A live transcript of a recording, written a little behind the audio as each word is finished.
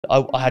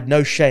I had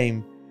no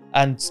shame.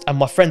 And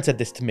my friend said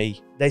this to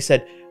me. They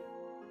said,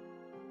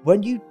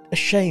 weren't you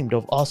ashamed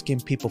of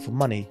asking people for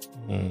money?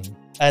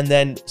 And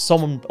then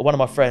one of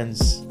my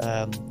friends,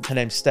 her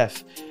name's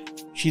Steph,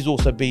 she's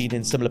also been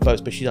in similar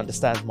boats, but she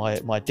understands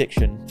my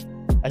addiction.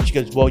 And she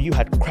goes, well, you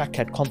had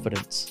crackhead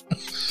confidence.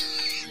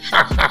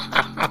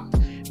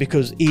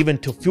 Because even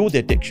to fuel the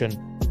addiction,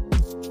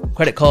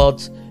 credit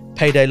cards,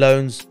 payday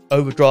loans,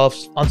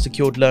 overdrafts,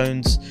 unsecured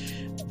loans,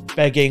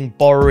 begging,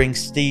 borrowing,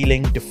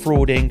 stealing,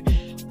 defrauding,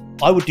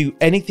 I would do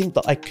anything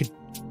that I could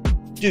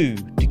do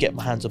to get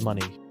my hands on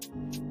money.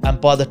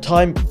 And by the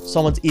time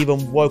someone's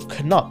even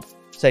woken up,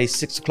 say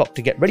 6 o'clock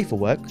to get ready for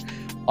work,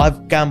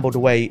 I've gambled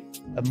away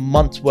a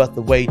month's worth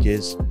of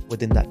wages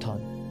within that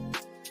time.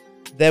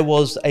 There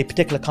was a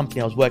particular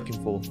company I was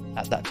working for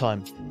at that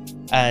time,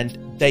 and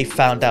they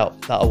found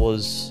out that I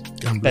was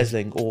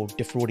embezzling or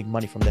defrauding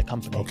money from their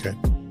company. Okay.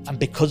 And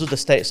because of the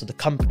status of the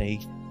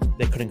company,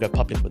 they couldn't go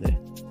public with it.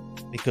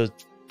 Because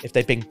if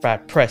they bring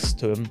bad press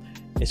to them,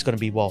 it's going to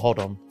be, well, hold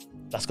on,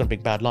 that's going to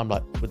bring bad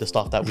limelight with the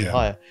staff that we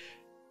hire.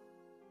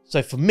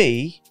 So for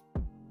me,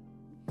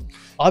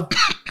 I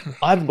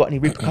haven't got any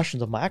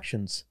repercussions of my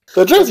actions.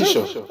 The Drazzy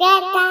Show.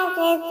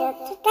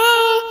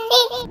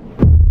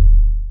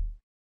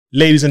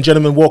 Ladies and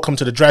gentlemen, welcome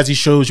to the Drazzy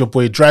Show. It's your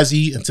boy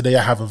Drazzy, and today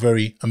I have a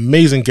very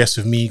amazing guest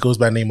with me. He goes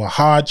by the name of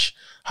Harj.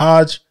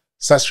 Harj,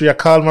 Sat Sri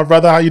Akal, my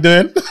brother. How you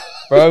doing?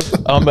 Bro,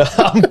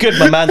 I'm good,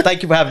 my man.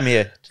 Thank you for having me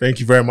here. Thank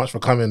you very much for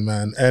coming,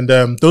 man. And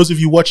those of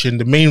you watching,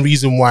 the main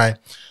reason why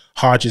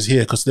Harj is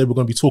here, because today we're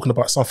going to be talking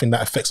about something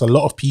that affects a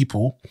lot of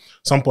people.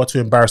 Some people are too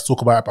embarrassed to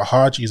talk about it, but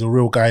Harj, he's a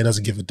real guy. He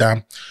doesn't give a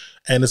damn.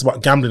 And it's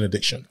about gambling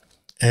addiction.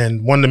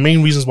 And one of the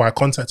main reasons why I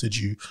contacted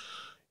you,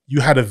 you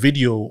had a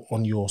video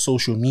on your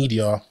social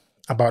media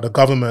about the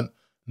government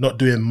not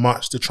doing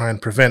much to try and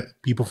prevent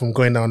people from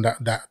going down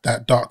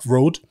that dark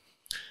road.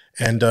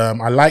 And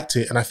I liked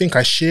it, and I think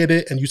I shared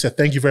it, and you said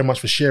thank you very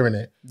much for sharing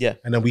it. Yeah.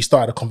 And then we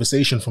started a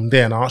conversation from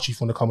there, and I asked you if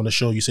you want to come on the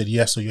show. You said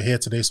yes, so you're here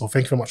today. So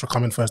thank you very much for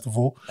coming, first of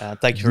all.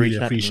 Thank you for reaching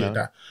out. Really appreciate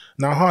that.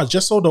 Now, Harj,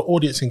 just so the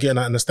audience can get an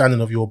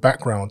understanding of your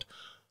background,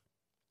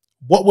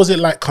 what was it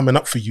like coming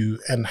up for you,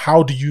 and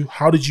how did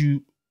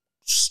you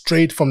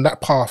stray from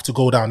that path to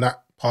go down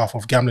that path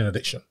of gambling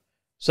addiction?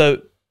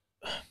 So,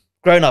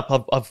 growing up,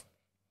 I've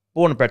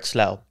born and bred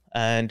Slough,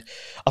 and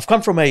I've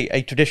come from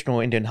a traditional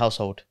Indian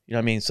household. You know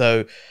what I mean?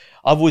 So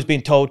I've always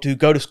been told to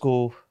go to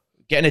school,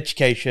 get an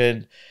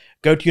education,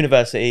 go to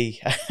university.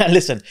 And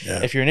listen,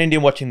 if you're an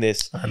Indian watching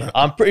this,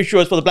 I'm pretty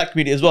sure it's for the black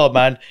community as well,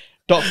 man.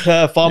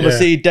 Doctor,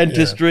 pharmacy,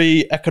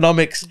 dentistry,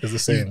 economics. It's the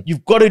same.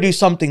 You've got to do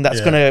something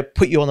that's going to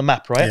put you on the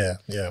map, right?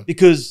 Yeah.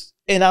 Because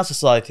in our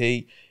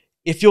society,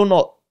 if you're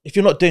not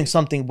doing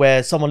something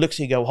where someone looks at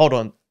you and go, hold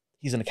on,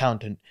 he's an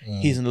accountant,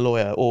 he's a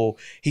lawyer, or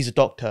he's a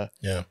doctor.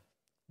 Yeah.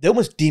 They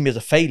almost deem me as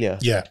a failure.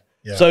 Yeah.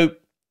 So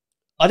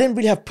I didn't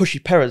really have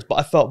pushy parents, but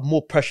I felt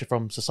more pressure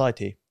from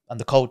society and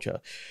the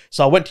culture.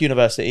 So I went to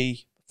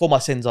university. For my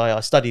sins, I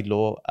studied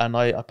law, and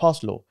I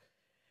passed law.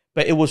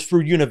 But it was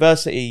through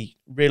university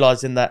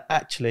realizing that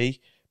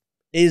actually,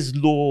 is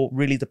law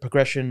really the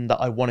progression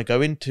that I want to go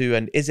into?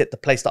 And is it the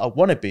place that I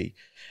want to be?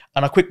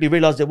 And I quickly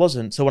realized it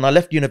wasn't. So when I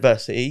left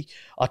university,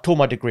 I tore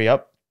my degree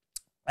up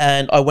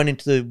and I went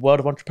into the world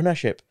of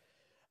entrepreneurship.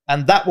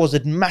 And that was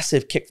a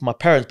massive kick for my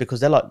parents, because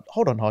they're like,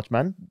 hold on, Harj,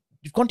 man,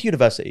 you've gone to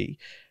university,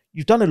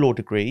 you've done a law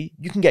degree,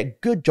 you can get a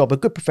good job, a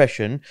good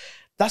profession.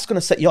 That's going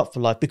to set you up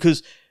for life.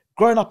 Because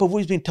growing up, I've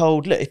always been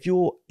told, look, if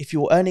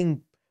you're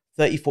earning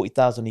 30,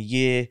 40,000 a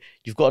year,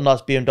 you've got a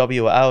nice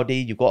BMW or Audi,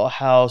 you've got a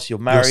house, you're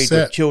married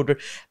with children,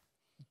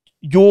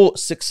 you're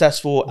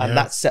successful, and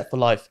that's set for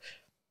life.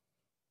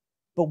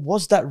 But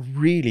was that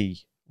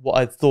really what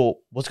I thought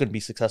was going to be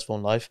successful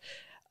in life?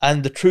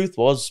 And the truth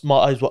was, my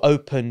eyes were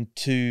open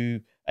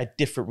to a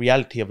different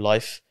reality of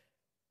life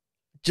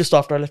just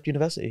after I left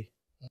university.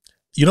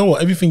 You know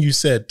what? Everything you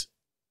said,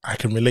 I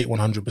can relate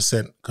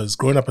 100%, because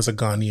growing up as a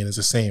Ghanaian is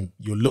the same.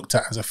 You're looked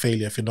at as a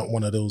failure if you're not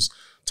one of those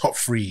top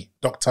three,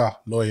 doctor,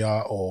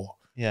 lawyer, or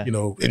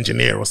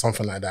engineer or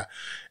something like that.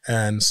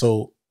 And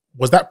so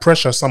was that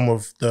pressure some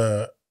of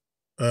the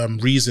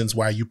reasons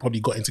why you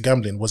probably got into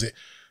gambling?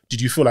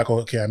 Did you feel like, oh,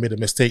 okay, I made a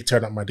mistake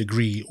tearing up my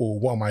degree, or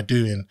what am I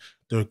doing?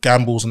 The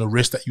gambles and the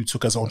risks that you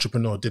took as an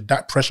entrepreneur, did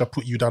that pressure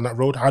put you down that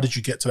road? How did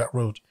you get to that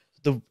road?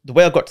 The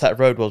way I got to that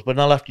road was when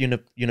I left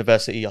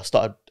university, I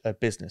started a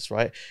business,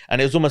 right?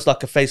 And it was almost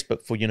like a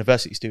Facebook for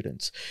university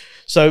students.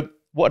 So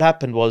what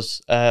happened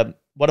was,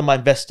 one of my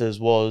investors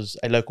was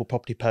a local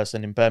property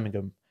person in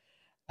Birmingham,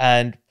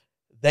 and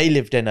they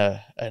lived in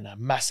a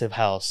massive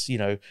house. You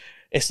know,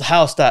 it's the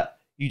house that,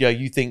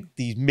 you think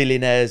these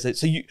millionaires,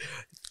 so you,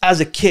 as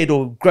a kid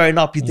or growing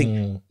up, you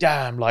think,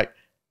 damn, like,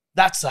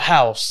 that's a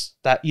house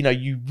that,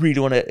 you really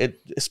want to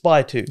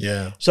aspire to.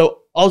 Yeah. So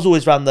I was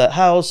always around the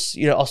house,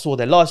 I saw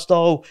their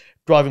lifestyle,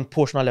 driving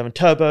Porsche 911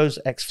 turbos,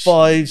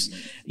 X5s,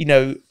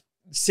 the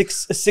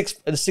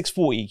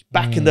 640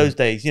 back in those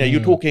days.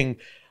 You're talking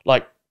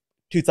like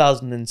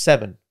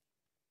 2007.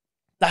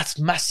 That's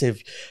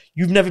massive.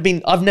 I've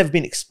never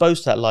been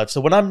exposed to that life.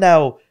 So when I'm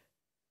now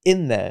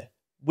in there,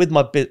 with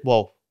my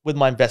with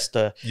my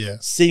investor,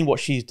 seeing what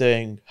she's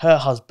doing, her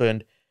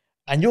husband,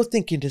 and you're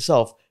thinking to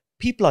yourself,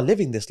 people are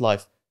living this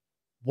life.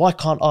 Why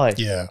can't I?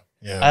 Yeah.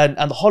 And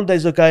the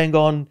holidays are going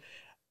on.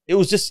 It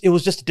was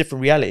just a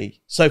different reality.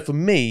 So for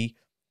me,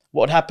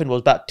 what happened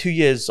was about 2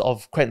 years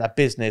of creating that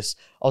business,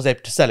 I was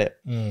able to sell it.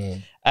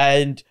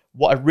 And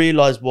what I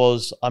realized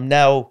was I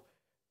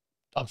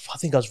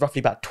think I was roughly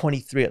about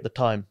 23 at the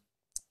time.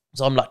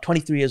 So I'm like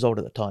 23 years old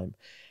at the time.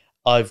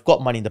 I've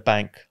got money in the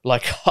bank.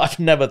 Like I've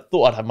never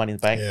thought I'd have money in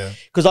the bank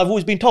because I've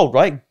always been told,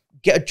 right?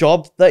 Get a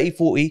job, 30,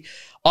 40.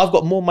 I've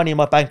got more money in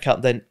my bank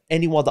account than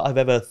anyone that I've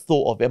ever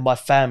thought of in my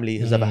family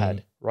has ever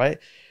had, right?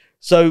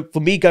 So for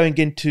me going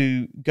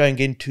into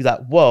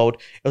that world,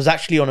 it was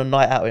actually on a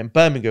night out in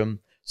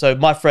Birmingham. So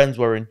my friends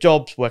were in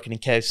jobs, working in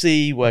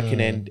KFC, working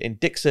in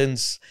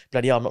Dixon's.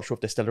 Bloody hell, I'm not sure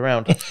if they're still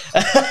around.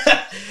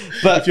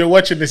 But if you're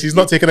watching this, he's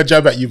not taking a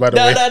jab at you, by the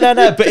way.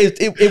 No. But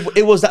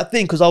it was that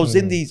thing because I was I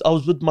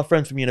was with my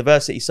friends from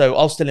university, so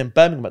I was still in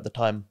Birmingham at the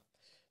time.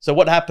 So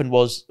what happened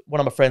was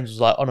one of my friends was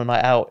like on a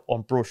night out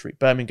on Broad Street,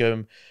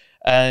 Birmingham,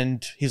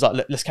 and he's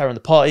like, let's carry on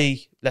the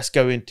party. Let's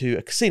go into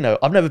a casino.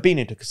 I've never been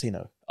into a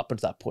casino up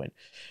until that point.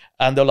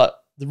 And they're like,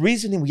 the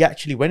reason we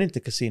actually went into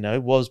casino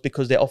was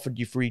because they offered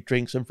you free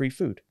drinks and free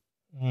food.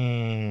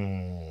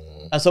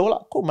 And so we're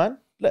like, cool, man.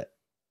 Look,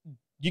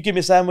 you give me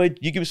a sandwich,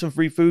 you give me some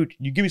free food,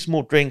 you give me some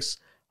more drinks,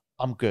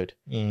 I'm good.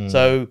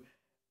 So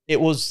it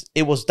was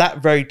that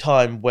very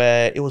time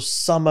where it was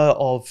summer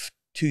of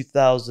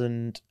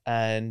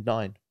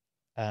 2009,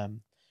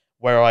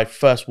 where I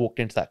first walked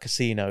into that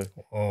casino.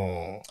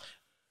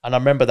 And I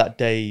remember that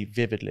day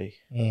vividly.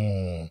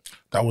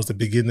 That was the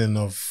beginning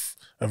of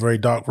a very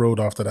dark road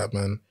after that,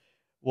 man.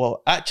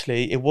 Well,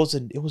 actually, it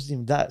wasn't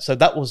even that. So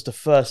that was the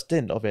first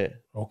stint of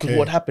it. Because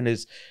what happened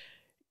is,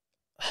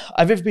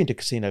 I've ever been to a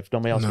casino, if you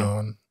don't mind me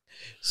asking. No,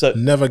 so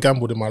never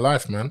gambled in my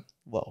life, man.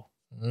 Well,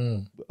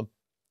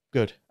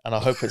 good. And I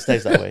hope it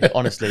stays that way,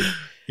 honestly.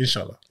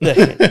 Inshallah.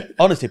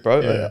 Honestly,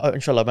 bro.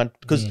 Inshallah, man.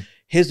 Because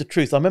here's the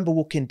truth. I remember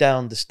walking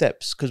down the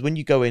steps, because when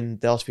you go in,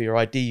 they ask for your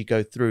ID, you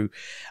go through.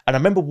 And I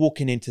remember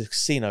walking into the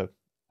casino.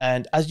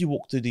 And as you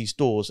walk through these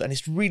doors, and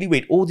it's really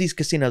weird, all these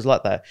casinos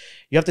like that,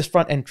 you have this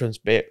front entrance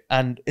bit,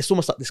 and it's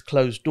almost like this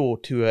closed door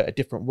to a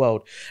different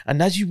world. And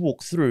as you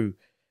walk through,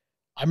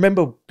 I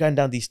remember going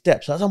down these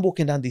steps. As I'm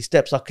walking down these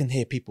steps, I can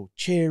hear people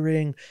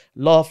cheering,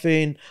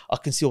 laughing. I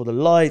can see all the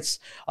lights.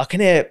 I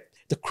can hear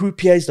the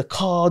croupiers, the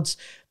cards,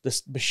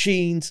 the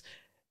machines.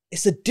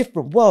 It's a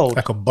different world.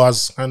 Like a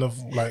buzz, kind of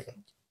like...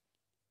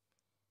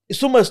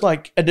 It's almost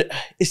like,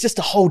 it's just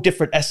a whole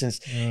different essence.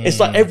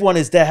 It's like everyone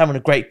is there having a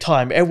great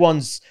time.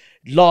 Everyone's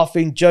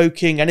laughing,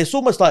 joking. And it's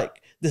almost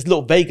like this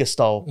little Vegas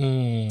style.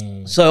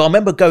 So I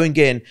remember going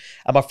in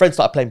and my friends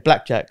started playing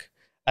blackjack.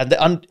 And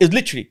it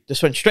literally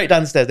just went straight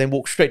downstairs, then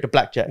walked straight to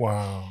blackjack.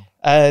 Wow.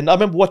 And I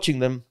remember watching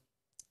them.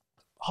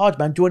 Hard,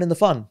 man, join in the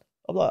fun.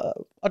 I'm like,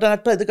 I don't know how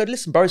to play. They go,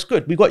 listen, bro, it's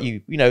good. We got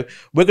you. You know,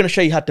 we're going to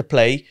show you how to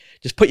play.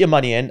 Just put your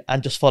money in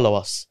and just follow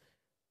us.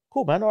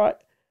 Cool, man. All right.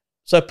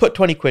 So I put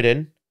 20 quid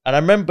in. And I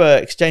remember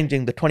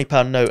exchanging the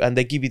 £20 note, and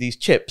they give you these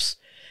chips.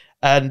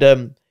 And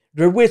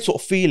they're a weird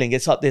sort of feeling.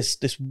 It's like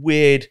this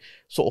weird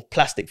sort of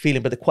plastic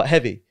feeling, but they're quite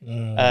heavy.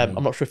 I'm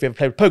not sure if you ever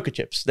played with poker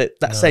chips.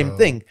 That same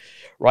thing,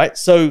 right?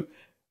 So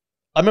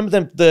I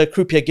remember the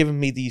croupier giving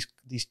me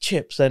these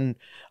chips, and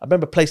I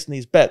remember placing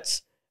these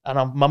bets.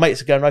 And my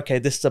mates are going, okay,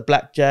 this is a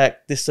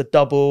blackjack, this is a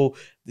double,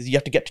 you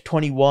have to get to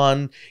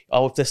 21,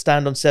 or if they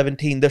stand on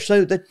 17. They're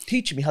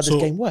teaching me how this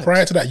game works.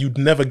 Prior to that, you'd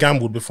never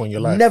gambled before in your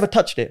life? Never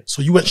touched it.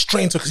 So you went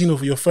straight into a casino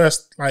for your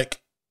first,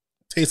 like,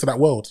 taste of that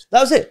world?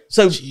 That was it.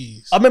 So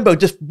I remember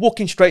just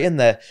walking straight in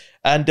there.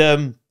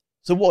 And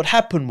so what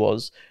happened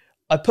was,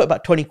 I put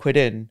about 20 quid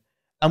in,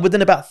 and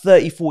within about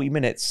 30, 40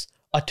 minutes,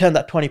 I turned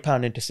that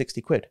 £20 into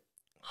 60 quid.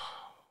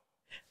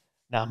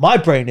 Now, my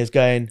brain is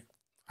going...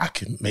 I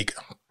can make...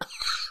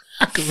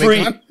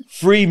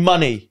 free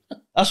money.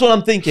 That's what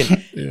I'm thinking.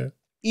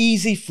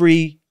 Easy,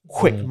 free,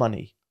 quick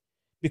money.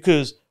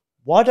 Because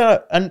why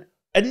don't I,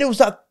 and it was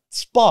that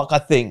spark, I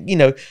think, you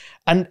know,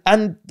 and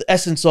the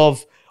essence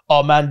of,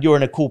 oh man, you're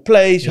in a cool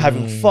place, you're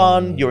having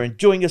fun, you're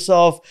enjoying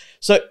yourself.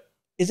 So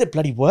is it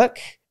bloody work?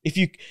 If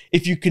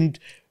you can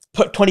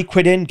put 20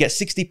 quid in, get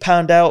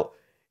 £60 out,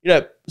 you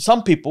know,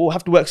 some people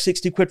have to work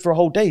 60 quid for a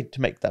whole day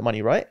to make that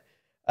money, right?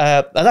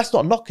 And that's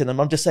not knocking them.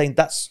 I'm just saying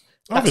that's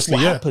obviously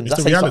what happens. It's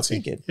that's the reality.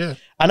 What I'm thinking.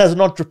 And as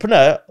an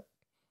entrepreneur,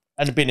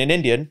 and being an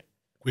Indian,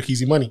 quick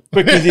easy money.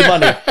 Quick easy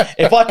money.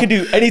 If I can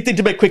do anything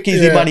to make quick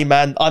easy money,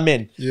 man, I'm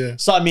in.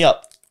 Sign me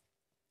up.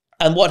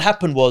 And what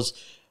happened was,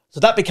 so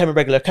that became a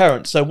regular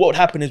occurrence. So what would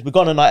happen is we'd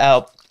go on a night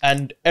out,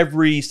 and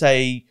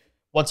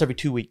once every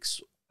 2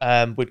 weeks,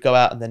 we'd go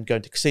out and then go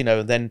into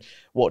casino. And then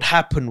what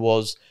happened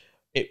was,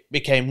 it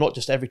became not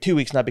just every 2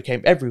 weeks, now it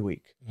became every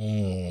week.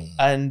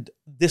 And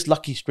this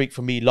lucky streak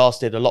for me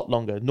lasted a lot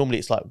longer. Normally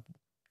it's like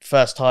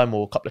first time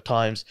or a couple of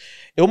times.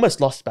 It almost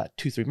lasted about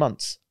 2-3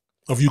 months.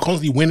 Of you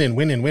constantly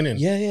winning.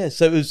 Yeah.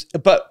 So it was,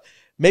 but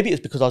maybe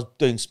it's because I was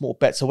doing small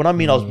bets. So when I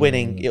mean I was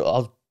winning, I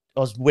was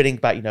was winning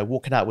back, you know,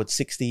 walking out with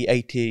 60,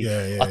 80.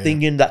 Yeah, I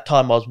think in that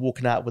time I was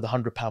walking out with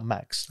 £100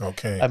 max.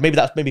 Okay. Maybe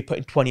that's maybe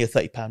putting 20 or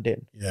 £30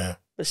 in. Yeah.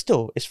 But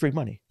still, it's free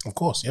money. Of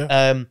course,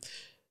 yeah.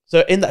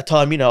 So in that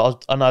time, you know,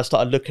 I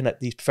started looking at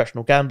these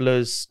professional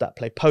gamblers that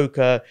play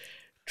poker,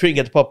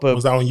 treating it proper.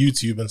 Was that on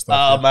YouTube and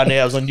stuff? Oh man,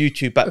 yeah, I was on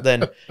YouTube back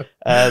then.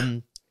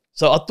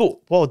 So I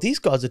thought, well, these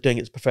guys are doing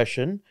it as a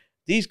profession.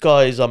 These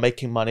guys are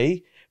making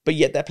money, but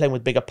yet they're playing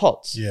with bigger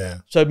pots. Yeah.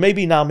 So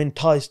maybe now I'm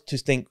enticed to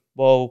think,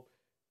 well,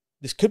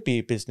 this could be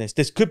a business.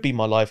 This could be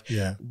my life.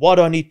 Yeah. Why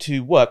do I need to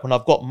work when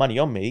I've got money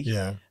on me?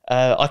 Yeah.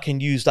 I can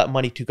use that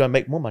money to go and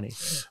make more money.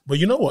 But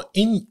you know what?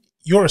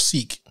 You're a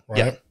Sikh, right?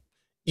 Yeah.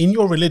 In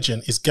your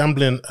religion, is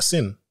gambling a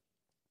sin?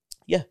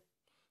 Yeah.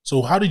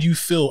 So how did you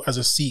feel as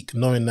a Sikh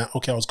knowing that,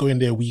 okay, I was going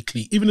there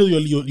weekly, even though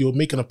you're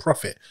making a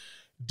profit?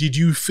 Did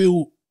you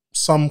feel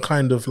some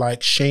kind of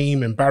like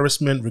shame,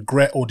 embarrassment,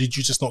 regret, or did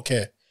you just not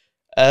care?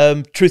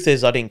 Truth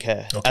is, I didn't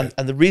care. Okay.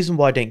 And the reason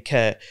why I didn't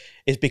care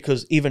is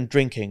because even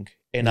drinking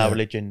in our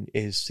religion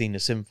is seen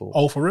as sinful.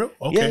 Oh, for real?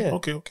 Okay, Yeah.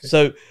 okay.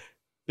 So,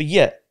 but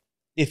yeah,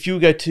 if you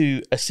go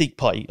to a Sikh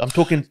party, I'm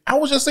talking... I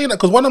was just saying that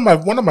because one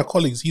of my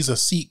colleagues, he's a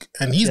Sikh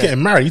and he's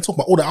getting married. He's talking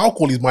about all the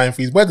alcohol he's buying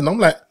for his wedding. I'm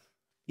like,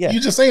 yeah,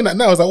 you're just saying that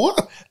now. I was like,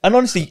 what? And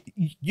honestly,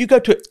 you go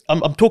to...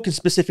 I'm talking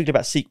specifically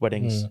about Sikh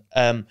weddings.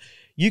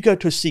 You go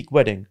to a Sikh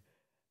wedding,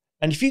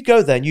 and if you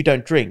go there and you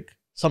don't drink,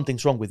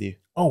 something's wrong with you.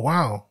 Oh,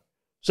 wow.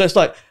 So it's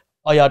like,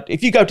 oh yeah,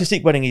 if you go to a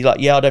Sikh wedding, you're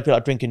like, yeah, I don't feel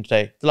like drinking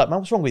today. They're like, man,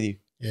 what's wrong with you?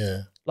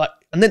 Yeah. Like,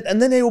 and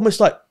then they almost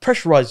like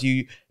pressurize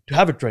you to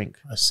have a drink.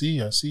 I see.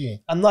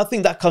 And I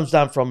think that comes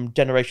down from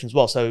generations as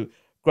well. So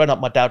growing up,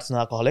 my dad's an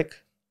alcoholic.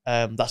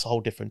 That's a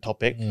whole different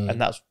topic. And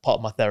that's part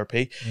of my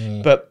therapy.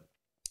 But,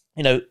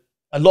 you know,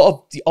 a lot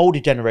of the older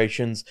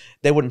generations,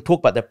 they wouldn't talk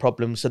about their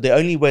problems. So the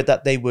only way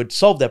that they would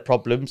solve their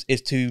problems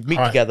is to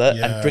meet together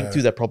and drink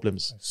through their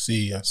problems.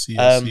 I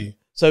see.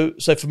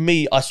 So for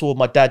me, I saw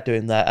my dad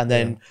doing that. And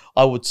then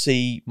I would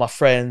see my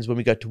friends when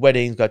we go to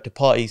weddings, go to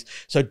parties.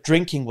 So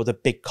drinking was a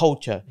big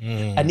culture.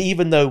 And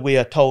even though we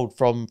are told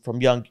from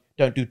young,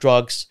 don't do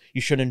drugs,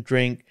 you shouldn't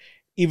drink,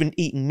 even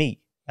eating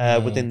meat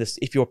within this,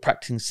 if you're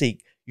practicing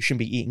Sikh, you shouldn't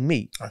be eating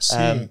meat. I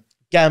see.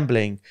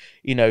 Gambling,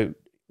 you know,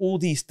 all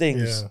these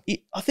things.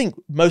 I think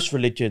most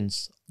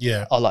religions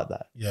are like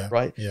that. Yeah.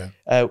 Right?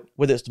 Yeah.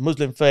 Whether it's the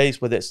Muslim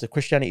faith, whether it's the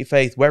Christianity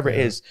faith, wherever it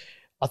is,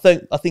 I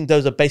think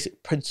those are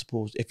basic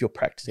principles if you're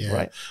practicing,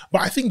 right?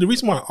 But I think the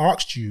reason why I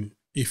asked you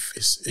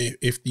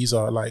if these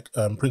are like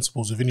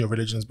principles within your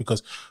religion is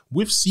because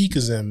with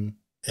Sikhism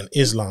and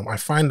Islam, I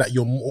find that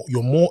you're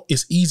more.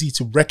 It's easy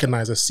to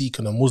recognize a Sikh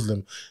and a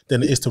Muslim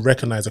than it is to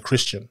recognize a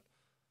Christian.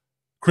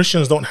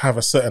 Christians don't have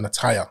a certain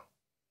attire.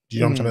 Do you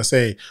know what I'm trying to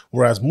say?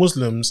 Whereas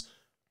Muslims,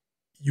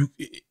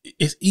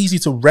 it's easy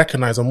to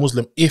recognize a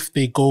Muslim if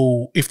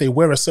they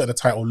wear a certain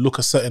attire or look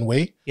a certain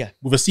way. Yeah.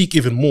 With a Sikh,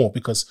 even more,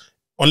 because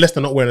unless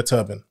they're not wearing a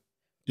turban.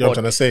 You know what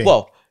I'm trying to say?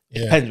 Well, it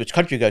depends which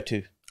country you go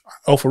to.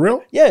 Oh, for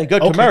real? Yeah, go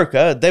to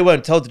America, they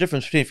won't tell the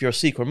difference between if you're a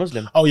Sikh or a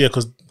Muslim. Oh, yeah,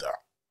 because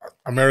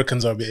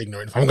Americans are a bit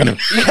ignorant. If I'm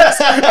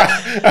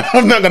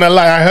not going to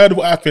lie. I heard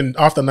what happened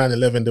after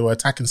 9/11. They were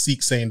attacking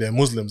Sikhs saying they're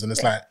Muslims. And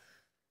it's like,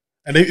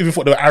 and they even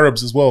thought they were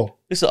Arabs as well.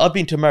 Listen, I've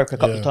been to America a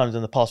couple of times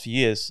in the past few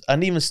years.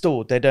 And even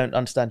still, they don't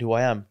understand who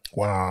I am.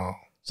 Wow.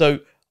 So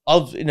I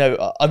was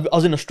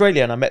in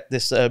Australia and I met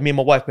this, me and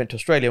my wife went to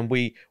Australia and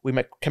we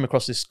came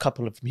across this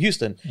couple from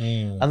Houston.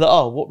 And they're like,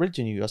 oh, what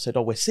religion are you? I said,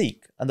 oh, we're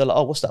Sikh. And they're like,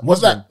 oh, what's that?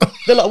 Muslim? What's that?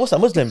 They're like, what's that,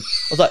 Muslim?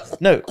 I was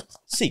like, no,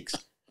 Sikhs. I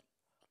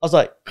was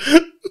like,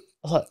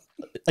 are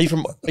you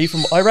from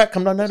Iraq?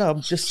 No,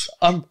 I'm just,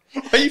 Are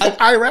you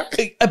from Iraq?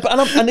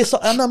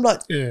 And I'm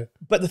like,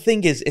 but the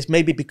thing is, it's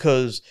maybe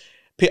because,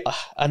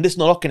 and this is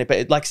not knocking it,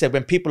 but like I said,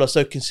 when people are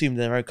so consumed in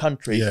their own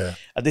country,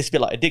 and this is a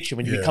bit like addiction,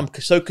 when you become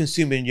so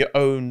consumed in your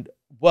own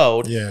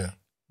world,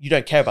 you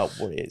don't care about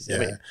what it is.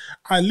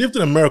 I lived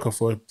in America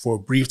for a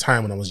brief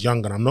time when I was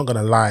young, and I'm not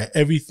gonna lie,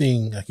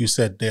 everything, like you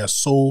said, they are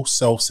so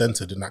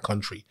self-centered in that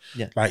country.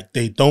 Like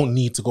they don't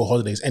need to go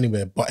holidays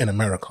anywhere but in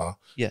America.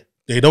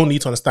 They don't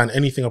need to understand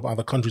anything about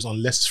other countries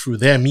unless it's through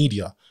their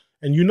media.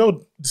 And you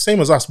know, the same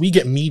as us, we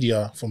get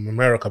media from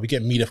America, we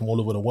get media from all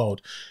over the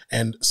world.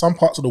 And some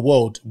parts of the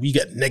world, we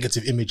get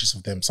negative images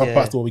of them. Some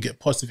parts of the world, we get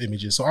positive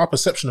images. So our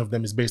perception of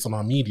them is based on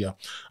our media.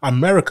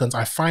 Americans,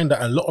 I find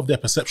that a lot of their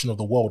perception of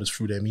the world is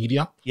through their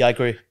media. Yeah, I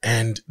agree.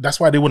 And that's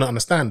why they wouldn't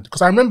understand.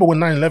 Because I remember when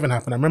 9/11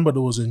 happened, I remember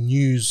there was a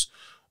news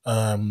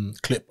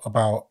clip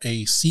about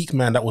a Sikh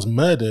man that was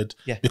murdered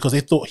because they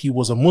thought he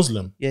was a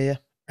Muslim.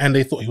 And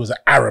they thought he was an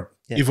Arab,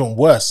 even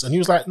worse. And he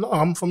was like, no,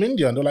 I'm from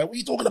India. And they're like, what are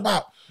you talking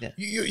about?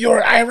 You're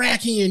an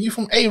Iraqi and you're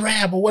from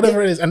Arab or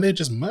whatever it is. And they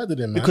just murdered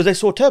him, man. Because they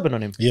saw a turban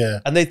on him.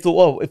 And they thought,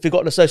 oh, if we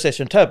got an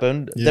association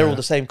turban, they're all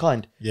the same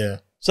kind.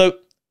 So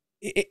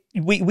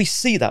we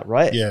see that,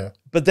 right?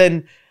 But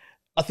then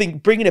I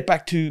think bringing it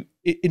back to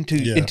into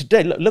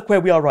today, look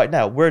where we are right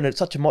now. We're in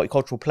such a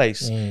multicultural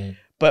place.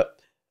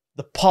 But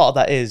the part of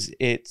that is,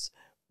 it's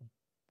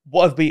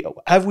what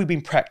have we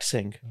been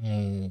practicing?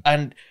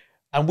 And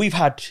And we've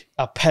had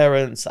our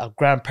parents, our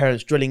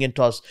grandparents drilling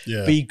into us,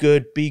 Yeah. be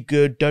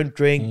good, don't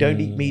drink, don't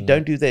eat meat,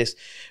 don't do this.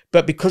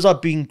 But because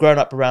I've been grown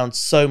up around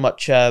so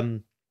much,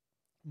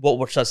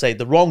 what should I say,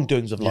 the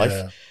wrongdoings of life,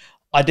 Yeah.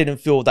 I didn't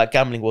feel that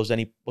gambling was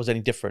any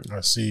different.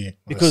 I see.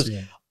 Because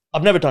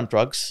I've never done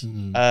drugs.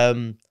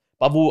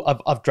 But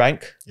I've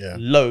drank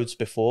loads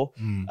before.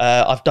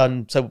 I've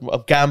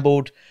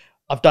gambled,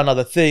 I've done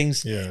other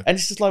things. Yeah. And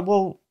it's just like,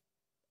 well,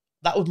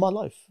 that was my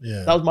life.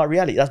 Yeah. That was my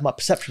reality. That's my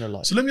perception of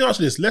life. So let me ask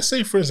you this. Let's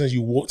say, for instance,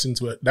 you walked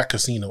into that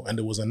casino and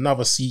there was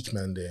another Sikh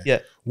man there. Yeah.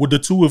 Would the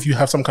two of you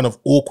have some kind of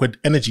awkward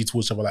energy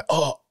towards each other? Like,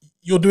 oh,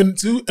 you're doing it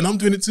too and I'm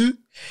doing it too?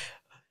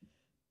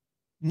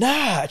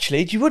 Nah,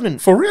 actually, you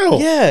wouldn't. For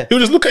real? Yeah. He'll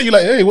just look at you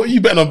like, hey, what are you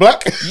betting on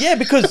black? Yeah,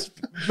 because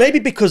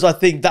I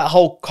think that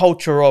whole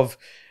culture of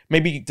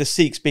maybe the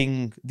Sikhs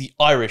being the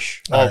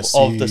Irish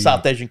of the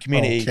South Asian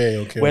community.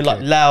 Okay. We're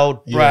like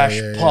loud, brash,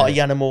 party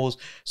animals.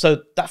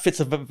 So that fits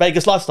a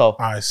Vegas lifestyle.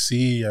 I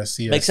see.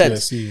 Makes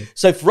sense.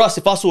 So for us,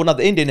 if I saw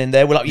another Indian in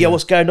there, we're like, yeah,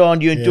 what's going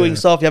on? You enjoying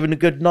yourself? You having a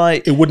good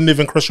night? It wouldn't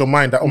even cross your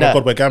mind that, oh my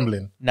God, we're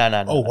gambling.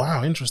 No. Oh,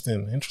 wow.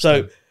 Interesting.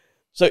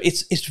 So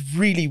it's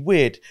really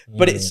weird.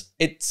 But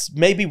it's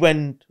maybe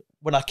when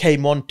I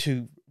came on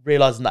to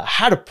realizing that I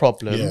had a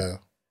problem,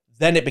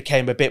 then it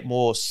became a bit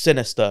more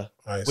sinister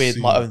with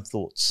my own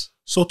thoughts.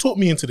 So talk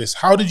me into this.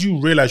 How did you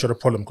realize you had a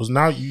problem? Because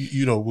now,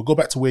 you know, we'll go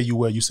back to where you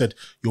were. You said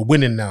you're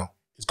winning now.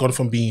 It's gone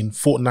from being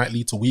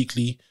fortnightly to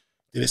weekly.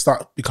 Did it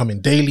start becoming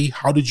daily?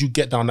 How did you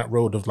get down that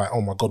road of like, oh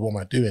my God, what am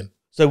I doing?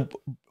 So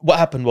what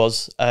happened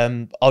was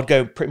I'd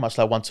go pretty much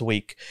like once a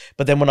week.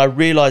 But then when I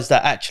realized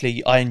that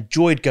actually I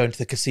enjoyed going to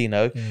the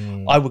casino,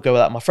 I would go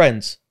without my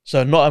friends. So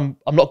I'm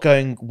not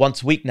going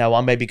once a week now.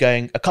 I'm maybe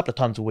going a couple of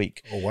times a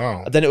week. Oh,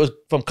 wow. And then it was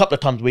from a couple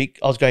of times a week,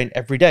 I was going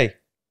every day.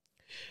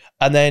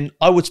 And then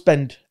I would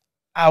spend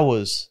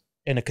hours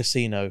in a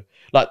casino.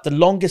 Like the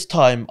longest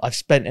time I've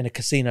spent in a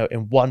casino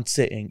in one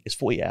sitting is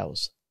 48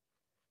 hours.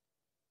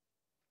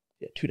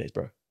 Yeah, 2 days,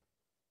 bro.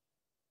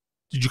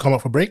 Did you come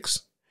up for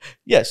breaks?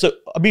 Yeah, so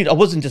I mean, I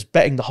wasn't just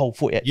betting the whole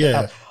 48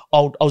 hours.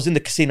 I was in the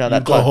casino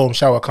that time. Go home,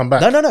 shower, come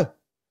back. No.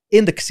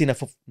 In the casino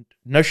for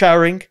no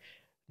showering,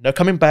 no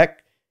coming back.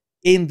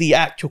 In the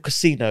actual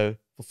casino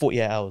for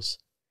 48 hours.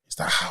 Is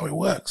that how it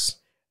works?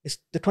 It's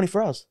the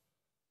 24 hours.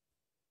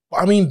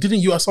 I mean,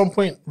 didn't you at some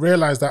point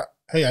realize that,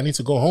 hey, I need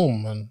to go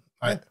home and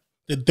like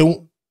they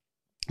don't?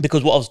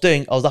 Because what I was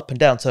doing, I was up and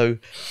down. So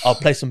I'll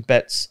play some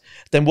bets.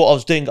 Then what I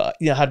was doing, I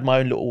had my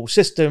own little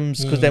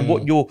systems. Because then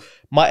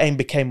my aim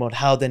became on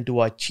how then do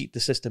I cheat the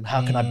system?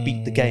 How can I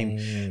beat the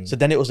game? So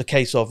then it was a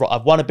case of, right,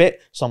 I've won a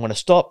bit, so I'm going to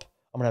stop.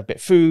 I'm going to have a bit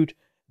of food.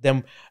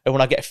 Then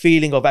when I get a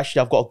feeling of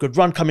actually I've got a good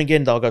run coming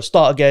in, then I'll go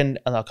start again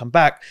and I'll come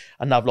back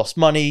and now I've lost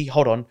money.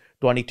 Hold on.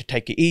 Do I need to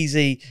take it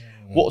easy?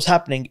 What was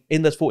happening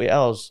in those 48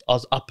 hours, I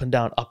was up and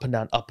down, up and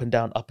down, up and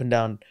down, up and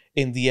down.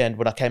 In the end,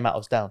 when I came out, I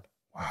was down.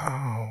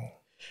 Wow.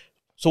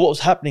 So what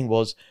was happening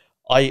was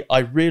I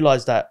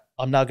realized that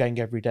I'm now going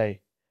every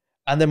day.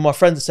 And then my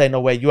friends are saying,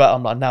 oh, where you at?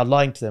 I'm now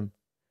lying to them.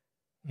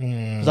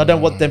 Because I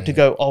don't want them to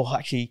go, oh,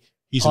 actually.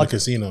 He's in the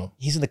casino.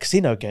 He's in the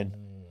casino again.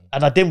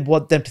 And I didn't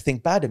want them to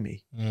think bad of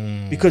me.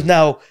 Because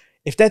now,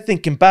 if they're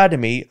thinking bad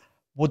of me,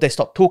 would they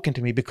stop talking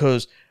to me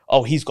because,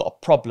 oh, he's got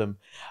a problem?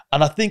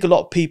 And I think a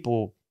lot of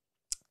people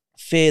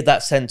fear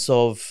that sense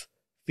of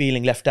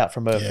feeling left out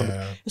from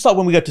it's like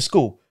when we go to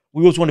school.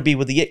 We always want to be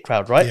with the it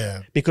crowd, right?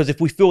 Yeah. Because if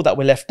we feel that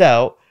we're left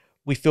out,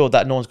 we feel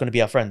that no one's going to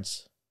be our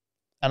friends.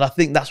 And I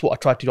think that's what I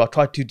try to do. I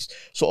try to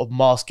sort of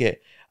mask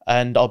it.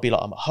 And I'll be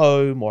like, I'm at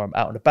home or I'm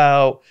out and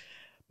about.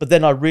 But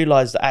then I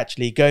realized that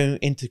actually going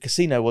into the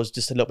casino was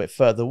just a little bit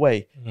further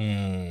away.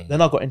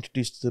 Then I got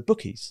introduced to the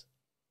bookies.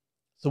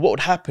 So what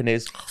would happen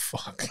is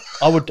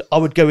I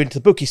would go into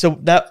the bookie. So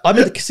now I'm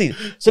in the casino.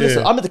 So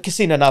listen, I'm at the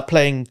casino now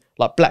playing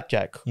like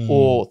blackjack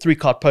or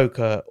 3-card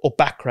poker or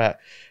baccarat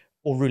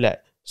or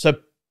roulette. So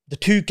the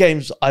two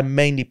games I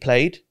mainly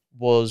played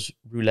was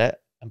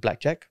roulette and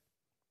blackjack.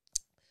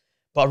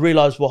 But I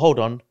realized, well, hold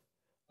on.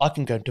 I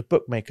can go into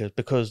bookmakers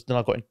because then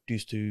I got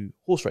introduced to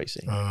horse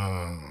racing,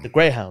 the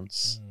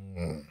greyhounds.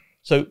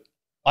 So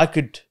I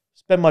could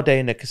spend my day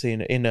in a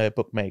casino, in a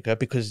bookmaker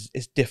because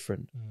it's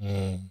different.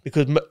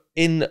 Because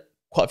in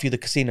quite a few of the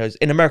casinos,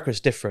 in America it's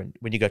different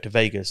when you go to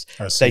Vegas.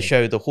 They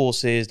show the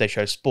horses, they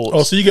show sports.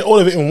 Oh, so you get all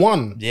of it in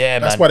one? Yeah,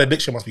 That's why the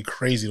addiction must be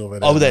crazy over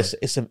there. Oh,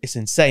 it's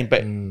insane.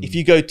 But if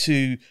you go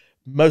to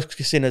most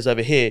casinos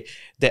over here,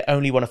 they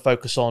only want to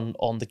focus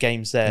on the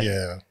games there.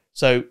 Yeah.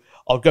 So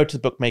I'll go to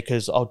the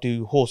bookmakers. I'll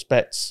do horse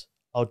bets.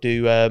 I'll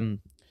do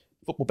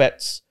football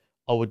bets.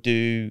 I would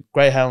do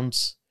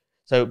greyhounds.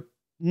 So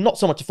not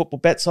so much the football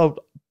bets. I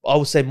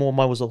would say more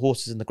mine was the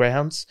horses and the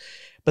greyhounds.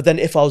 But then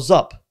if I was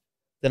up,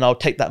 then I'll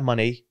take that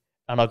money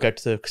and I'll go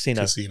to the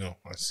casino. I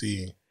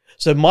see.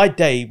 So my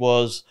day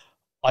was,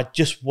 I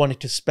just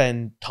wanted to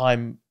spend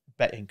time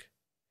betting.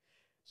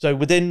 So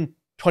within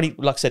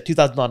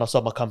 2009, I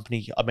sold my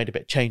company. I made a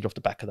bit of change off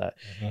the back of that.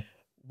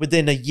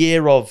 Within a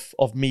year of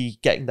me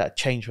getting that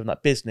change from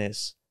that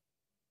business,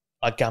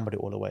 I gambled it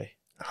all away.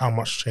 How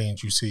much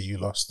change you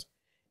lost?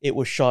 It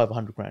was shy of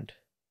 100 grand.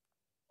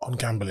 On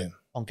gambling?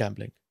 on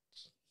gambling.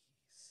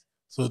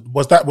 So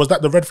was that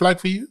the red flag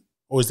for you,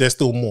 or is there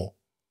still more?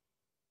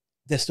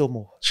 There's still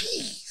more.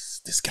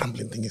 Jeez, this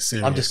gambling thing is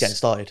serious. I'm just getting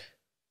started.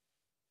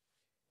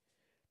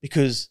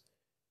 Because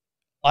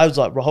I was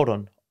like, well, hold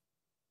on.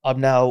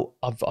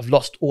 I've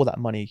lost all that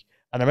money.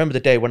 And I remember the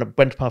day when I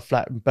went to my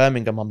flat in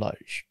Birmingham, I'm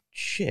like,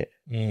 shit,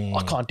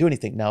 I can't do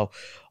anything now.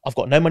 I've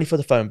got no money for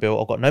the phone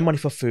bill. I've got no money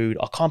for food.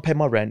 I can't pay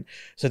my rent.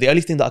 So the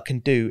only thing that I can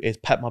do is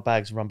pack my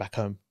bags and run back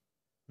home. And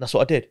that's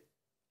what I did.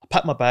 I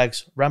packed my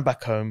bags, ran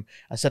back home,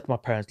 and said to my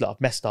parents, look,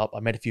 I've messed up. I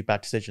made a few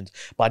bad decisions.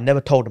 But I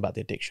never told them about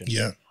the addiction.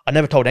 Yeah. I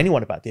never told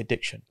anyone about the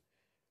addiction.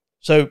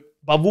 So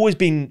but I've always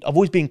been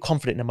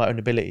confident in my own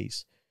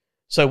abilities.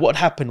 So what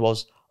happened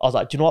was, I was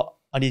like, do you know what?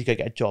 I need to go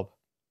get a job,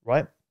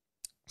 right?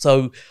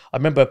 So I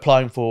remember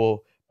applying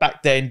for,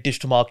 back then,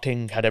 digital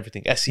marketing had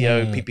everything,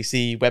 SEO,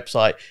 PPC,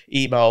 website,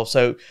 email.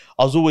 So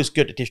I was always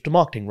good at digital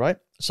marketing, right?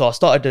 So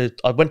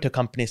I went to a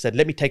company and said,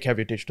 let me take care of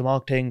your digital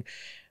marketing.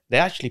 They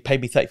actually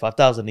paid me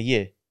 $35,000 a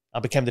year. I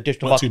became the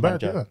digital marketing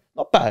manager. Yeah.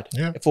 Not bad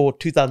for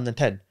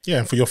 2010. Yeah,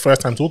 and for your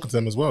first time talking to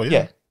them as well.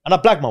 Yeah. And I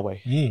blagged my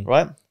way,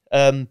 right?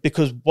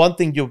 Because one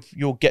thing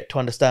you'll get to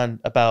understand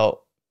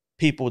about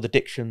people with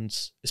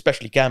addictions,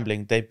 especially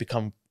gambling, they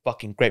become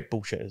fucking great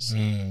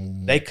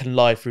bullshitters. They can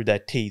lie through their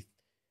teeth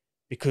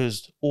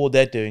because all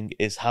they're doing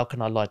is, how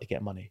can I lie to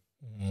get money?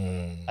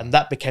 And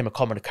that became a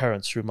common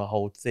occurrence through my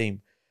whole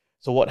theme.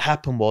 So what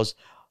happened was,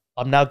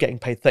 I'm now getting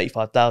paid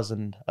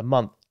 $35,000 a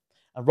month.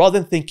 And rather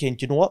than thinking,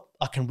 do you know what?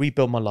 I can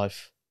rebuild my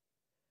life.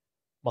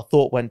 My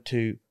thought went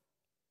to,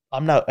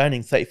 I'm now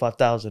earning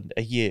 $35,000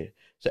 a year.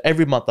 So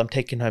every month I'm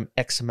taking home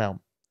X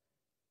amount.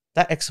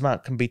 That X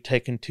amount can be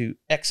taken to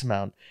X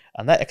amount,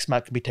 and that X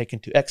amount can be taken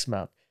to X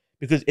amount.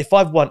 Because if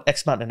I've won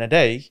X amount in a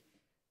day,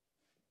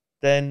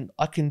 then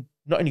I can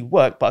not only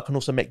work, but I can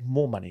also make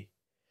more money.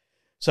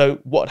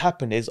 So what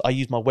happened is, I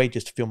used my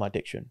wages to fuel my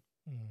addiction.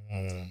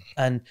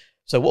 And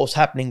so what was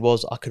happening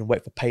was, I couldn't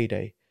wait for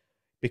payday,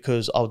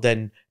 because I would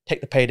then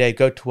take the payday,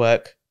 go to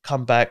work,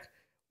 come back,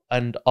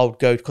 and I would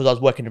go, because I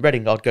was working in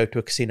Reading, I'd go to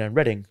a casino in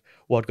Reading,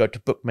 or I'd go to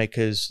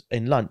bookmakers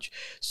in lunch.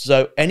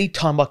 So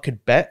anytime I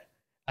could bet,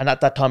 and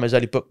at that time it was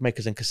only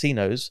bookmakers and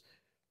casinos,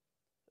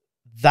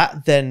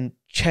 that then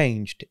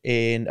changed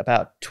in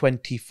about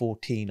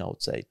 2014, I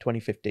would say,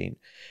 2015,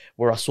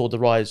 where I saw the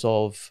rise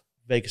of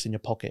Vegas in your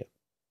pocket.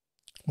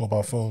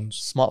 Mobile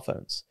phones.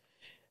 Smartphones.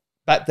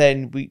 Back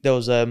then, we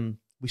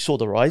saw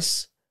the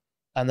rise.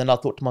 And then I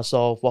thought to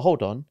myself, well,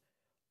 hold on.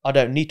 I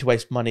don't need to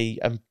waste money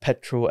and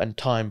petrol and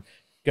time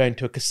going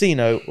to a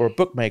casino or a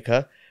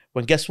bookmaker,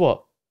 when guess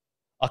what?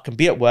 I can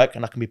be at work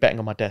and I can be betting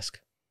on my desk.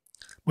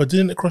 But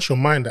didn't it cross your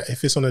mind that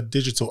if it's on a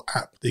digital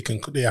app,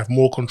 they have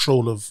more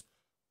control of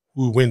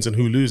who wins and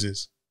who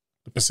loses?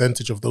 The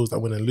percentage of those that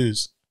win and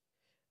lose?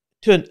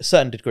 To a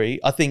certain degree.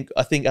 I think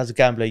as a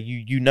gambler,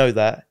 you know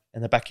that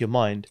in the back of your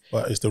mind.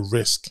 But it's the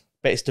risk.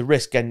 But it's the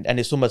risk, and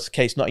it's almost a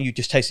case, not you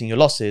just chasing your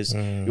losses,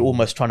 you're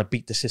almost trying to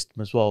beat the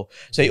system as well.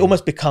 So it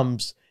almost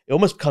becomes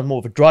more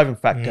of a driving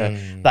factor,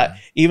 that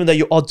even though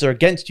your odds are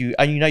against you,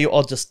 and you know your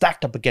odds are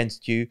stacked up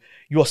against you,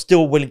 you are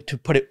still willing to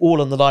put it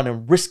all on the line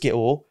and risk it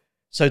all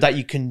so that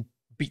you can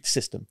beat the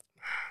system.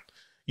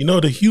 You know,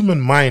 the human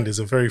mind is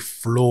a very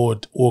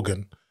flawed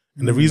organ.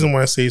 And the reason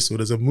why I say so,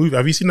 there's a movie.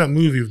 Have you seen that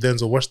movie with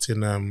Denzel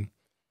Washington?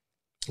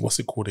 What's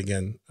it called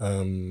again?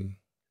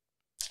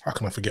 How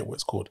can I forget what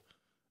it's called?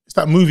 It's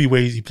that movie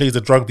where he plays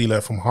the drug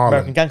dealer from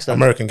Harlem.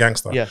 American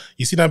Gangster. Yeah.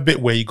 You see that bit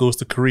where he goes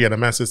to Korea and the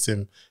man says to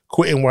him,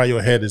 quitting while you're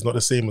ahead is not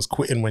the same as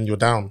quitting when you're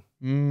down.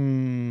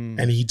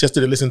 And he just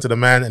didn't listen to the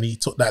man, and he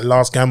took that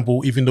last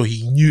gamble, even though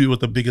he knew it was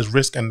the biggest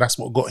risk, and that's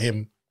what got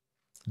him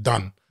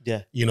done.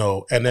 Yeah. You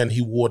know, and then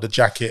he wore the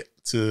jacket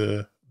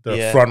to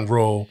the front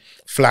row,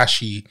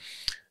 flashy.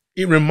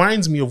 It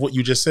reminds me of what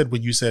you just said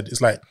when you said,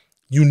 it's like,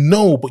 you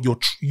know, but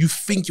you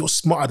think you're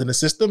smarter than the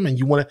system, and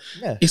you want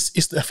to.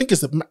 I think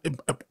it's a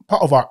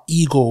part of our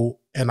ego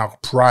and our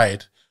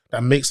pride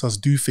that makes us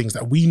do things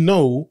that we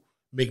know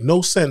make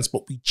no sense,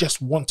 but we just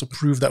want to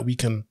prove that we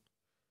can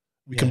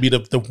be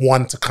the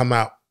one to come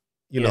out.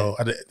 You know,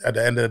 at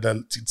the end of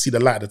to see the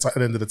light at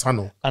the end of the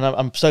tunnel. And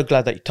I'm so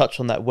glad that you touched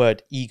on that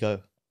word,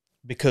 ego,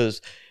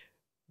 because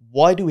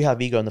why do we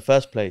have ego in the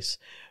first place?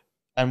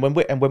 And when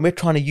we're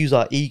trying to use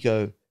our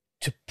ego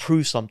to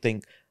prove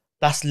something,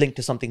 that's linked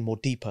to something more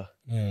deeper.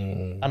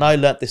 And I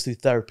learnt this through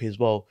therapy as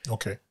well.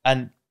 Okay.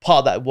 And part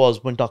of that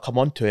was, when I come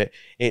onto it,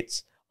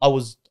 I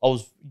was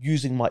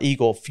using my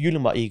ego, or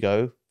fueling my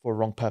ego for a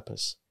wrong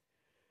purpose.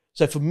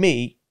 So for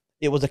me,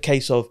 it was a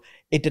case of,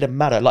 it didn't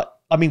matter. Like,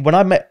 I mean,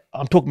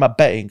 I'm talking about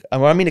betting,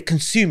 and when I mean it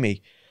consumed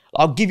me,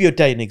 I'll give you a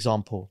day an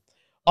example.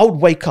 I would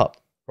wake up,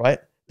 right?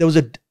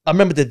 I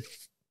remember the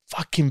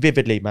fucking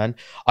vividly, man.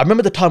 I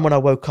remember the time when I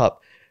woke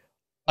up,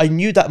 I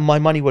knew that my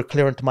money would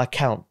clear into my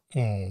account.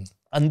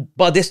 And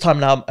by this time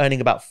now, I'm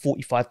earning about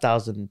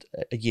 45,000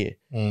 a year.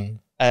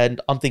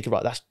 And I'm thinking,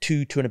 right, that's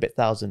two and a bit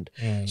thousand.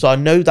 So I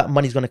know that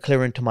money's going to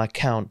clear into my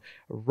account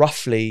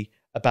roughly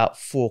about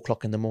 4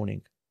 o'clock in the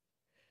morning.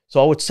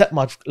 So I would set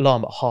my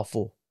alarm at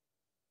 4:30.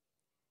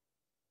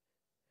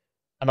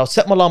 And I'll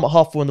set my alarm at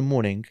 4:30 in the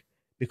morning.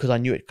 because I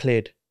knew it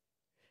cleared.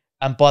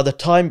 And by the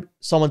time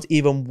someone's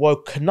even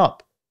woken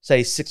up,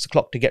 say 6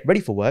 o'clock to get ready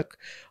for work,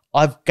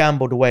 I've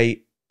gambled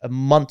away a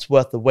month's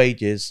worth of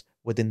wages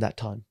within that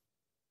time.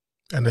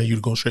 And then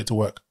you'd go straight to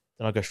work.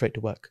 Then I go straight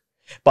to work.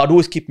 But I'd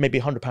always keep maybe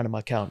 £100 in my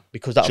account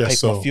because that would pay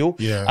for my fuel.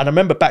 Yeah. And I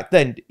remember back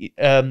then,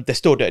 they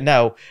still do it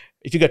now.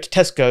 If you go to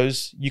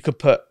Tesco's, you can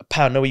put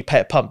 £1. No, you pay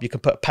at pump. You can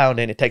put £1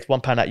 in. It takes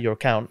 £1 out of your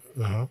account,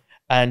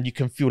 and you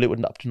can fuel it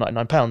with up to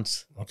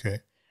 £99. Okay.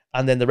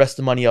 And then the rest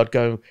of the money I'd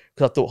go,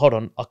 because I thought, hold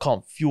on, I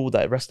can't fuel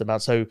that rest of the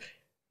amount. So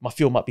my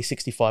fuel might be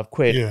 65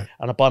 quid,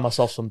 and I buy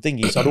myself some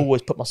thingy. So I'd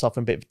always put myself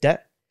in a bit of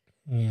debt.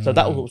 So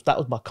that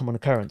was my common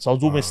occurrence. I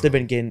was almost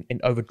living in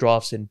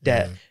overdrafts, in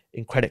debt,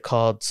 in credit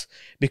cards,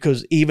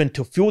 because even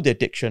to fuel the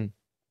addiction,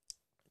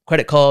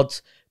 credit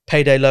cards,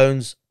 payday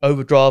loans,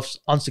 overdrafts,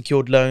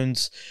 unsecured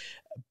loans,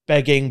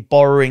 begging,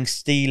 borrowing,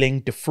 stealing,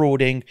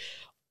 defrauding.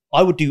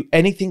 I would do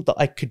anything that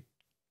I could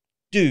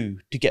do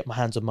to get my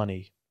hands on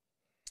money.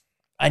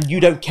 And you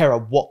don't care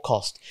at what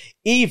cost.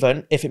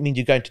 Even if it means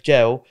you're going to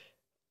jail,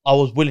 I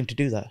was willing to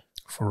do that.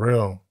 For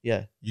real?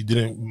 Yeah. You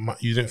didn't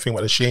think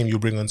about the shame you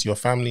bring onto your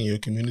family and your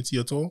community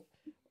at all?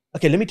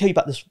 Okay, let me tell you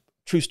about this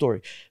true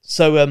story.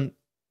 So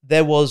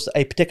there was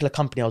a particular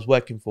company I was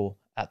working for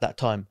at that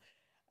time,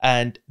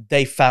 and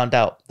they found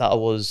out that I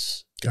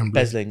was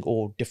embezzling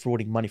or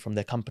defrauding money from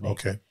their company.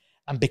 Okay.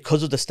 And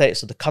because of the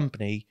status of the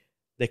company,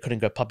 they couldn't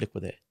go public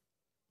with it.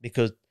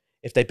 Because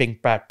if they bring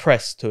bad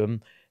press to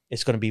them,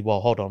 it's going to be, well,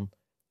 hold on,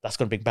 that's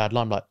going to bring bad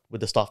limelight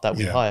with the staff that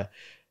we hire.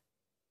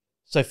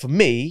 So for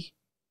me,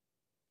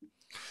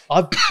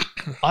 I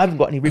haven't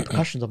got any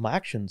repercussions of my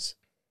actions.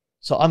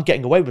 So I'm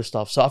getting away with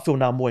stuff. So I feel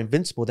now more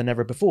invincible than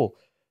ever before.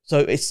 So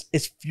it's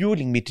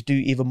fueling me to do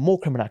even more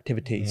criminal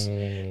activities.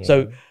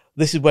 So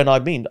this is when I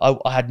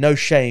had no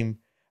shame.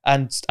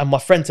 And my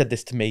friend said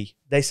this to me.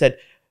 They said,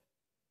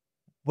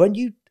 weren't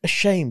you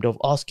ashamed of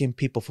asking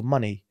people for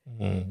money?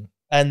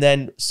 And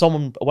then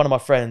one of my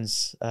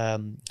friends, her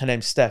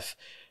name's Steph,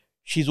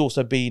 she's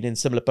also been in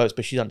similar boats,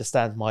 but she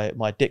understands my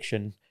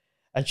addiction.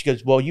 And she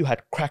goes, well, you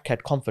had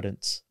crackhead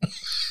confidence.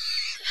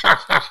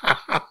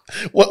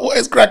 What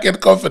is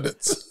crackhead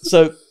confidence?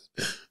 So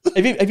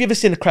have you ever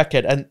seen a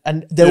crackhead?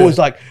 And they're always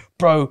like,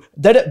 bro,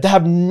 they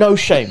have no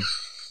shame.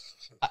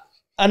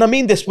 And I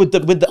mean this with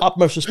the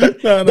utmost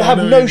respect. They have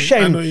no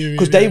shame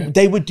because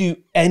they would do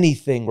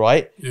anything,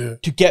 right?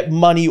 To get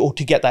money or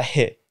to get that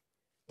hit.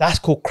 That's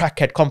called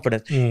crackhead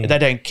confidence. They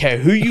don't care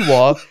who you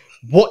are,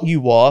 what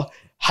you are,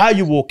 how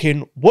you walk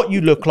in, what you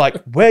look like,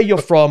 where you're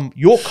from,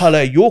 your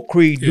color, your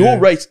creed, your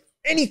race,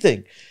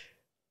 anything.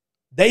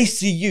 They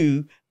see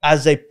you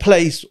as a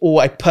place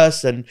or a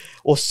person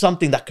or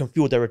something that can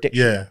fuel their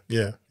addiction.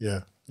 Yeah.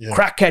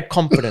 Crackhead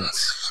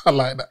confidence. I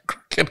like that.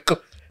 Crackhead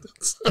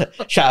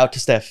confidence. Shout out to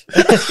Steph.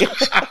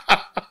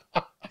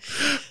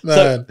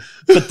 Man.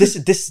 But this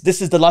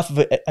is the life of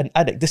an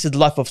addict. This is the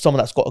life of someone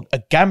that's got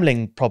a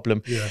gambling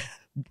problem.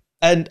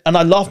 And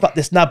I laugh about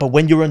this now, but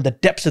when you're in the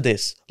depths of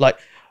this, like,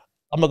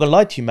 I'm not gonna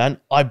lie to you, man.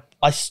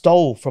 I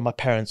stole from my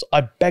parents. I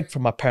begged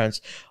from my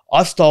parents.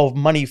 I stole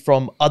money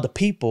from other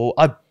people.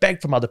 I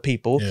begged from other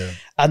people.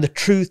 And the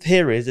truth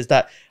here is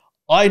that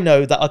I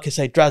know that I can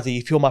say, Drazzy,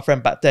 if you're my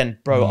friend back then,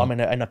 bro, I'm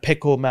in a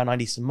pickle, man. I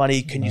need some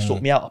money. Can you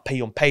sort me out? I'll pay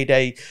you on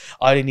payday.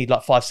 I only need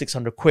like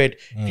 500-600 quid.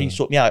 Can you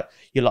sort me out?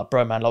 You're like,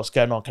 bro, man, what's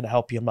going on? Can I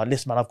help you? I'm like,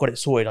 listen, man, I've got it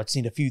sorted. I just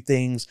need a few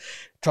things.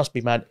 Trust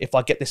me, man. If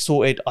I get this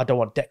sorted, I don't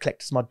want debt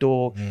collectors at my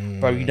door.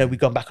 Bro, you know, we've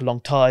gone back a long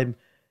time.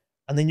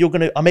 And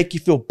then I make you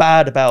feel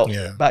bad about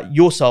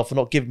yourself for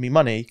not giving me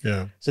money.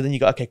 So then you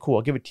go, okay, cool,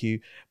 I'll give it to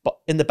you. But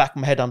in the back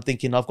of my head, I'm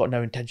thinking I've got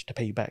no intention to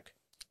pay you back.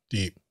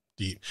 Deep.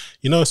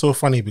 You know, it's so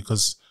funny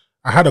because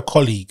I had a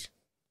colleague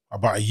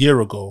about a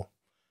year ago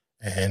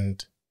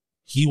and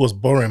he was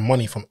borrowing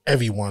money from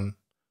everyone.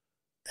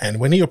 And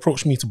when he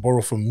approached me to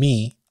borrow from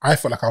me, I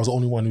felt like I was the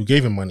only one who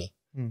gave him money.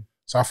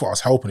 So I thought I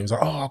was helping him. He was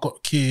like, oh, I've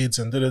got kids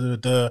and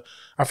da-da-da-da.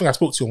 I think I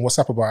spoke to you on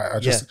WhatsApp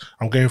about it.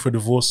 I'm going for a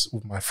divorce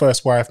with my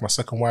first wife, my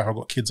second wife. I've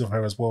got kids with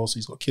her as well. So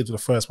he's got kids with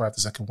the first wife,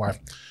 the second wife.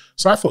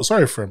 So I felt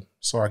sorry for him.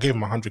 So I gave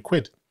him 100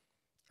 quid.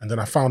 And then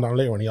I found out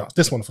later on, he asked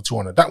this one for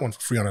 200, that one for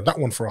 300, that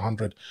one for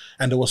 100.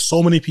 And there were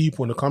so many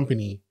people in the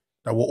company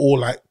that were all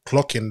like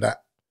clocking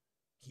that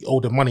he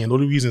owed the money. And all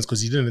the reasons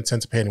because he didn't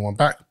intend to pay anyone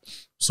back.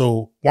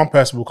 So one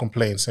person will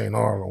complain saying,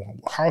 oh,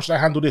 how should I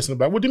handle this? And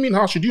I'm like, what do you mean,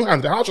 how should you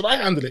handle it? How should I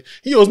handle it?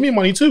 He owes me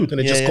money too. Then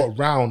it just got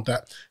round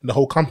that in the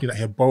whole company that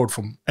he had borrowed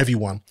from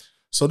everyone.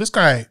 So this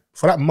guy,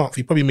 for that month,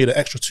 he probably made an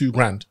extra 2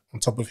 grand on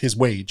top of his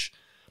wage.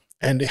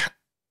 And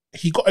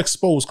he got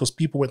exposed because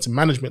people went to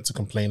management to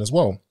complain as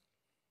well.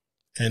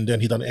 And then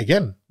he done it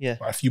again.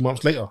 A few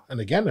months later. And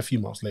again a few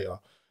months later.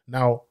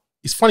 Now,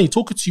 it's funny,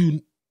 talking to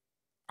you,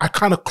 I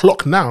kind of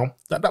clock now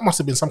that must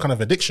have been some kind of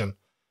addiction.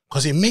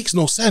 Because it makes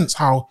no sense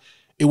how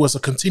it was a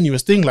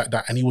continuous thing like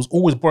that. And he was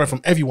always borrowing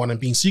from everyone and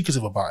being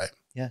secretive about it.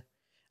 Yeah.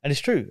 And it's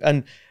true.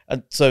 And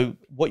so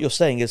what you're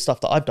saying is stuff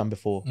that I've done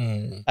before.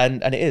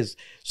 And it is.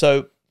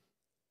 So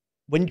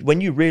when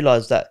you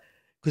realize that,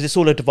 because it's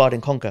all a divide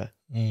and conquer.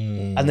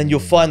 And then you'll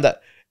find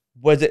that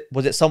Was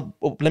it some?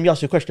 Well, let me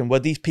ask you a question. Were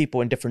these people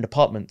in different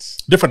departments?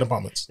 Different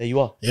departments. There you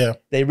are. Yeah.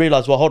 They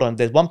realized, well, hold on.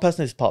 There's one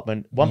person in this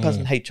department, one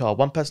person in HR,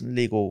 one person in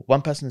legal,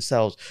 one person in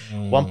sales,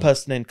 one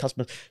person in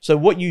customers. So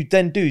what you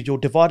then do is you're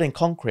dividing and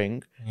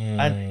conquering.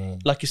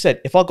 And like you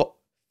said, if I got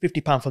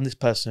 £50 from this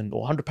person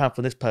or £100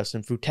 from this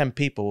person through 10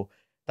 people,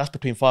 that's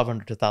between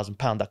 £500 to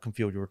 £1,000 that can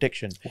fuel your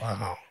addiction.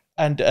 Wow.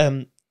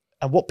 And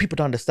what people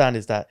don't understand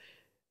is that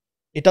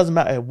it doesn't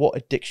matter what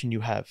addiction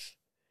you have.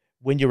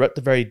 When you're at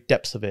the very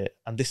depths of it,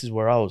 and this is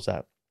where I was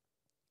at,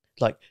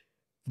 like,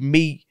 for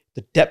me,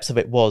 the depths of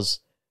it was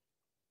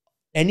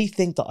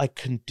anything that I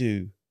can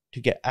do to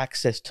get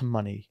access to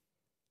money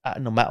at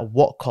no matter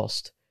what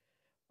cost.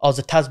 I was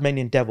a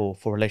Tasmanian devil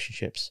for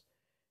relationships.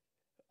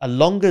 As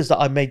long as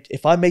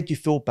if I made you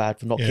feel bad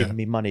for not giving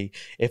me money,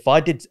 if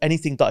I did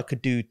anything that I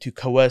could do to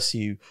coerce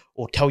you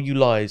or tell you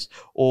lies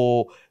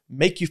or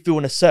make you feel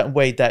in a certain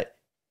way that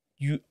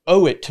you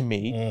owe it to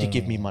me to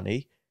give me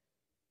money,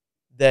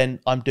 then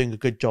I'm doing a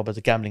good job as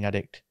a gambling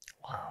addict.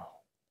 Wow.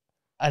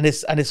 And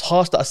it's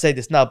harsh that I say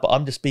this now, but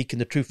I'm just speaking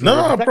the truth.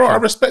 No, bro, I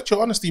respect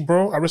your honesty,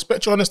 bro. I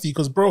respect your honesty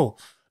because, bro,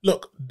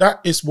 look, that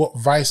is what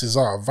vices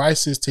are.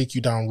 Vices take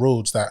you down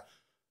roads that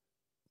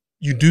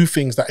you do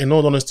things that, in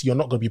all honesty, you're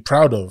not going to be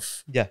proud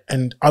of. Yeah.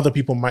 And other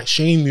people might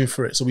shame you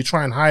for it. So we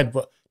try and hide,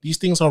 but these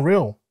things are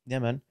real. Yeah,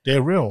 man.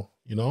 They're real,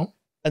 you know?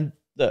 And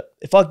look,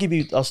 if I give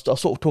you, I was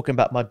sort of talking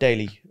about my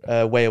daily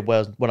way of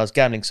when I was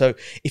gambling. So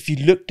if you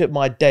looked at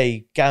my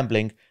day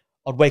gambling,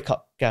 I'd wake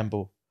up,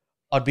 gamble.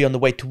 I'd be on the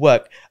way to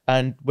work.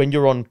 And when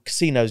you're on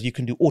casinos, you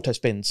can do auto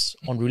spins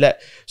on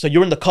roulette. So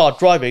you're in the car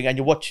driving and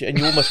you're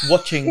almost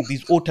watching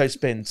these auto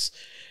spins.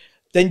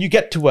 Then you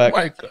get to work,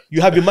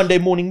 you have your Monday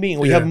morning meeting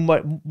or you have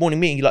a morning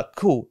meeting. You're like,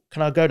 cool,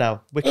 can I go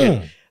now?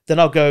 Wicked. Then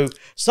I'll go,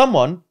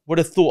 someone would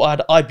have thought I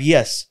had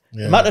IBS.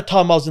 The amount of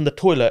time I was in the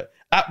toilet,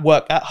 at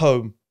work, at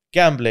home,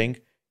 gambling,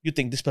 you'd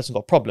think this person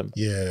got a problem.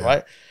 Yeah.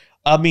 Right?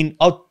 I mean,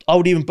 I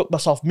would even book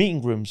myself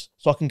meeting rooms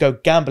so I can go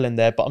gamble in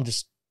there, but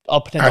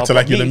I'll pretend Act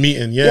like you're in a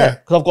meeting,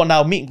 because I've got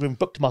now a meeting room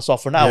booked to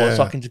myself for an hour,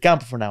 so I can just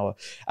gamble for an hour.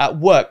 At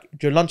work,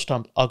 during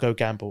lunchtime, I'll go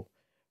gamble.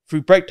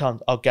 Through break time,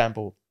 I'll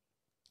gamble.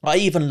 I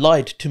even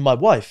lied to my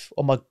wife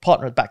or my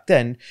partner back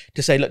then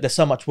to say, look, there's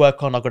so much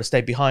work on, I've got to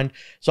stay behind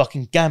so I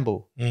can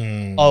gamble.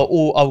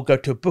 Or I would go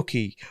to a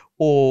bookie,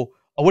 or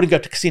I wouldn't go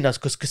to casinos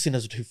because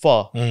casinos are too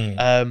far.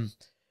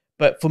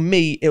 But for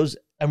me, it was,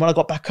 and when I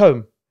got back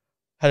home,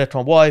 I had it to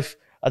my wife,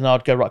 and then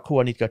I'd go, right, cool,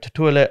 I need to go to the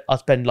toilet. I'd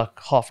spend like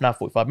half an hour,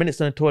 45 minutes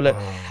in the toilet.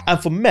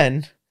 And for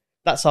men,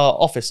 that's our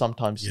office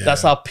sometimes.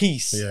 That's our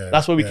peace.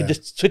 That's where we can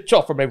just switch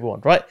off from everyone,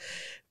 right?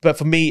 But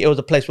for me, it was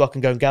a place where I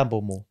can go and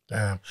gamble more.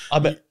 Damn.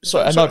 I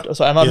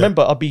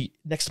remember I'd be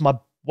next to my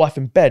wife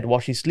in bed while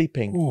she's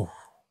sleeping,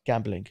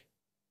 gambling.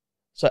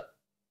 So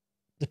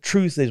the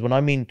truth is, when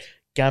I mean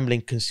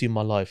gambling consumed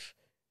my life,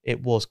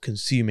 it was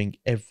consuming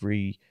I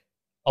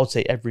would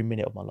say every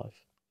minute of my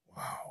life.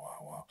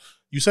 Wow.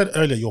 You said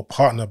earlier your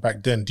partner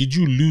back then. Did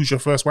you lose your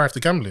first wife to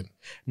gambling?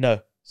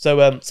 No.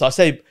 So I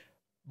say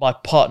my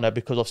partner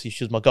because obviously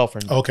she was my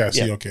girlfriend. Okay, I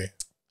see. Okay.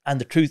 And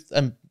the truth,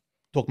 and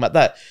talking about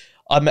that,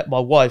 I met my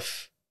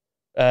wife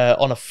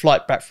on a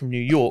flight back from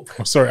New York.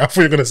 I'm sorry, I thought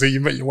you were going to say you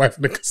met your wife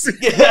in the casino.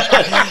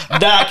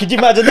 Nah, could you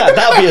imagine that?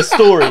 That'd be a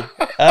story.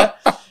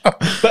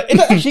 But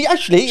she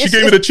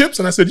gave me the chips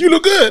and I said, you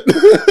look good.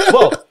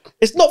 Well,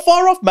 it's not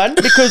far off, man,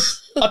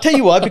 because I'll tell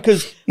you why,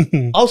 because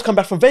I was coming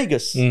back from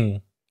Vegas.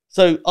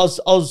 So I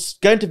was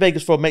going to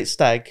Vegas for a mate's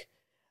stag,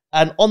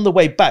 and on the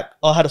way back,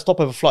 I had a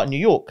stopover flight in New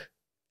York.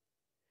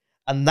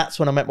 And that's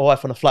when I met my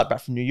wife on a flight back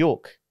from New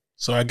York.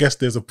 So I guess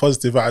there's a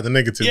positive out of the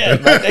negative. Yeah,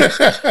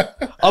 man,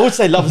 I would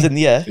say love is in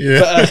the air.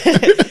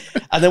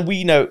 But, and then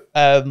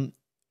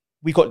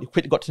we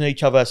quickly got to know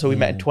each other. So we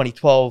met in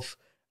 2012,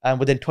 and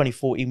within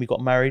 2014 we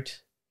got married.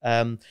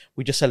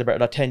 We just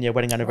celebrated our 10-year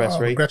wedding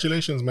anniversary. Oh,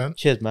 congratulations, man!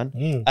 Cheers,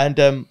 man! And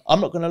I'm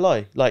not gonna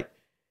lie, like,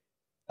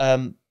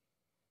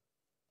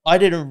 I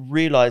didn't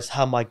realize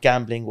how my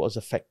gambling was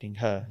affecting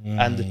her.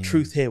 And the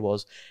truth here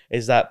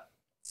is that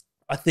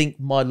I think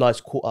my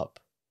life's caught up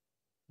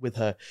with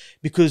her,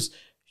 because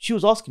she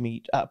was asking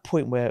me at a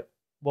point where,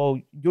 well,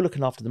 you're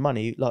looking after the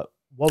money, like,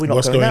 why are we not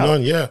What's going going out?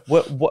 on? Yeah. Why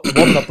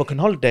are we not booking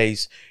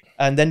holidays?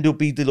 And then there'll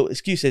be the little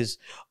excuses.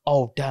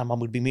 Oh, damn, I'm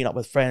going to be meeting up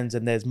with friends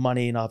and there's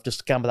money and I've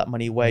just gambled that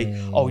money away.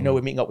 Oh,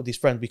 we're meeting up with these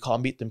friends. We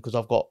can't meet them because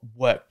I've got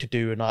work to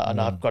do and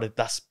I've got it.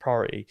 That's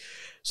priority.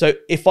 So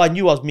if I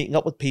knew I was meeting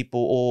up with people,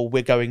 or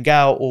we're going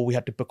out, or we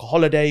had to book a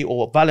holiday,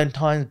 or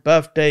Valentine's,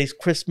 birthdays,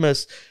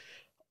 Christmas,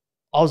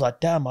 I was like,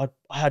 damn, I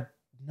had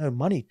no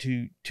money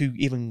to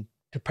even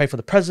to pay for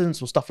the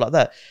presents or stuff like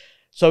that.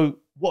 So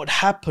what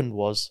happened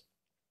was,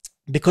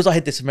 because I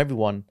hid this from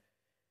everyone,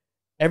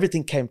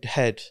 everything came to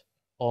head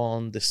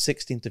on the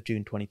 16th of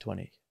June,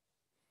 2020.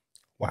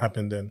 What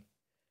happened then?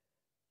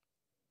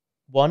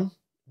 One,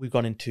 we've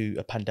gone into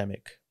a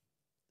pandemic.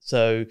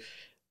 So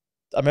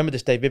I remember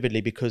this day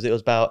vividly because it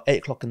was about 8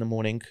 o'clock in the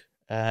morning.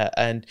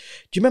 And do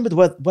you remember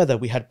the weather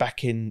we had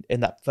back in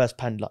that first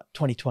like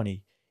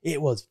 2020? It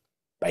was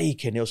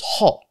baking. It was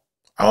hot.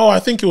 Oh, I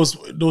think there was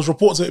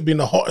reports that it had been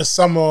the hottest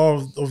summer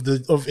since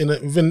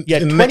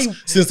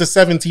the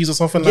 70s or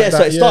something like that.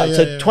 So it started.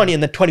 So 20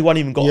 and then 21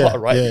 even got hotter,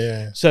 right?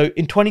 Yeah. So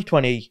in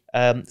 2020,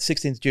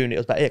 16th June, it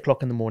was about 8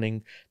 o'clock in the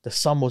morning. The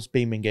sun was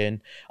beaming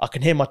in. I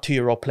can hear my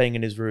 2-year-old playing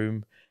in his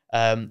room.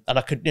 And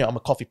I could, I'm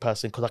a coffee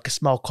person because I could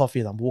smell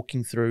coffee as I'm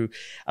walking through.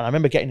 And I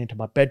remember getting into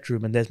my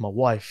bedroom and there's my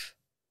wife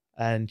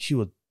and she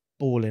was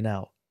bawling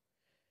out.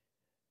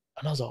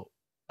 And I was like,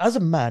 as a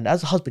man,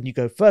 as a husband, you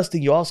go, first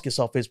thing you ask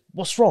yourself is,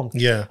 what's wrong?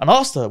 Yeah. And I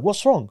asked her,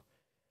 what's wrong?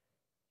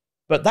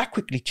 But that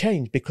quickly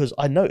changed because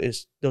I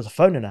noticed there was a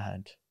phone in her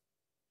hand.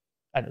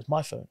 And it was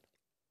my phone.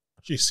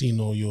 She's seen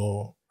all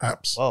your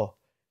apps. Well,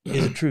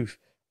 here's the truth.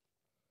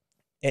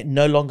 It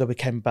no longer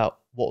became about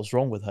what was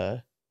wrong with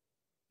her.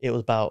 It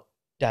was about,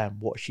 damn,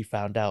 what she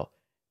found out.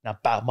 Now,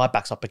 my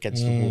back's up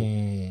against the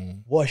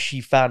wall. What has she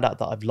found out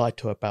that I've lied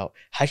to her about?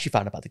 Has she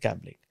found out about the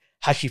gambling?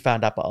 Has she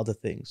found out about other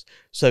things?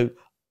 So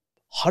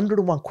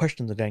 101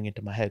 questions are going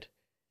into my head.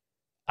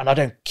 And I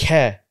don't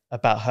care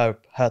about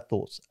her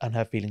thoughts and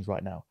her feelings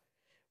right now,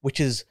 which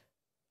is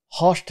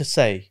harsh to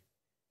say,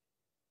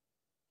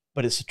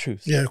 but it's the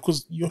truth. Yeah,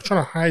 because you're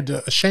trying to hide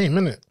a shame,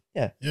 innit?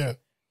 Yeah. Yeah.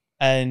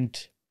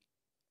 And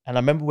I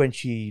remember when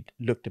she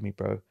looked at me,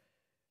 bro,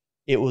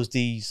 it was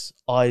these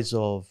eyes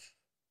of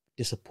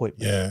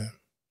disappointment. Yeah.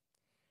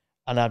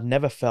 And I've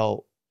never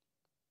felt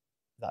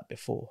that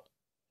before.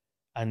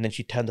 And then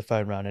she turned the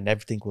phone around and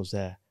everything was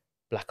there,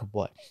 black and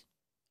white.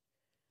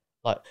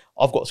 Like,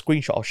 I've got a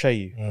screenshot I'll show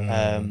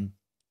you,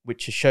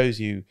 which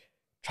shows you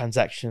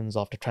transactions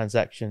after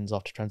transactions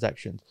after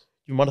transactions. Do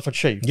you mind if I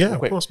show you? Yeah,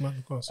 of course, man,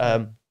 of course.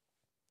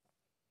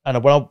 And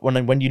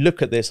when you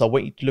look at this, I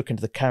want you to look into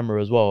the camera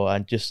as well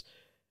and just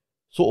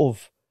sort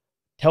of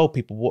tell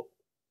people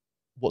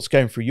what's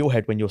going through your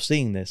head when you're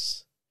seeing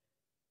this.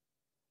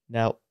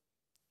 Now,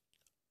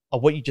 I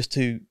want you just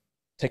to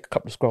take a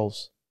couple of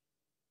scrolls.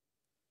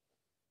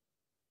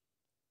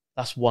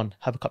 That's one.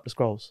 Have a couple of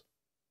scrolls.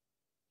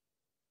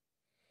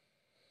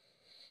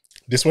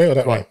 This way or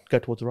that way? Go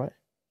towards the right.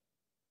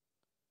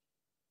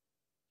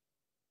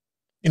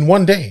 In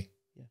one day?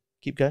 Yeah.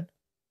 Keep going.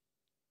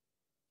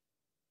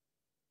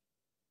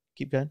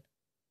 Keep going.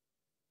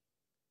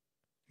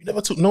 You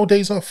never took no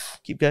days off?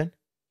 Keep going.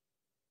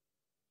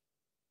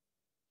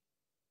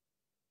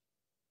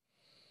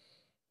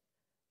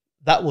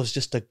 That was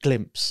just a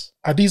glimpse.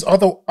 Are these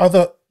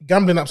other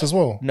gambling apps as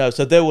well? No,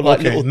 so they were like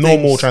little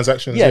normal things.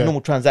 transactions. Yeah,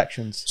 normal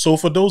transactions. So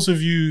for those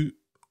of you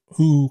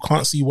who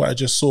can't see what I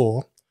just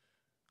saw,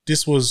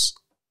 this was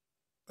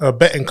a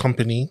betting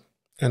company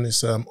and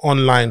it's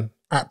online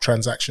app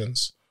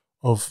transactions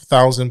of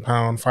 £1,000,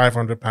 £500,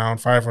 £500,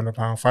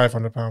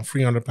 £500,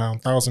 £300, £1,000,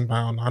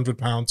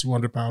 £100,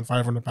 £200,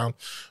 £500,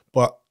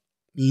 but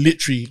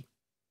literally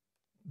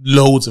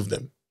loads of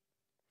them.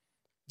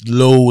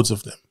 Loads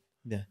of them.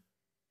 Yeah.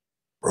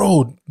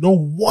 Bro, no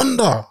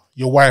wonder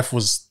your wife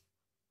was.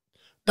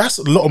 That's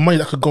a lot of money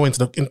that could go into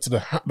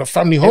the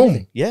family home.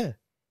 Everything. Yeah,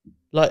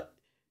 like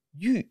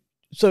you.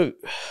 So,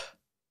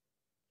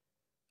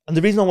 and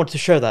the reason I wanted to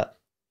show that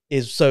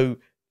is so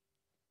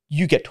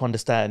you get to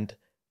understand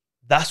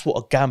that's what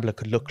a gambler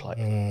could look like.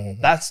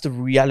 That's the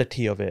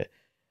reality of it,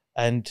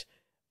 and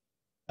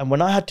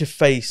when I had to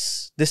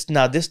face this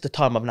this is the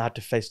time I've now had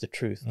to face the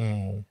truth,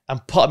 and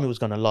part of me was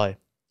going to lie.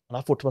 And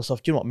I thought to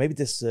myself, do you know what? Maybe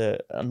this is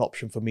an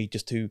option for me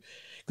just to,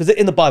 because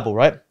in the Bible,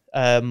 right?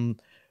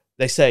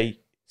 They say,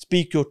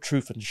 speak your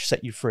truth and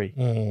set you free.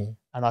 And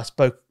I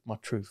spoke my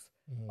truth.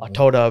 I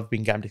told her I've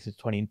been gambling since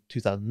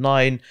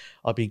 2009.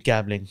 I've been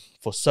gambling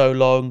for so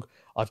long.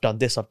 I've done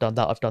this, I've done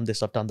that, I've done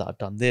this, I've done that, I've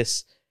done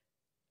this.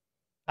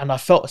 And I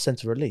felt a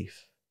sense of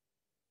relief.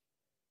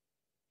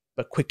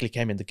 But quickly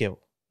came in the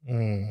guilt.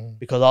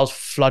 Because I was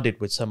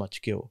flooded with so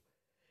much guilt.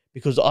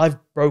 Because I've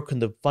broken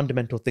the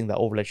fundamental thing that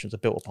all relations are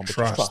built upon, which is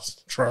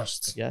trust.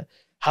 Trust. Yeah.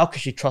 How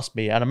could she trust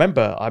me? And I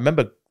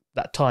remember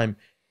that time,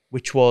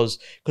 which was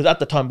because at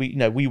the time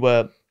we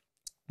were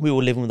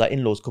living with our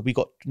in-laws because we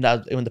got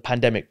now in the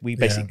pandemic we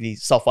basically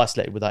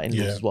self-isolated with our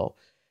in-laws as well.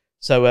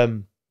 So I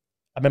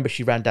remember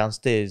she ran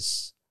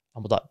downstairs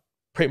and was like,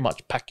 pretty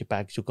much pack your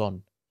bags, you're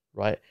gone.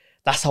 Right.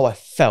 That's how I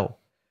felt.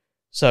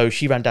 So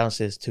she ran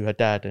downstairs to her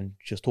dad and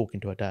she was talking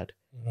to her dad,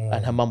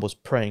 and her mum was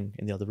praying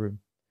in the other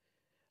room.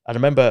 I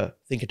remember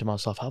thinking to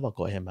myself, how have I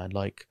got here, man?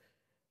 Like,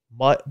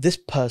 this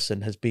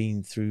person has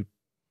been through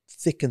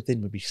thick and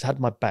thin with me. She's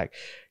had my back.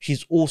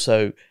 She's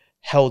also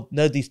held,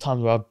 these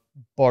times where I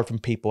borrowed from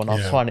people and I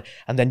was trying to,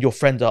 and then your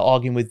friends are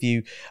arguing with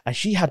you. And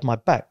she had my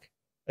back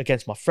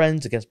against my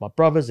friends, against my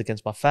brothers,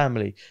 against my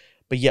family.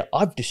 But yet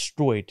I've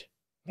destroyed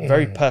the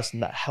very person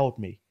that held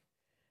me.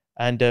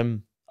 And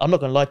I'm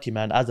not going to lie to you,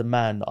 man. As a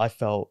man, I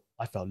felt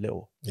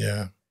little.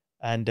 Yeah.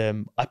 And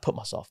I put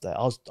myself there.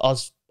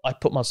 I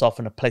put myself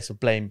in a place of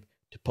blame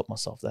to put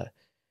myself there.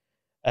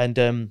 And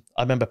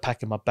I remember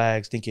packing my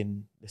bags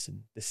thinking,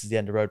 listen, this is the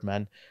end of the road,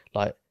 man.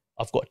 Like,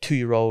 I've got a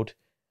 2-year-old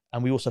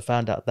and we also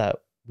found out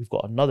that we've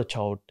got another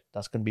child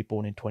that's going to be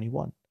born in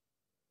 21.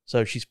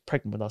 So she's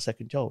pregnant with our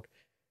second child.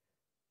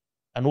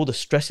 And all the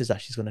stresses that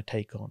she's going to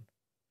take on.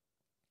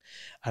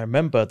 I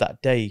remember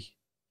that day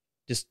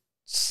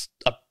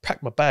I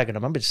packed my bag, and I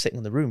remember just sitting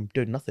in the room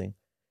doing nothing.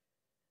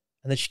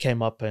 And then she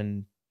came up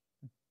and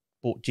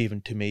brought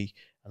Jeevan to me,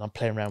 and I'm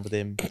playing around with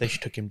him. Then she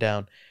took him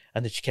down,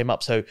 and then she came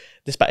up. So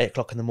this about 8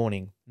 o'clock in the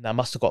morning. Now I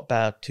must have got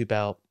back to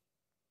about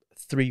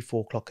 3,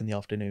 4 o'clock in the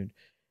afternoon.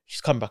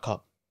 She's come back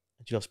up,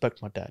 and she goes, "I spoke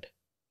to my dad,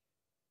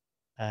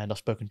 and I've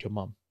spoken to your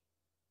mum.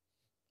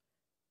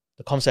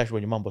 The conversation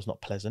with your mum was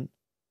not pleasant,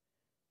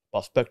 but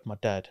I spoke to my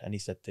dad, and he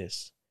said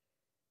this: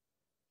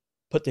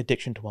 put the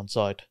addiction to one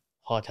side.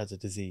 Harj has a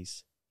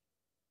disease.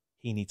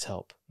 He needs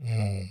help.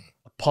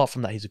 Apart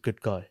from that, he's a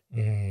good guy.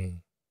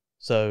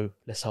 So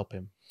let's help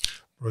him."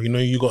 Bro, you know,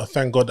 you got to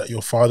thank God that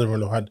your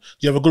father-in-law had...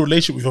 You have a good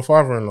relationship with your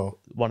father-in-law?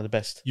 One of the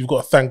best. You've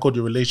got to thank God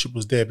your relationship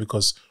was there,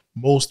 because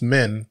most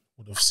men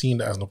would have seen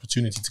that as an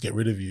opportunity to get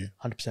rid of you.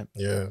 100%.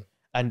 Yeah.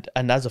 And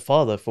as a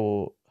father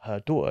for her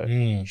daughter,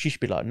 she should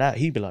be like, "Nah,"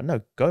 he'd be like,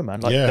 "No, go,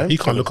 man." Like, yeah, don't he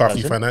can't look after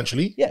you person.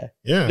 financially. Yeah.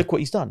 Yeah. Look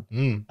what he's done.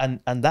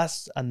 And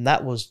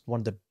that was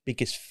one of the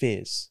biggest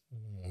fears,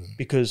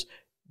 because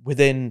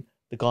within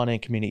the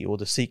Ghanaian community or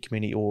the Sikh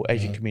community or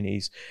Asian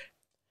communities,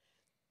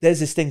 there's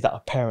this thing that our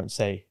parents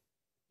say: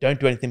 don't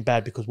do anything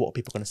bad, because what are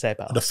people going to say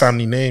about the us?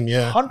 family name,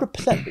 yeah.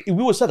 100%.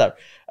 We always say that.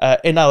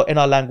 In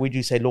our language,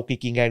 we say "Loki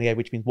Kingania,"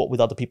 which means what would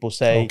other people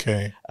say.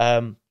 Okay.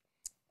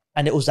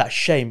 And it was that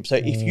shame. So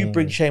if you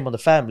bring shame on the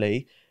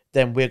family,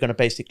 then we're going to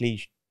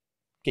basically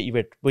get you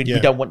rid. We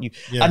don't want you.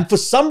 Yeah. And for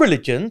some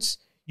religions,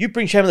 you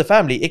bring shame on the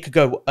family, it could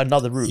go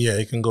another route. Yeah,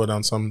 it can go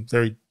down some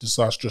very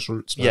disastrous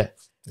routes, man.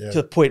 Yeah.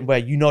 To the point where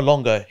you no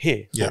longer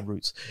hear sort of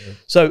routes. Yeah.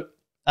 So,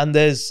 and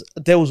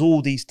there was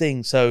all these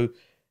things. So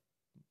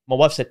my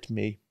wife said to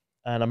me,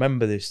 and I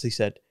remember this, she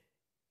said,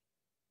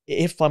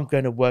 "If I'm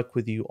going to work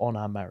with you on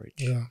our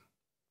marriage,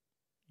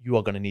 you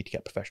are going to need to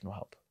get professional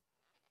help."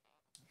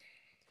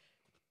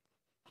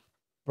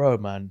 Bro,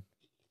 man.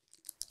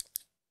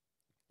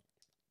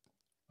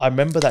 I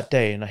remember that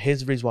day, and here's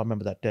the reason why I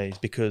remember that day, is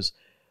because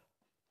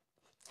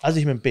as a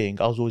human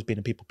being, I was always being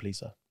a people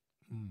pleaser.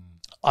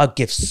 I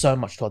give so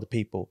much to other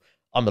people.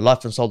 I'm the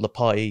life and soul of the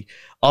party.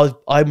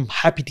 I'm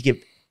happy to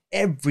give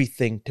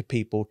everything to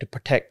people to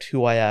protect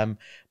who I am,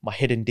 my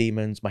hidden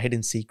demons, my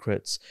hidden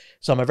secrets.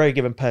 So I'm a very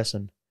giving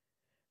person.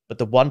 But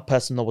the one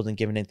person I wasn't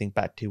giving anything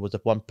back to was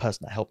the one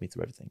person that helped me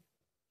through everything.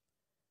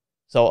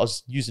 So I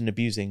was using and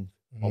abusing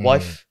my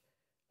wife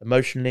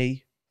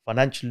emotionally,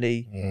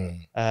 financially.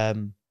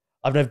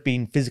 I've never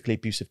been physically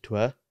abusive to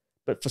her,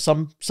 but for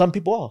some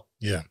people are.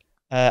 Yeah.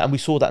 And we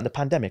saw that in the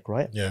pandemic,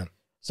 right? Yeah.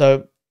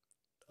 So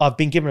I've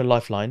been given a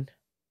lifeline.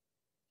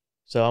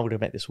 So I'm going to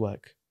make this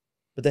work.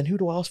 But then who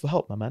do I ask for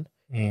help, my man?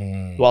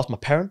 Do I ask my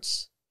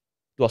parents?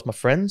 Do I ask my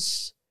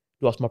friends?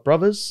 Do I ask my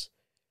brothers?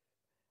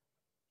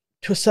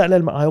 To a certain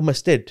element, I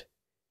almost did.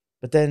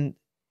 But then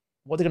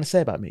what are they going to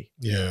say about me?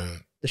 Yeah.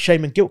 The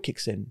shame and guilt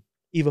kicks in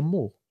even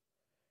more.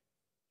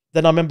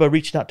 Then I remember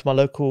reaching out to my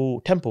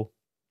local temple.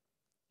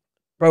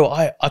 Bro,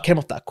 I came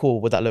off that call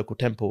with that local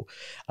temple,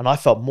 and I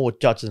felt more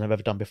judged than I've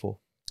ever done before.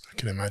 I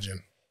can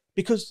imagine.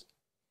 Because,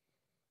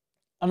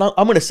 and I'm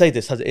going to say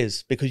this as it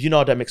is, because you know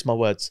I don't mix my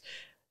words.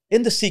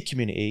 In the Sikh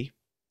community,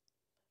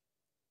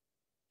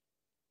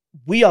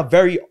 we are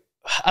very,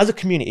 as a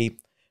community,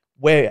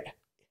 we're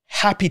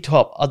happy to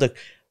help other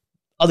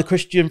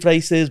Christian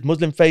faiths,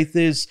 Muslim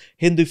faiths,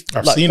 Hindu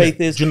faiths.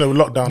 During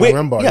the lockdown, I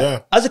remember,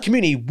 yeah. As a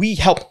community, we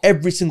help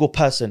every single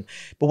person.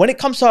 But when it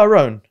comes to our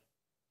own,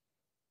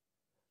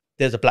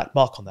 there's a black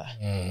mark on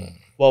that.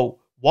 Well,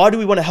 why do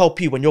we want to help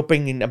you when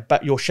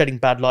you're shedding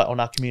bad light on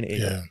our community?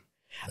 Yeah.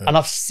 And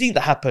I've seen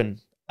that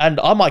happen. And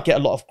I might get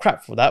a lot of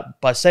crap for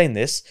that by saying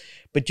this.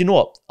 But you know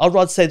what? I'd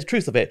rather say the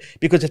truth of it.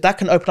 Because if that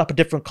can open up a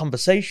different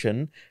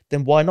conversation,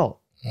 then why not?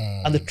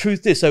 And the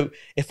truth is, so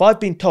if I've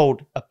been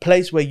told a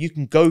place where you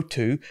can go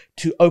to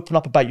open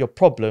up about your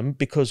problem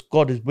because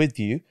God is with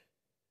you,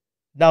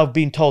 now I've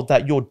been told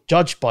that you're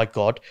judged by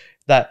God,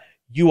 that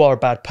you are a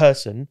bad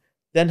person,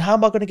 then how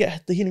am I going to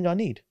get the healing I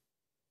need?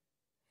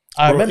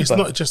 I remember. It's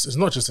not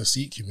just a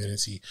Sikh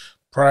community.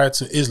 Prior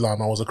to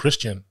Islam, I was a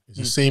Christian. It's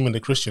the same in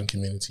the Christian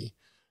community.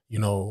 You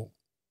know,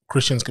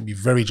 Christians can be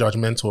very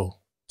judgmental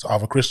to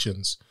other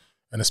Christians,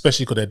 and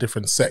especially because they're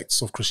different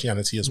sects of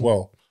Christianity as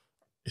well.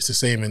 It's the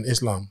same in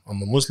Islam.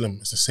 I'm a Muslim.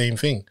 It's the same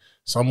thing.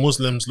 Some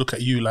Muslims look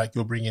at you like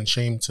you're bringing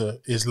shame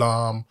to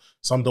Islam.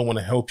 Some don't want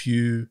to help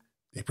you.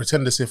 They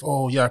pretend as if,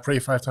 oh yeah, I pray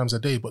 5 times a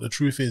day. But the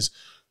truth is,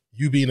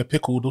 you being a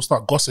pickle, they'll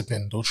start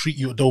gossiping. They'll treat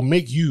you, they'll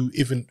make you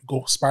even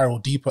go spiral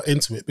deeper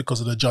into it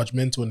because of the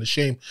judgmental and the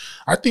shame.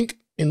 I think,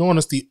 in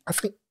honesty,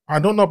 I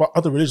don't know about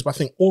other religions, but I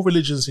think all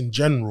religions in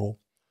general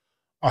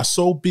are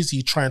so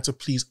busy trying to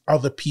please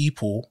other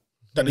people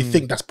that they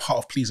think that's part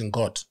of pleasing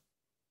God.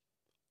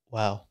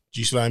 Wow. Do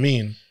you see what I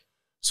mean?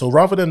 So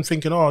rather than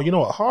thinking, oh, you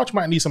know what, Harj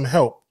might need some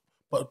help,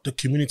 but the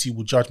community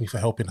will judge me for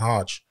helping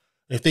Harj.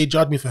 If they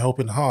judge me for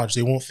helping Harj,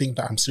 they won't think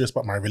that I'm serious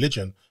about my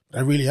religion. But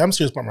I really am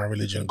serious about my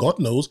religion. God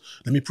knows.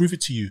 Let me prove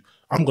it to you.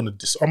 I'm gonna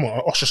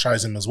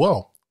ostracize him as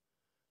well.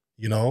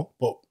 You know?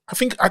 But I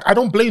think I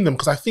don't blame them,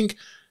 because I think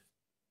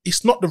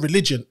it's not the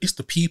religion, it's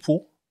the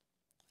people.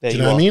 There Do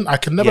you you know what I are. mean? I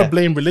can never Yeah.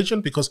 blame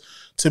religion because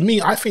to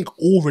me, I think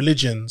all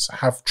religions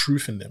have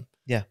truth in them.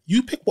 Yeah.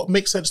 You pick what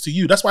makes sense to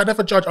you. That's why I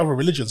never judge other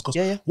religions because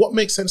Yeah, yeah. what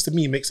makes sense to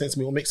me makes sense to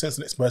me. What makes sense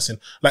to the next person.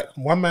 Like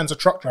one man's a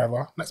truck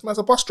driver, next man's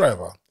a bus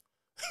driver.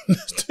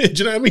 Do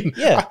you know what I mean?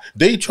 Yeah.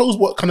 They chose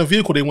what kind of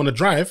vehicle they want to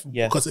drive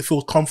Yeah. because it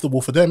feels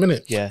comfortable for them,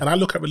 innit? Yeah. And I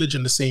look at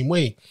religion the same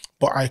way.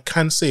 But I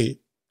can say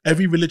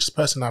every religious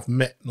person I've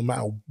met, no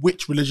matter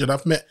which religion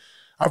I've met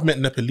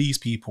Nepalese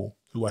people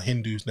who are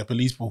Hindus,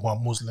 Nepalese people who are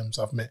Muslims,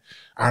 I've met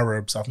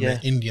Arabs, I've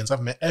met Indians,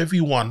 I've met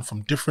everyone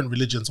from different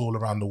religions all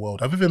around the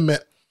world. I've even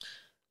met,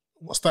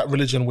 what's that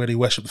religion where they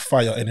worship the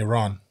fire in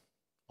Iran?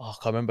 Oh, I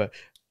can't remember.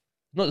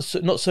 Not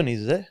Sunnis,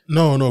 is it?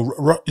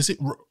 No. Is it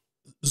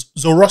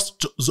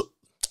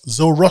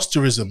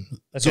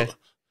Zoroastrianism? Okay.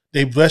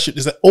 They worship,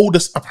 is the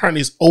oldest,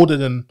 apparently it's older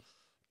than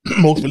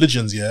most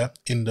religions, yeah,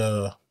 in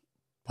the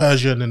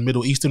Persian and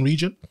Middle Eastern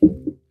region.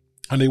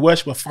 And they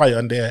worship a fire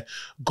and their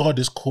god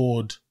is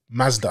called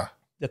Mazda.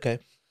 Okay.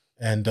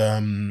 And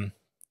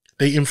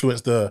they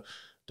influence the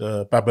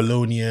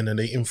Babylonian and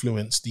they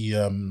influence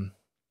the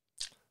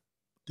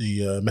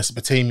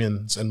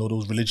Mesopotamians and all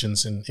those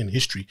religions in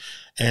history.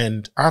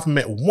 And I've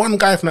met one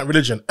guy from that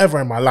religion ever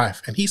in my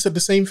life, and he said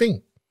the same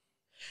thing.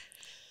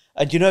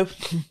 And you know,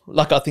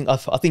 like I think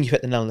you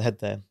hit the nail on the head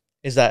there,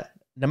 is that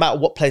no matter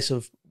what place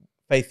of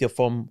faith you're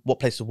from, what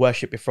place of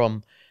worship you're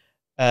from,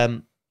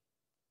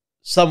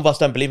 some of us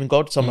don't believe in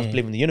God, some of us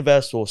believe in the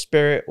universe or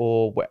spirit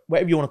or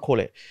whatever you want to call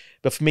it.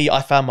 But for me,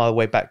 I found my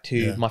way back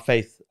to my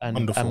faith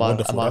and my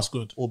That's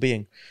good.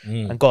 all-being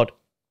and God.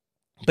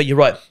 But you're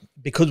right,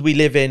 because we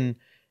live in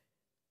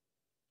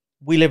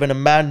a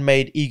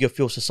man-made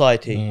ego-fueled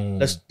society.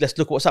 Let's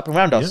look at what's happening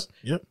around us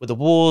with the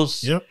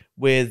wars,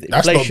 with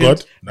inflation,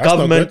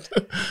 government.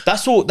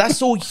 That's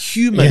all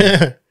human.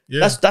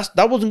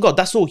 That wasn't God.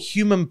 That's all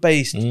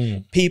human-based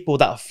people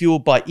that are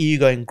fueled by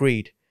ego and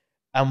greed.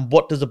 And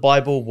what does the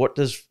Bible? What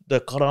does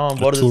the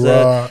Quran? What does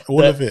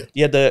all of it?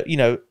 Yeah, the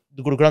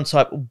Guru Granth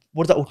Sahib.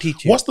 What does that all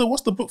teach you? What's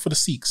the book for the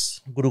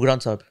Sikhs? Guru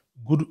Granth Sahib.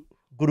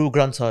 Guru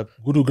Granth Sahib.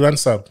 Guru Granth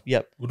Sahib.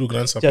 Yep. Guru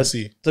Granth Sahib. Yeah, I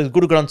see. So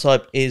Guru Granth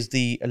Sahib is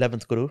the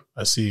 11th Guru.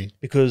 I see.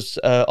 Because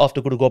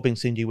after Guru Gobind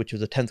Singh Ji, which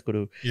was the 10th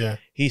Guru,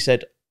 he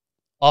said,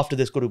 after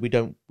this Guru, we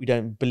don't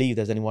believe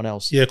there's anyone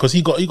else. Yeah, because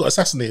he got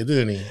assassinated,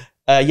 didn't he?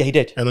 Yeah, he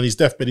did. And on his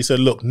deathbed, he said,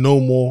 "Look,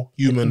 no more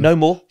human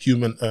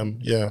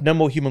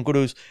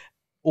gurus.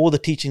 All the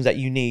teachings that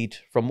you need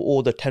from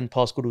all the 10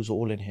 past gurus are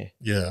all in here."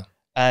 Yeah.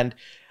 And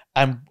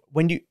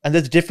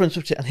there's a difference,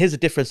 and here's the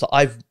difference that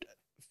I've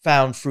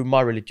found through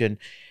my religion.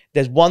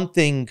 There's one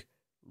thing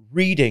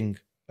reading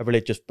a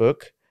religious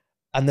book,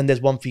 and then there's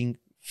one thing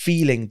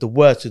feeling the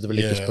words of the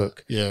religious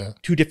book. Yeah.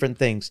 Two different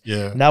things.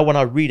 Yeah. Now when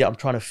I read it, I'm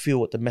trying to feel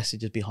what the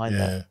message is behind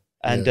that.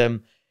 And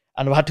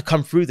I had to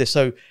come through this.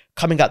 So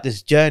coming out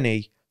this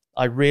journey,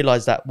 I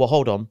realized that, well,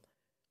 hold on,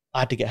 I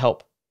had to get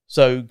help.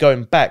 So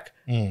going back,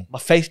 my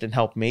faith didn't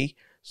help me.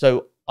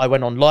 So I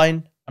went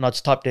online and I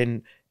just typed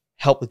in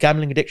help with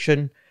gambling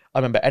addiction. I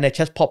remember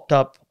NHS popped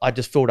up. I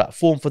just filled out a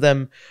form for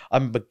them. I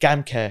remember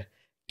GamCare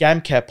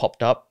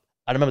popped up.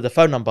 I remember the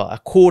phone number. I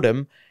called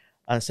them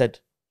and said,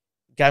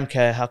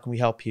 GamCare, how can we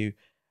help you?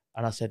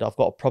 And I said, I've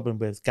got a problem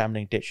with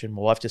gambling addiction.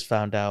 My wife just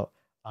found out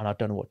and I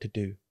don't know what to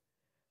do.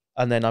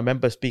 And then I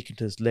remember speaking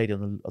to this lady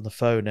on the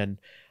phone, and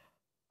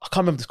I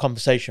can't remember this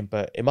conversation,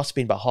 but it must have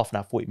been about half an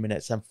hour, 40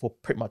 minutes. And for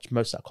pretty much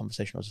most of that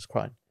conversation, I was just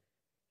crying.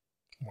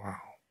 Wow.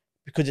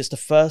 Because it's the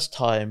first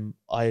time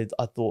I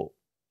thought,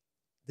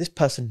 this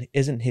person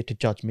isn't here to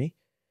judge me,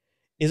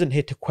 isn't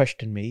here to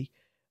question me,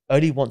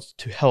 only wants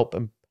to help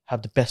and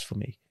have the best for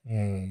me.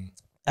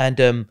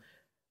 And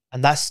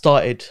that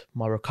started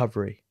my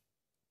recovery.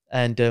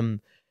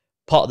 And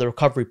part of the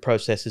recovery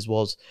processes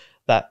was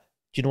that,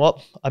 do you know what?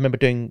 I remember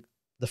doing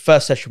the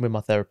first session with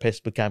my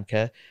therapist with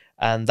GamCare,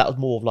 and that was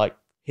more of like,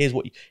 here's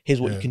what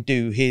you can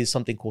do. Here's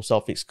something called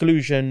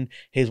self-exclusion.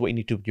 Here's what you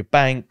need to do with your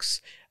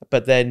banks.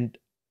 But then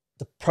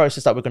the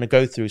process that we're going to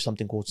go through is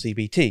something called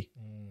CBT.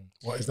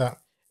 What is that?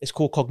 It's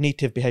called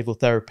cognitive behavioral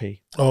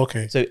therapy. Oh,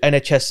 okay. So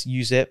NHS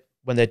use it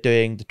when they're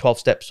doing the 12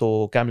 steps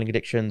or gambling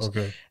addictions.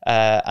 Okay.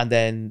 And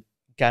then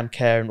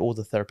GamCare and all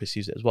the therapists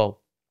use it as well.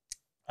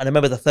 And I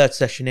remember the third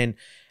session in,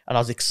 and I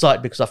was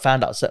excited because I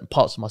found out certain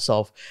parts of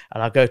myself.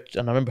 And I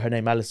remember her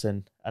name,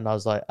 Alison. And I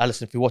was like,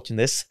 Alison, if you're watching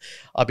this,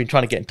 I've been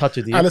trying to get in touch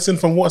with you. Alison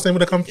from what's the name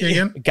of the company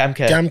again?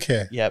 GamCare.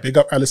 GamCare. Yeah. Big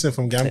up Alison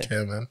from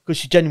GamCare, man. Because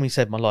she genuinely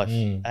saved my life.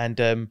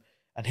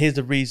 And here's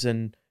the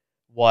reason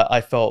why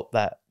I felt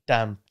that,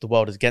 damn, the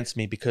world is against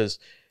me, because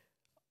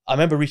I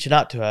remember reaching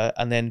out to her,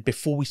 and then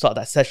before we started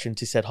that session,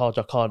 she said, Harj,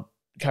 I can't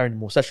carry any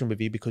more session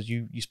with you because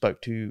you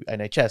spoke to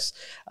NHS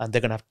and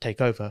they're going to have to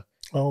take over.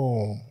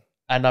 Oh.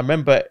 And I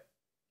remember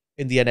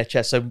in the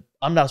NHS, so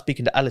I'm now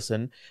speaking to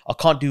Alison.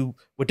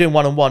 We're doing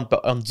one-on-one,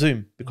 but on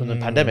Zoom because of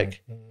the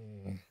pandemic.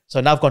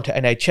 So now I've gone to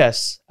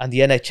NHS, and the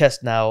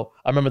NHS now,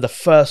 I remember the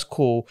first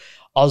call,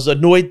 I was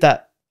annoyed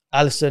that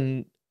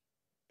Alison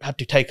had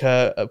to take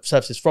her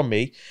services from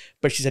me,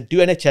 but she said, do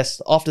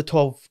NHS after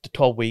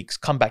 12 weeks,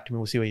 come back to me,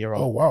 we'll see where you're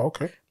at. Oh, wow,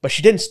 okay. But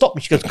she didn't stop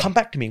me. She goes, come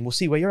back to me and we'll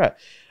see where you're at.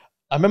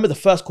 I remember the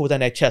first call with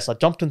NHS. I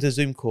jumped into the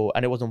Zoom call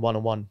and it wasn't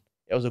one-on-one.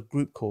 It was a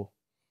group call.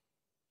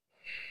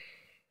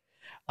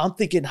 I'm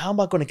thinking, how am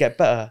I going to get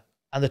better?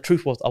 And the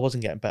truth was, I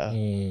wasn't getting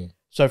better.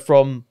 So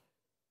from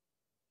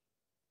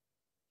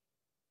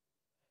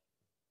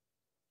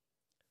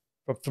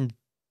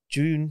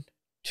June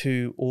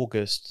to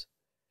August,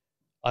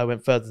 I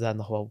went further down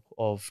the hole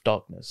of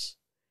darkness.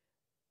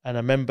 And I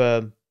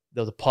remember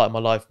there was a part of my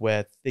life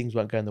where things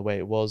weren't going the way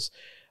it was.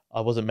 I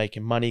wasn't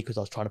making money because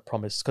I was trying to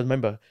promise. Because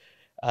remember,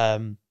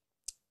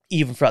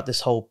 even throughout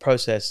this whole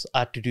process, I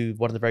had to do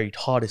one of the very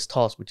hardest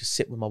tasks, which is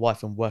sit with my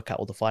wife and work out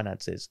all the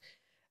finances.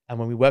 And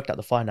when we worked out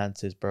the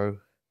finances, bro,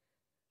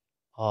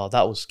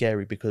 that was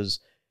scary because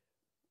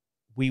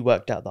we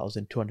worked out that I was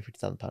in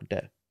 £250,000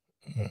 debt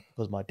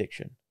because of my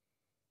addiction.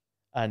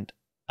 And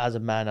as a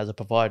man, as a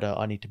provider,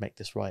 I need to make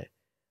this right.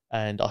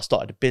 And I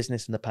started a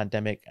business in the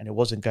pandemic and it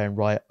wasn't going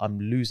right. I'm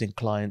losing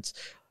clients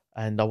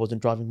and I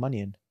wasn't driving money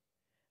in.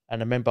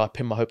 And I remember I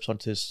pinned my hopes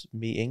onto this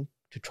meeting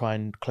to try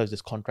and close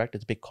this contract.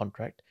 It's a big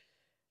contract.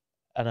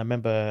 And I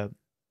remember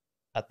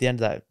at the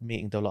end of that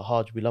meeting, they were like,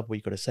 Harj, we love what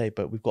you got to say,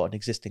 but we've got an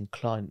existing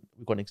client,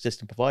 we've got an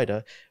existing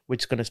provider. We're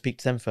just going to speak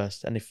to them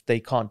first. And if they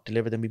can't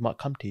deliver, then we might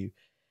come to you.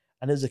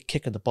 And it was a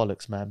kick in the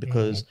bollocks, man,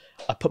 because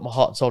I put my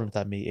heart and soul into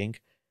that meeting.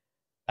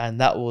 And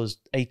that was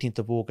 18th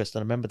of August. And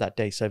I remember that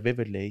day so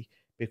vividly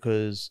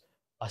because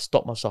I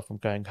stopped myself from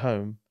going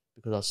home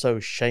because I was so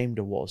ashamed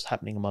of what was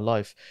happening in my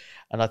life.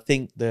 And I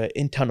think the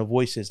internal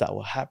voices that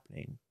were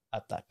happening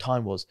at that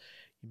time was,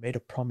 you made a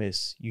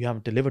promise, you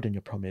haven't delivered on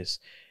your promise,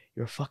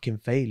 you're a fucking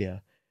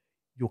failure.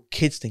 Your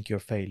kids think you're a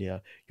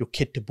failure. Your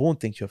kid to born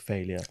thinks you're a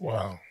failure.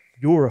 Wow.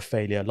 You're a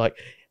failure. Like,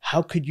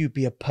 how could you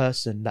be a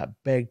person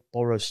that begged,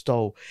 borrowed,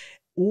 stole?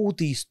 All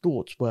these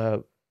thoughts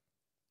were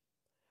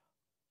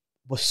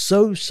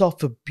so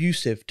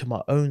self-abusive to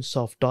my own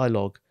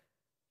self-dialogue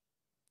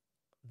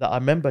that I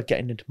remember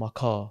getting into my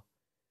car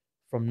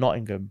from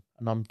Nottingham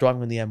and I'm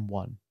driving on the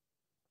M1.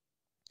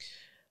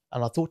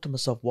 And I thought to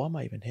myself, why am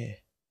I even here?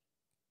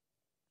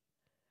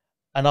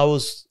 And I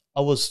was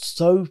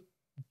so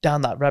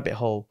down that rabbit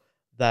hole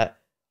that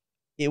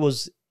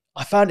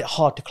I found it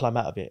hard to climb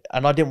out of it.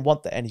 And I didn't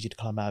want the energy to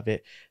climb out of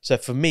it. So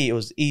for me, it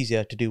was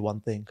easier to do one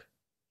thing,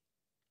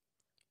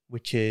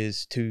 which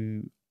is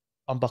to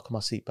unbuckle my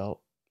seatbelt.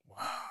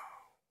 Wow.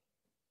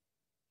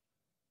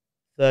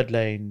 Third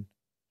lane,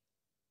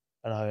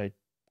 and I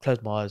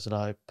closed my eyes and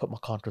I put my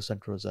car into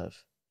central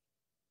reserve.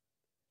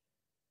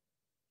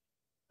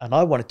 And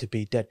I wanted to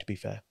be dead, to be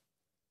fair.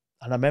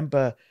 And I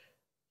remember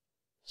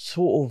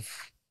sort of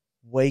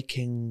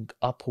waking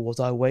up, or was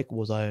I awake, or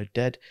was I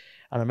dead?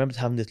 And I remember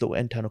having this little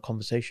internal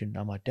conversation.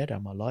 Am I dead?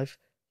 Am I alive?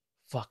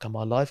 Fuck, am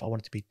I alive? I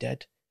wanted to be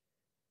dead.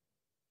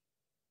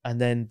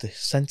 And then the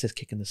senses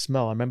kick in, the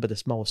smell. I remember the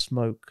smell of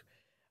smoke.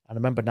 And I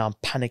remember now I'm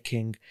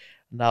panicking.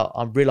 Now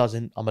I'm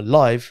realizing I'm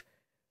alive,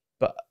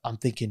 but I'm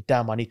thinking,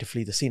 damn, I need to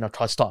flee the scene. I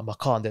tried starting my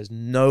car and there's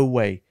no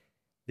way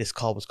this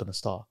car was going to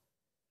start.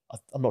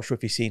 I'm not sure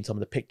if you've seen some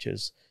of the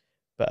pictures,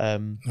 but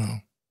No.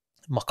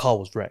 my car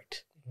was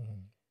wrecked.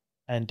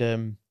 And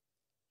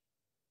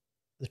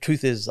the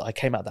truth is, I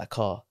came out of that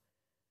car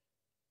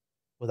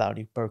without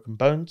any broken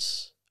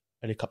bones,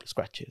 only a couple of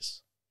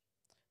scratches.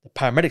 The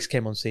paramedics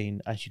came on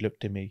scene and she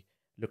looked at me,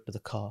 looked at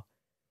the car,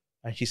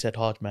 and she said,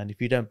 Harj, man,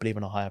 if you don't believe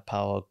in a higher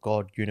power,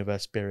 God,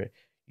 universe, spirit,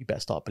 you better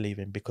start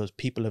believing, because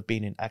people have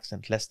been in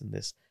accidents less than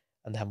this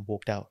and they haven't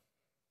walked out.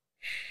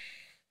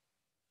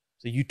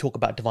 So you talk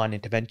about divine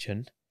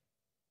intervention.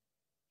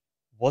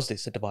 Was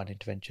this a divine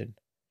intervention?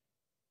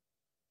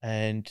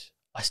 And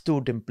I still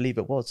didn't believe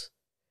it was.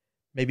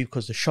 Maybe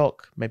because of the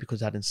shock, maybe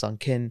because it hadn't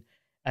sunk in.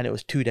 And it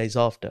was 2 days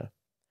after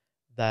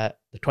that,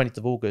 the 20th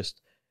of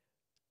August,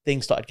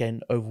 things started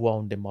getting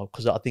overwhelmed in my,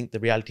 because I think the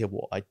reality of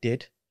what I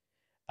did,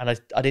 and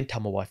I didn't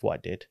tell my wife what I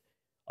did.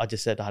 I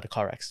just said I had a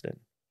car accident.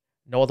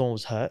 No other one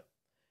was hurt.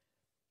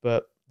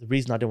 But the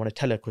reason I didn't want to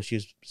tell her, because she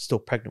was still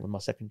pregnant with my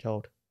second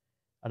child.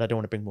 And I didn't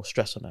want to bring more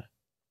stress on her.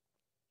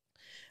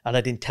 And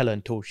I didn't tell her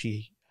until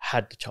she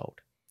had the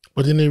child.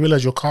 But then they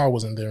realized your car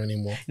wasn't there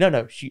anymore.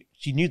 No, she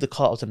knew the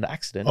car was in an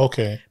accident.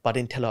 Okay. But I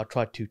didn't tell her I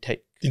tried to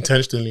take...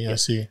 Intentionally, I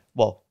see.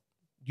 Well,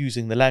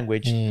 using the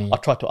language, I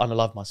tried to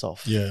unalive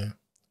myself. Yeah.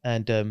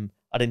 And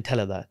I didn't tell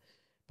her that.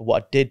 But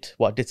what I did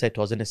say to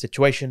her, I was in a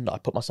situation, I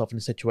put myself in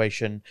a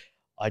situation,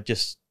 I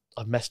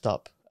messed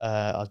up.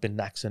 I've been in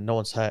an accident, no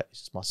one's hurt, it's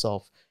just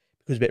myself.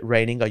 Because it was a bit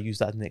raining, I used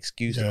that as an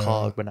excuse. The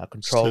car went out of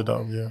control. Slid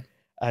up, yeah.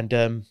 And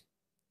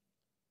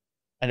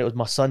it was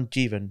my son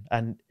Jeevan,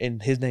 and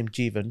in his name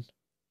Jeevan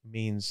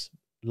means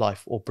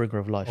life or bringer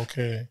of life.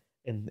 Okay.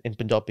 In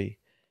Punjabi.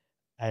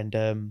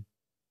 And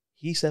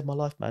he saved my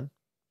life, man.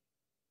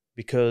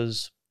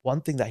 Because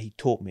one thing that he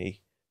taught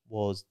me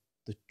was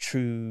the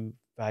true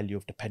value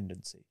of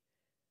dependency.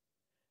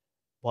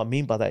 What I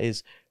mean by that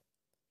is,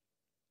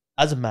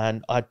 as a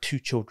man, I had 2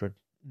 children.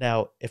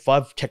 Now, if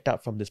I've checked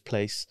out from this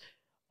place,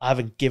 I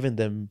haven't given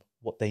them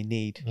what they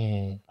need.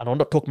 And I'm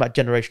not talking about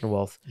generational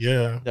wealth.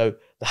 Yeah. No,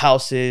 the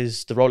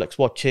houses, the Rolex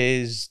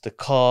watches, the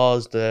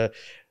cars, the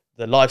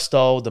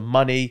lifestyle, the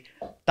money,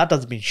 that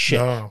doesn't mean shit.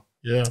 No.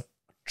 Yeah.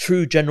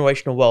 true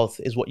generational wealth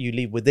is what you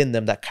leave within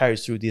them that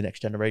carries through the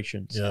next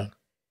generations.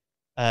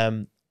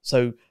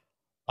 So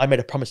I made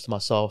a promise to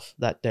myself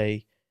that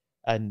day,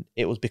 and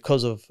it was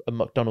because of a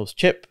McDonald's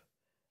chip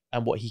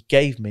and what he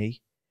gave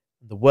me,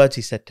 the words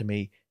he said to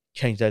me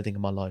changed everything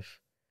in my life.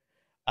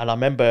 And I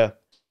remember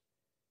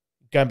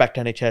going back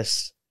to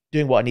NHS,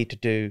 doing what I need to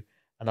do,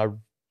 and I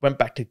went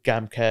back to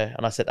GamCare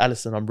and I said,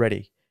 Alison, I'm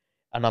ready.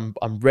 And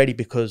I'm ready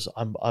because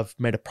I've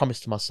made a promise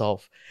to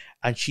myself.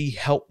 And she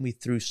helped me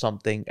through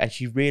something, and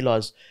she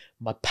realized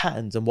my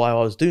patterns and why I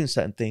was doing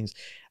certain things.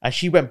 And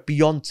she went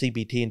beyond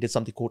CBT and did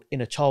something called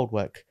inner child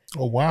work.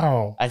 Oh,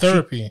 wow. And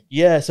therapy.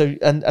 So,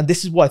 and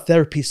this is why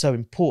therapy is so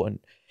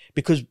important,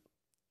 because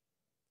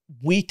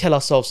we tell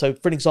ourselves, so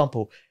for an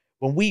example,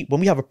 when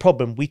we have a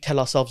problem, we tell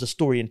ourselves a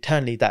story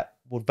internally that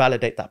will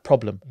validate that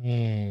problem.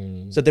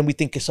 So then we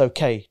think it's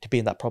okay to be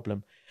in that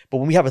problem. But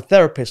when we have a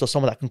therapist or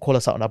someone that can call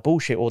us out on our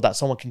bullshit, or that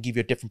someone can give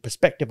you a different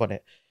perspective on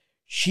it,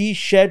 she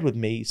shared with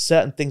me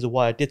certain things of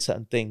why I did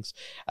certain things,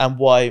 and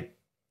why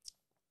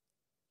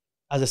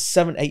as a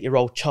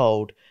 7-8-year-old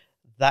child,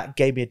 that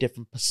gave me a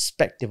different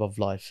perspective of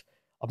life.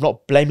 I'm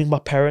not blaming my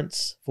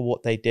parents for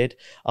what they did.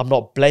 I'm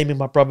not blaming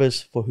my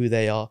brothers for who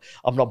they are.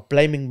 I'm not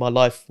blaming my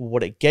life for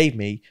what it gave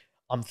me.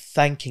 I'm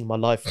thanking my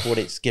life for what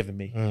it's given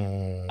me.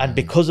 And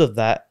because of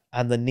that,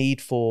 and the need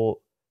for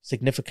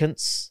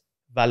significance,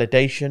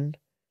 validation,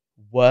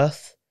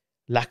 worth,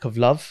 lack of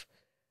love,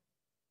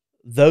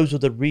 those are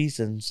the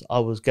reasons I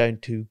was going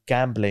to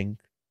gambling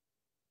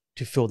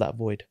to fill that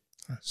void.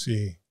 I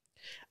see.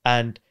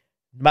 And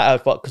no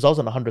matter what, because I was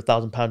on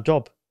 £100,000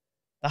 job,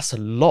 that's a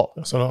lot.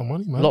 That's a lot of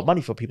money, man. A lot of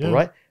money for people,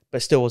 right?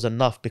 But still was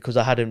enough because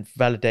I hadn't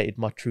validated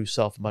my true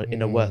self, my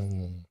inner worth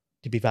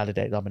to be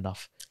validated. I'm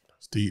enough.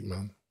 That's deep,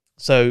 man.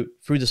 So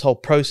through this whole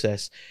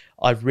process,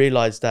 I've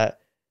realized that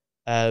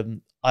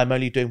I'm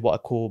only doing what I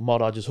call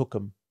Maraj's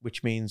Hukum,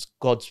 which means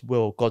God's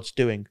will, God's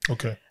doing.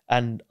 Okay.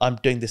 And I'm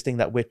doing this thing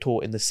that we're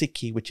taught in the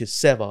Sikhi, which is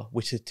seva,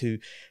 which is to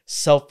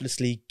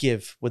selflessly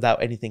give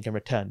without anything in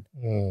return.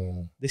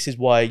 This is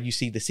why you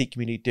see the Sikh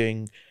community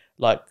doing,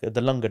 like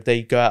the Langar,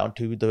 they go out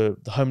onto the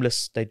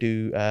homeless, they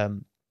do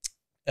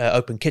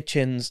open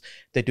kitchens,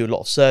 they do a lot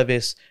of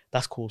service.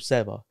 That's called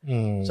seva.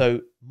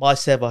 So my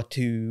seva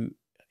to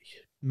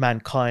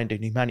mankind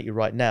and humanity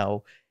right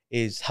now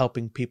is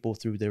helping people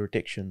through their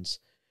addictions.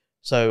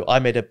 So I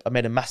made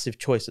a massive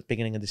choice at the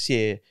beginning of this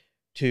year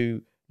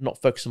to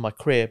not focus on my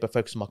career, but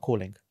focus on my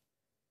calling.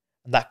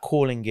 And that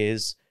calling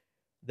is,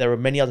 there are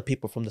many other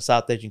people from the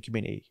South Asian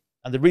community.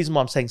 And the reason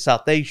why I'm saying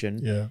South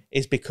Asian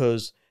is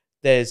because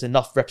there's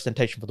enough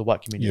representation for the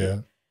white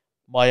community.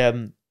 My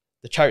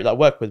the charity that I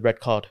work with, Red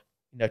Card,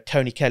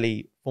 Tony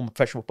Kelly, former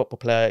professional football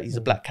player, he's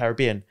a black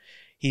Caribbean.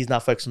 He's now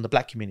focused on the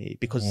black community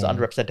because there's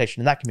underrepresentation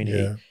in that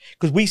community.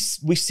 Because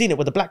we've seen it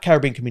with the black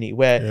Caribbean community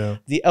where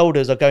the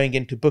elders are going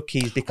into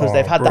bookies because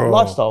they've had that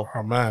lifestyle.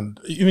 Oh man,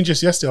 even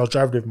just yesterday I was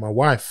driving with my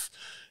wife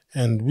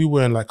and we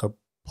were in like a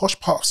posh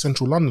part of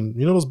central London.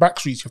 You know those back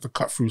streets you have to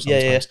cut through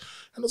sometimes?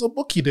 And there's a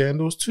bookie there and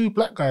there was 2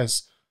 black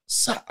guys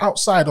sat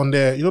outside on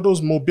their,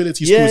 those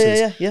mobility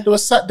scooters. They were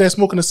sat there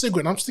smoking a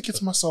cigarette and I'm thinking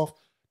to myself,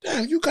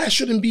 damn, you guys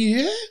shouldn't be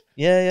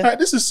here. Like,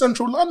 this is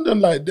central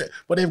London, like,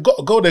 but they've got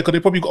to go there because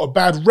they probably got a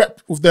bad rep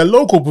with their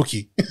local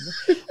bookie.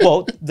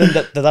 Well, then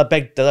that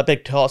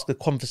beg to ask the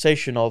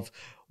conversation of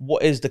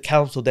what is the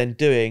council then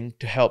doing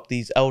to help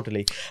these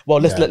elderly? Well,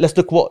 let's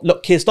look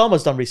what Keir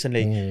Starmer's done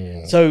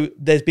recently. So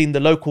there's been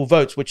the local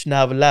votes which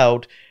now have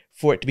allowed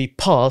for it to be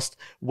passed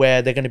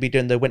where they're going to be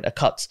doing the winter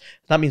cuts.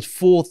 That means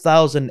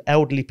 4,000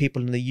 elderly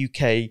people in the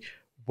UK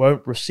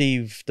won't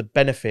receive the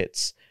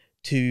benefits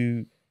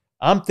to...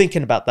 I'm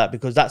thinking about that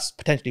because that's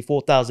potentially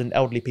 4,000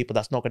 elderly people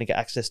that's not going to get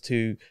access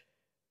to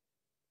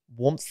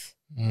warmth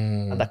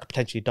and that could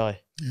potentially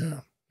die.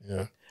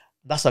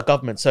 That's our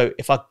government. So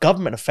if our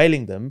government are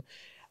failing them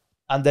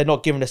and they're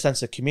not giving a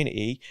sense of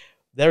community,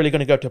 they're only going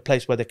to go to a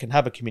place where they can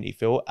have a community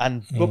feel.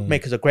 And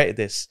bookmakers are great at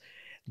this.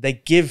 They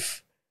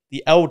give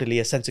the elderly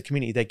a sense of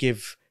community. They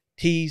give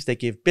teas, they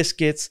give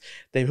biscuits,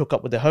 they hook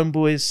up with their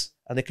homeboys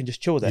and they can just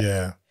chill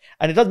there.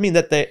 And it doesn't mean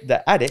that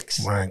they're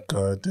addicts. My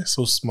God, they're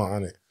so smart,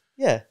 aren't it?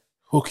 Yeah.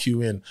 Hook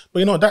you in.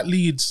 But that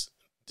leads,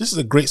 this is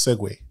a great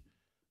segue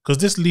because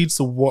this leads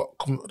to what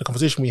the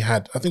conversation we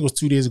had. I think it was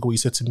 2 days ago. You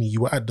said to me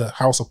you were at the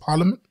House of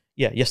Parliament.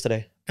 Yeah,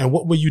 yesterday. And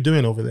what were you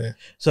doing over there?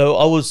 So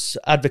I was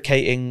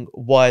advocating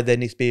why there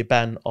needs to be a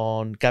ban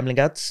on gambling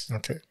ads.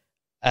 Okay.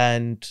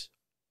 And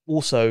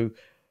also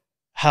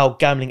how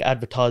gambling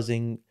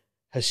advertising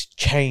has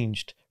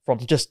changed from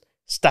just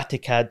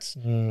static ads,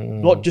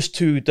 not just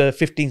to the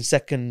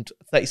 15-second,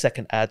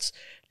 30-second ads,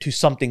 to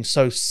something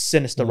so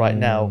sinister right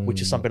now,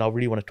 which is something I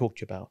really want to talk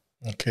to you about.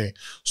 Okay.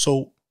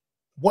 So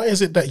what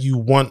is it that you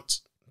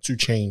want to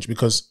change?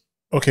 Because,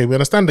 okay, we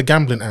understand the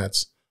gambling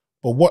ads,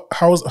 but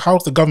how's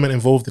the government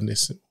involved in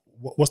this?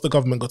 What's the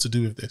government got to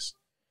do with this?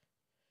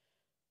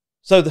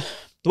 So the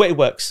way it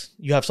works,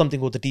 you have something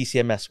called the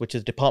DCMS, which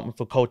is Department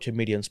for Culture,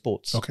 Media and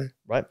Sports. Okay.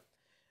 Right?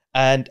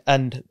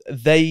 And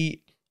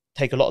they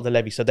take a lot of the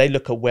levy. So they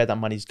look at where that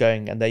money's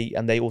going and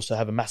they also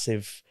have a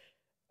massive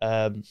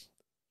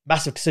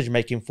massive decision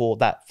making for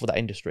that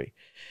industry.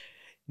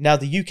 Now,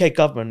 the UK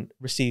government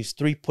receives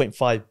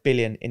 3.5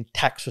 billion in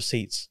tax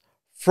receipts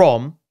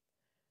from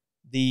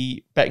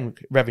the betting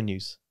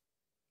revenues,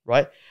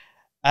 right?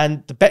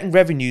 And the betting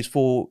revenues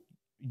for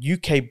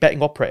UK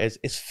betting operators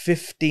is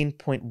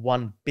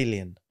 15.1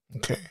 billion.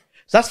 Okay.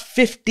 So that's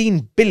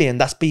 15 billion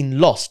that's been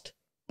lost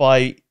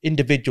by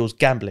individuals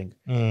gambling.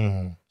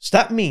 So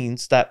that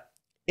means that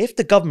if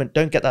the government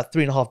don't get that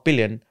 3.5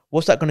 billion,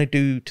 what's that going to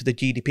do to the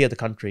GDP of the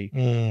country?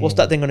 What's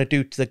that then going to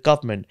do to the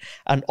government?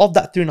 And of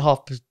that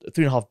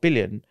 3.5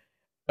 billion,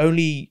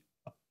 only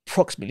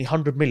approximately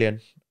 100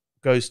 million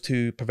goes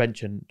to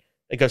prevention.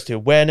 It goes to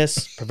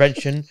awareness,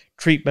 prevention,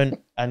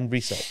 treatment, and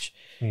research.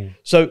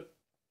 So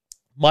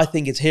my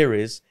thing is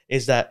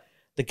that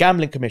the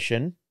Gambling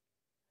Commission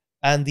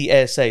and the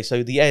ASA.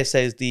 So the ASA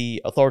is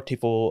the authority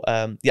for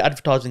the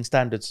Advertising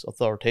Standards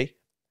Authority,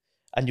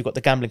 and you've got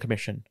the Gambling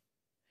Commission.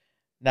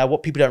 Now,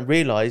 what people don't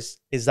realize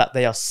is that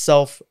they are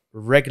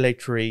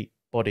self-regulatory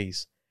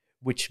bodies,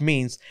 which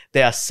means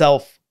they are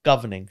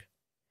self-governing.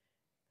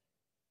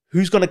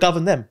 Who's going to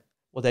govern them?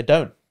 Well, they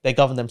don't. They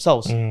govern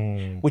themselves,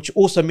 which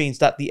also means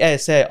that the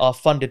ASA are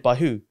funded by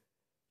who?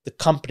 The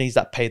companies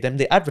that pay them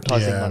the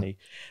advertising money.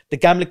 The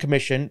Gambling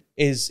Commission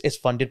is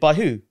funded by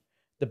who?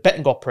 The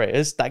betting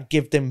operators that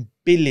give them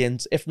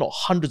billions, if not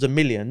hundreds of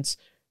millions,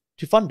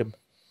 to fund them.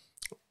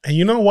 And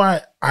you know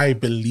why I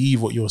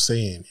believe what you're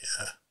saying?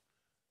 Yeah.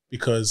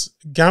 Because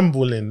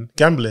gambling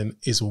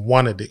is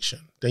one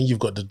addiction. Then you've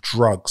got the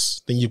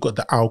drugs. Then you've got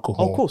the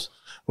alcohol. Oh, of course.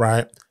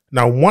 Right?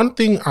 Now, one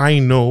thing I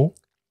know,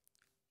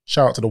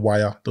 shout out to The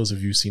Wire. Those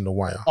of you who've seen The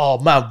Wire. Oh,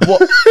 man.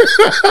 What?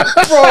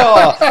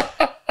 Bruh.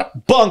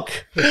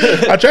 Bunk.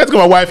 I tried to get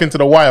my wife into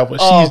The Wire,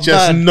 but she's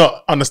just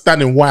not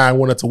understanding why I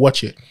wanted to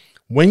watch it.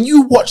 When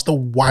you watch The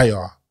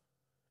Wire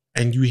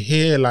and you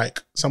hear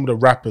like some of the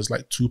rappers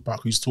like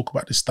Tupac who used to talk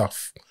about this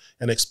stuff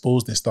and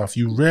expose this stuff,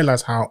 you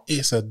realize how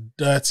it's a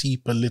dirty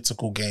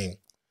political game.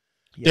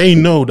 Yeah. They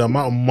know the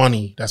amount of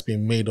money that's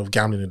been made of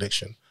gambling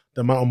addiction,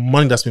 the amount of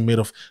money that's been made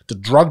of the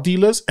drug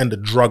dealers and the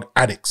drug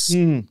addicts.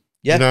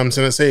 Yeah. You know what I'm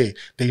trying to say?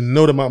 They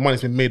know the amount of money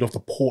that's been made off the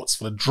ports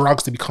for the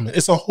drugs to be coming.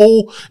 It's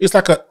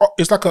like an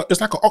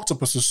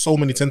octopus with so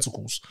many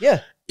tentacles.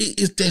 Yeah.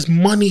 There's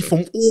money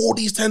from all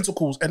these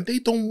tentacles and they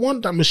don't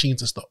want that machine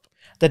to stop.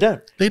 They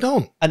don't. They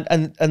don't.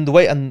 And the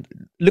way, and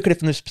look at it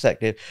from this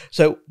perspective.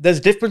 So there's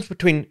a difference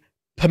between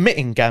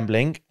permitting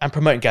gambling and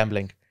promoting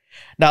gambling.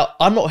 Now,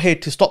 I'm not here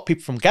to stop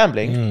people from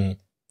gambling.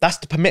 That's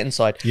the permitting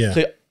side. Yeah.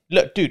 So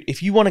look, dude,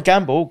 if you want to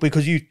gamble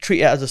because you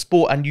treat it as a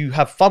sport and you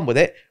have fun with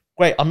it,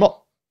 great.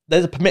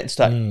 There's a permitting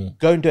side.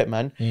 Go and do it,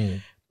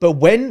 man. But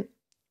when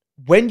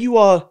you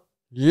are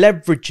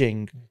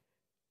leveraging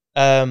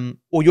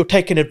or you're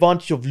taking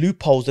advantage of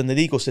loopholes in the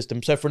legal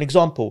system. So for an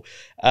example,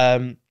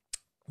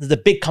 there's a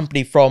big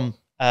company from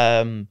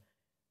Ireland.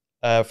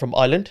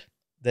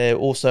 They're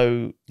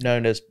also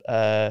known as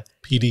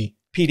PP.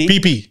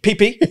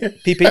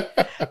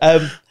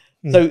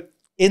 So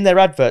in their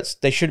adverts,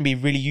 they shouldn't be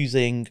really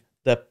using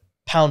the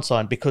pound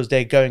sign because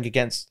they're going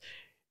against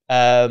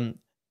the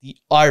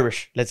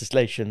Irish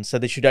legislation. So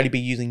they should only be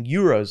using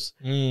euros,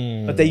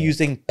 but they're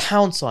using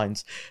pound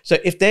signs. So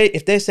if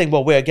they're saying,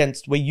 well, we're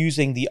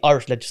using the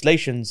Irish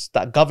legislations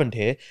that governed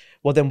here,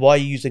 well, then why are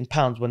you using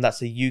pounds when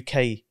that's a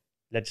UK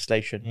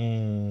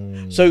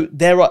legislation? So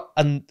there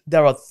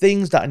are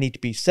things that need to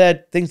be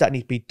said, things that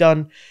need to be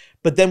done,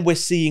 but then we're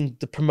seeing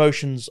the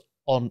promotions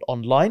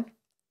online,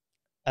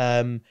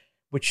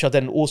 which are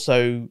then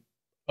also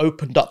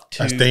opened up to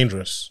that's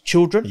dangerous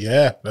children.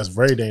 Yeah, that's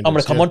very dangerous. I'm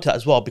going to come on to that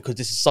as well because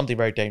this is something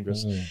very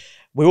dangerous.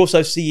 We're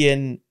also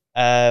seeing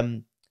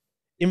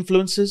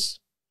influencers,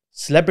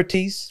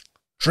 celebrities.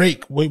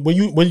 Drake, when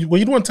you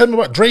don't want to tell me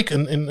about Drake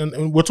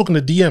and we're talking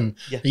to DM,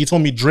 and you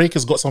told me Drake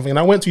has got something, and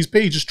I went to his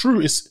page. It's true.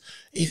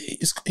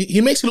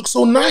 He makes it look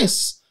so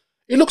nice.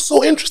 It looks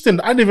so interesting.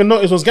 I didn't even know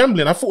it was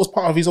gambling. I thought it was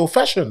part of his old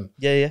fashion.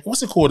 Yeah.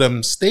 What's it called?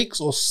 Steak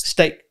or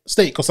something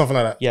like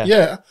that.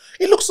 Yeah.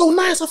 It looks so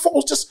nice. I thought it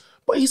was just,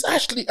 but he's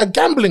actually a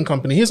gambling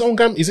company. Is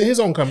it his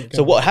own company?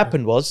 So what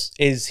happened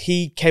is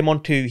he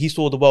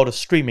saw the world of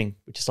streaming,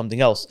 which is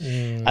something else,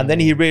 and then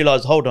he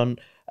realized, hold on.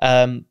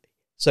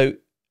 So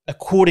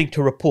according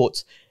to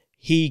reports,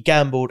 he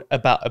gambled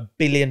about $1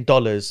 billion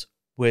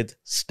with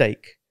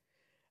stake,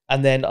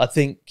 and then I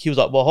think he was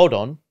like, well, hold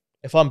on.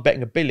 If I'm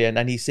betting $1 billion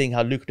and he's seeing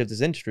how lucrative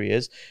this industry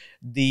is,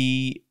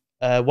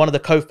 one of the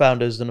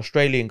co-founders, an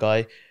Australian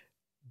guy,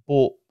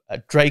 bought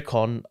Drake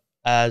on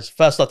as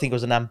first I think it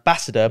was an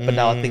ambassador, but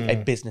now I think a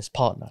business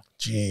partner.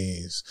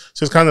 Jeez.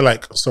 So it's kind of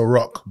like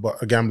Ciroc,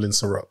 but a gambling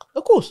Ciroc.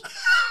 Of course.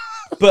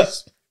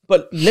 but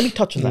let me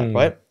touch on that,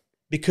 right?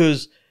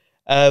 Because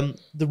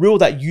the reel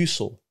that you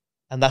saw,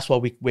 and that's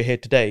why we're here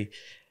today,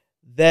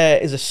 there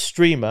is a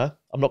streamer,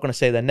 I'm not going to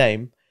say their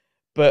name,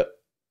 but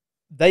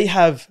they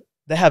have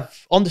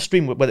on the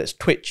stream, whether it's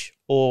Twitch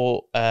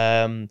or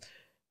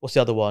what's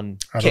the other one?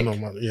 I don't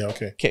know. Yeah,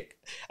 okay. Kick.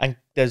 And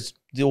there's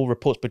all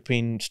reports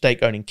between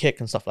Stake owning Kick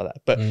and stuff like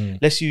that. But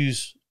let's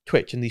use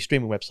Twitch and these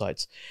streaming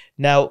websites.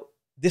 Now,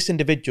 this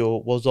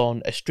individual was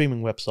on a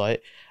streaming website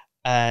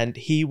and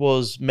he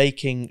was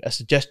making a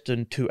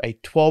suggestion to a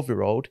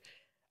 12-year-old,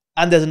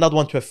 and there's another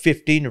one to a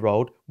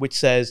 15-year-old, which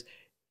says,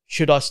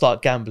 should I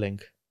start gambling?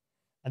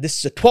 And this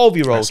is a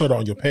 12-year-old. I saw that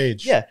on your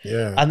page. Yeah.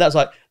 Yeah. And that's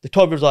like, the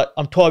 12-year-old's like,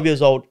 I'm 12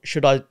 years old,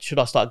 should I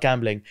start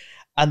gambling?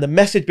 And the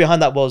message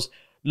behind that was,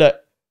 look,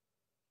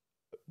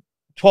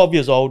 12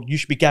 years old, you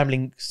should be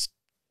gambling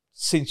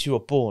since you were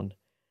born.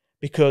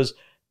 Because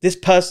this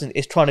person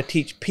is trying to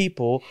teach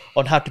people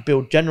on how to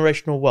build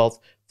generational wealth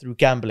through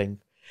gambling.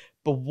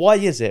 But why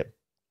is it,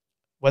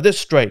 whether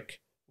it's Drake,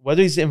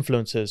 whether it's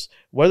influencers,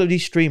 whether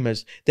these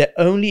streamers, they're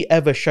only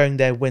ever showing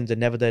their wins and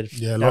never their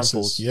downfalls?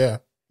 Losses. Yeah.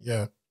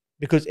 Yeah.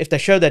 Because if they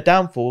show their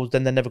downfalls,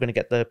 then they're never going to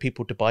get the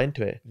people to buy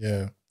into it.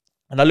 Yeah.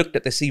 And I looked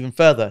at this even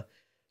further.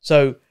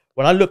 So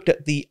when I looked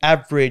at the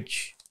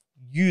average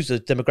user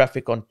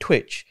demographic on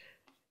Twitch,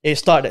 it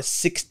started at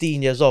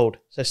 16 years old.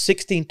 So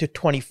 16 to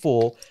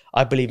 24,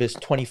 I believe, is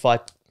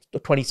 25 or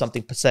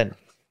 20-something%,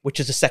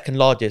 which is the second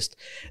largest.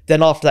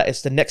 Then after that,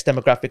 it's the next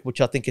demographic, which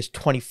I think is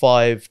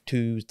 25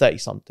 to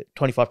 30-something,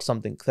 25 to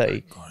something,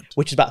 30,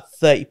 which is about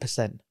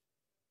 30%.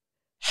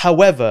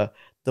 However,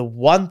 the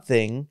one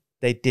thing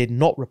they did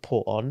not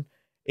report on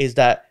is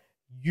that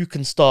you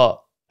can start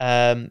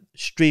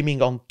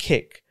streaming on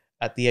Kick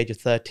at the age of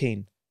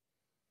 13.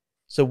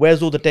 So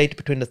where's all the data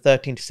between the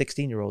 13 to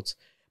 16-year-olds?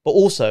 But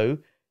also,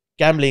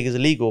 gambling is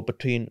illegal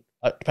between,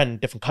 depending on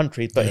different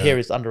countries, but here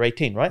it's under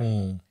 18, right?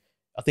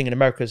 I think in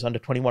America it's under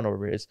 21 or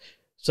whatever it is.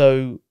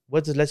 So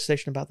where's the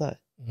legislation about that?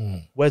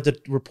 Where's the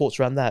reports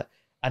around that?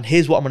 And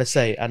here's what I'm going to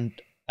say, and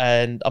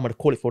I'm going to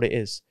call it for what it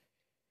is.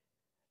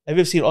 Have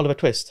you ever seen Oliver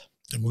Twist?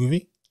 The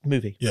movie?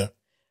 Movie. Yeah.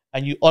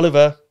 And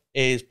Oliver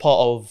is part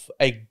of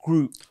a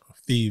group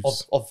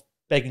Thieves. of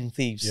begging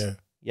thieves. Yeah.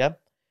 Yeah.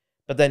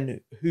 But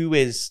then who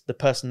is the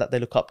person that they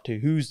look up to?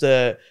 Who's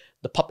the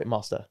puppet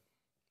master?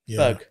 Yeah.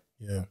 Ferg.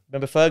 Yeah.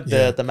 Remember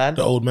Ferg, the man?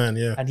 The old man,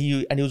 yeah. And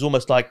he was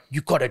almost like,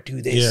 you got to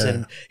do this. Yeah.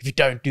 And if you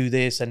don't do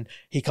this, and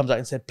he comes out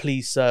and said,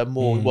 please, sir,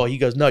 more. Well, he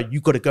goes, no, you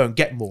got to go and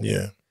get more.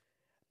 Yeah.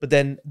 But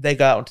then they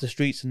go out onto the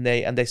streets and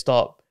they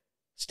start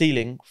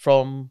stealing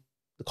from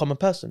the common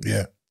person.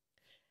 Yeah.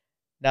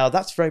 Now,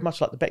 that's very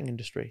much like the betting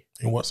industry.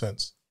 In what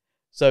sense?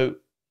 So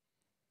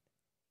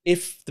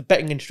if the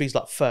betting industry is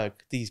like Ferg,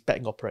 these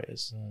betting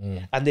operators,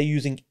 and they're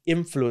using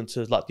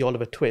influencers like the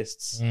Oliver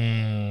Twists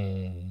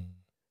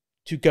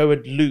to go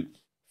and loot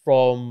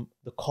from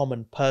the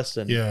common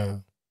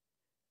person,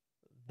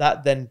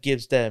 that then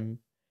gives them,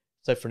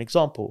 so for an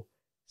example,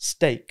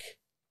 Stake,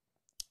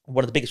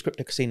 one of the biggest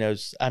crypto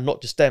casinos, and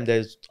not just them,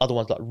 there's other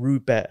ones like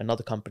Roobet and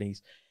other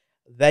companies,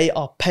 they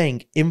are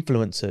paying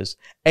influencers.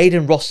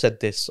 Aiden Ross said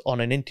this on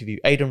an interview.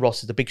 Aiden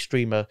Ross is a big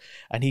streamer,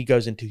 and he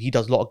does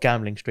a lot of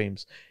gambling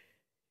streams.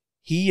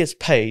 He is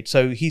paid,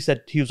 so he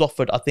said he was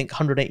offered, I think,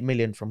 108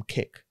 million from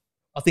Kick.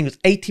 I think it was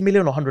 80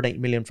 million or 108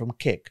 million from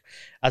Kick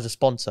as a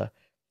sponsor.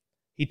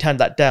 He turned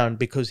that down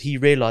because he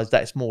realized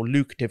that it's more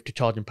lucrative to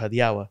charge him per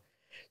the hour.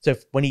 So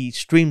when he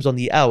streams on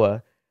the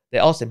hour, they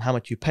asked him how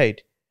much you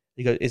paid.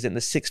 He goes, is it in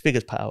the 6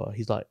 figures per hour?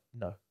 He's like,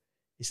 no,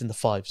 it's in the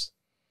 5s.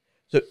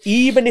 So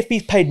even if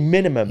he's paid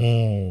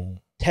minimum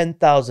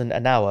 10,000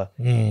 an hour,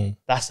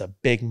 that's a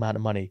big amount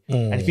of money.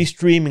 And if he's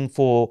streaming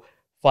for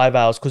 5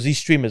 hours, because these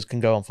streamers can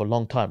go on for a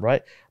long time,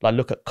 right? Like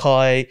look at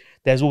Kai.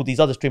 There's all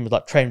these other streamers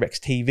like Trainwrecks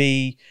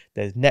TV.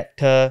 There's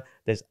Nectar.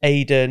 There's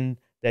Aiden.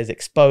 There's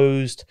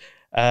Exposed.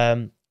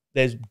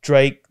 There's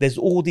Drake. There's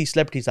all these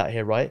celebrities out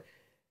here, right?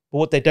 But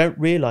what they don't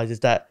realize is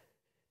that,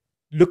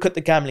 look at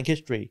the gambling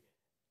history.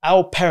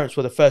 Our parents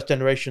were the first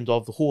generations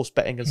of the horse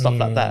betting and stuff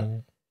like that.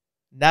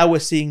 Now we're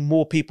seeing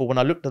more people. When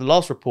I looked at the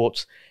last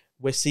reports,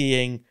 we're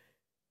seeing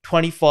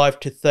 25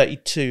 to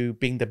 32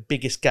 being the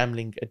biggest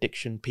gambling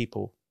addiction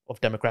people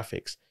of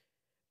demographics.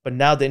 But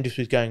now the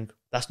industry is going,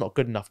 that's not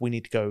good enough. We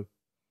need to go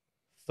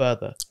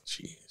further.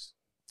 Jeez.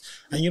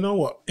 And you know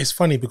what? It's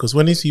funny because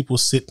when these people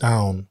sit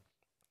down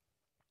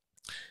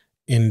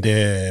in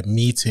their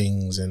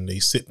meetings and they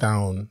sit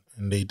down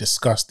and they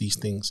discuss these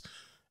things,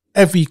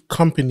 every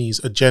company's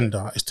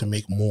agenda is to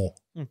make more.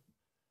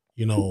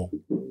 You know,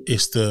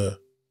 it's to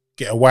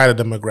get a wider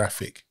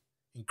demographic,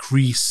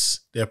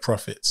 increase their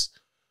profits.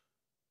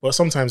 But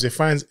sometimes I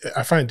find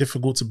it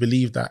difficult to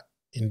believe that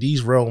in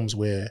these realms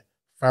where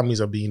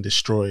families are being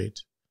destroyed,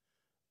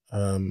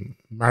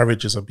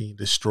 marriages are being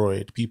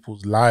destroyed,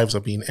 people's lives are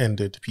being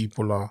ended,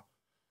 people are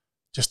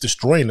just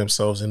destroying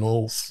themselves in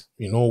all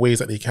ways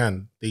that they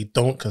can. They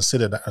don't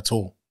consider that at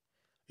all.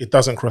 It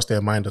doesn't cross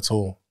their mind at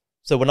all.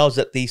 So when I was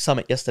at the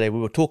summit yesterday, we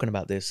were talking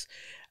about this,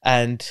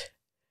 and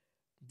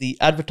the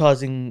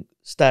Advertising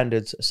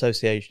Standards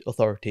Association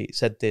Authority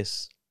said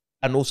this,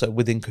 and also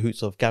within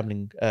cahoots of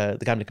gambling, the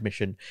Gambling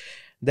Commission,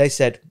 they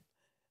said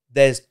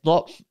there's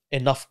not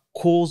enough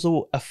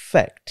causal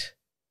effect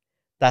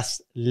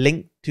that's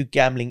linked to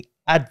gambling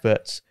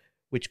adverts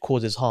which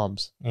causes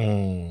harms.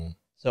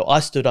 So I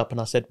stood up and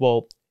I said,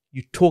 well,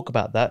 you talk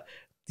about that.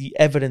 The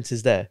evidence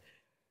is there.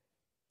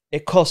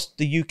 It costs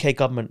the UK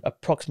government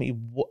approximately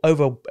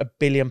over £1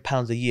 billion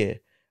a year.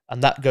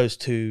 And that goes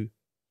to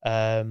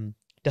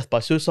death by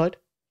suicide,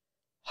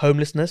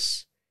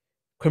 homelessness,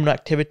 criminal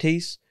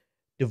activities,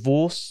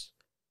 divorce,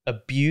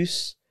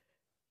 abuse,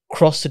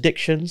 cross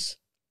addictions,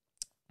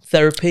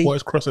 therapy. What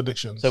is cross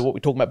addictions? So what we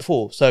were talking about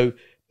before. So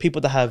people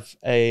that have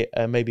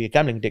maybe a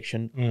gambling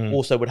addiction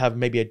also would have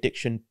maybe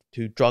addiction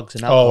to drugs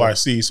and alcohol. Oh, I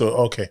see. So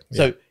okay.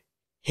 So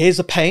here's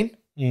the pain,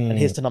 and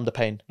here's to numb the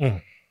pain.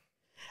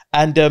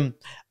 And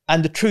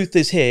the truth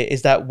is here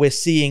is that we're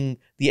seeing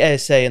the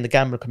ASA and the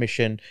Gambling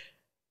Commission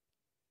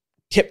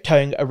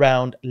tiptoeing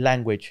around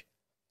language.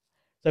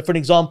 So for an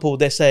example,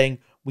 they're saying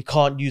we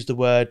can't use the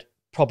word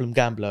problem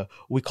gambler,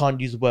 or we can't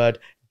use the word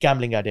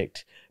gambling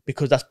addict,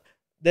 because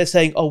they're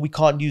saying, oh, we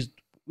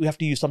have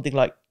to use something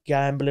like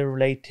gambling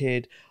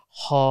related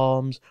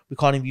harms. We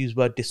can't even use the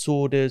word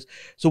disorders.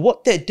 So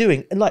what they're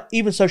doing, and like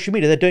even social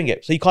media, they're doing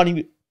it. So you can't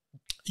even.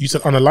 You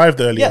said unalived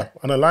earlier.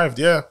 Yeah. Unalived,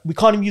 yeah. We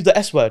can't even use the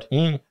S word.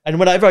 And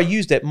whenever I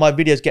used it, my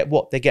videos get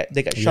what? They get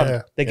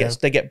shunned. They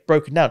get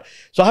broken down.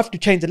 So I have to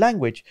change the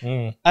language.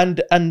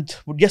 And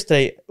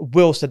yesterday,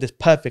 Will said this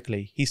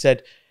perfectly. He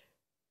said,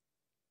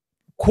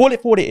 call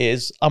it for what it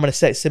is. I'm going to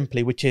say it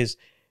simply, which is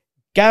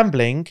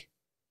gambling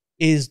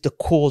is the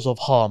cause of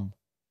harm,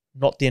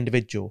 not the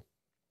individual.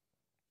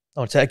 I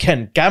want to say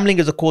again, gambling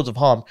is the cause of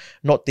harm,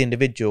 not the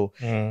individual.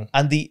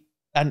 And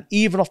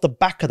even off the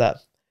back of that,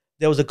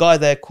 there was a guy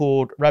there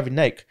called Ravi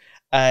Naik,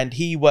 and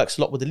he works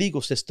a lot with the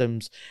legal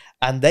systems.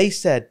 And they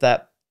said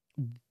that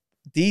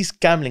these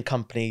gambling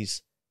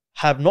companies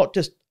have not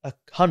just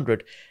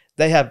 100,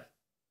 they have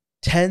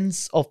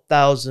tens of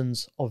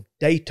thousands of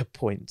data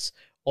points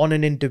on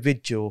an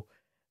individual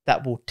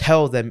that will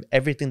tell them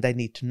everything they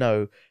need to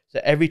know.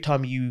 So every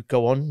time you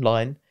go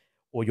online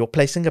or you're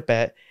placing a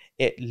bet,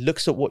 it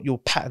looks at what your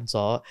patterns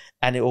are,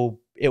 and it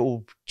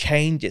will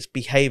change its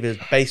behaviors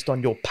based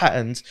on your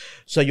patterns.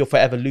 So you're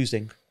forever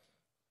losing.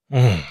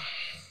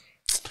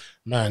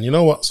 Man, you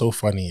know what's so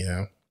funny?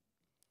 Yeah,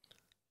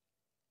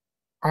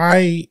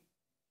 I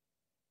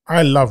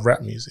love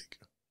rap music.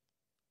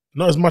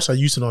 Not as much as I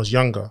used to when I was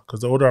younger,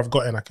 because the older I've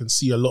gotten, I can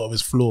see a lot of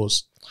his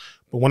flaws.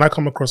 But when I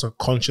come across a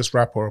conscious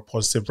rapper or a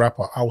positive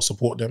rapper, I will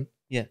support them.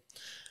 Yeah.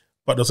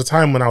 But there's a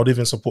time when I would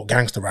even support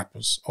gangster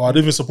rappers, or I'd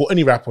even support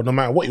any rapper, no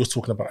matter what he was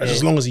talking about,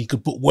 as long as he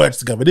could put words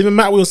together. It didn't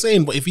matter what he was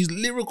saying, but if his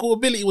lyrical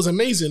ability was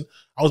amazing,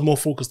 I was more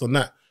focused on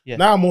that. Yeah.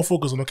 Now I'm more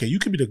focused on, okay, you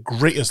could be the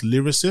greatest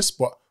lyricist,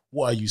 but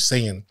what are you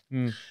saying?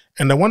 And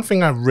the one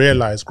thing I've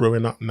realized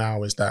growing up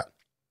now is that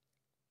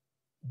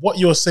what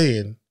you're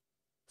saying,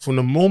 from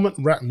the moment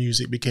rap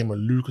music became a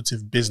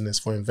lucrative business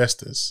for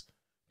investors,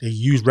 they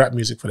use rap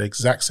music for the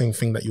exact same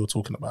thing that you're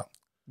talking about.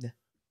 Yeah.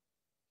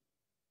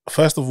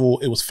 First of all,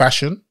 it was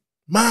fashion.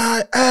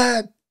 My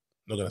ad. I'm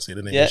not going to say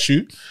the name.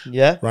 Shoot.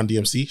 Yeah. Run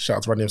DMC. Shout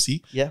out to Run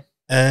DMC. Yeah.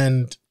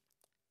 And,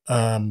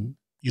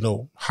 you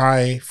know,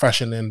 high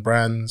fashion and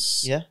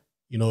brands. Yeah.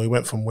 You know, he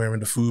went from wearing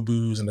the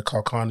FUBUs and the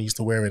Kalkanis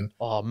to wearing,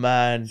 oh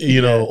man,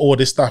 you know, all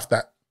this stuff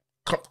that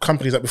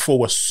companies that before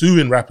were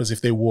suing rappers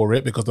if they wore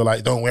it, because they're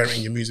like, don't wear it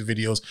in your music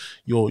videos.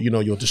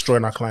 You're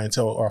destroying our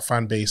clientele or our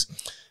fan base.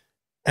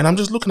 And I'm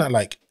just looking at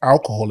like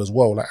alcohol as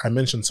well. Like I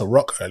mentioned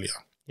Ciroc earlier.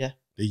 Yeah.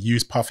 They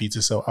use Puffy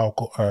to sell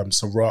alcohol,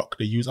 Ciroc.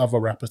 They use other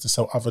rappers to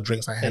sell other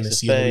drinks like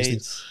Hennessy and all these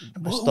things.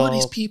 What are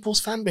these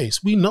people's fan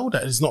base? We know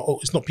that it's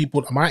not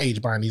people at my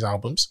age buying these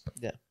albums.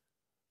 Yeah.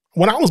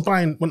 When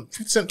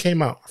 50 Cent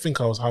came out, I think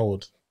I was how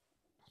old?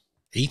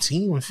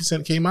 18 when 50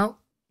 Cent came out?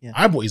 Yeah.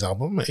 I bought his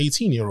album. I'm an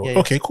 18-year-old. Yeah,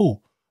 okay,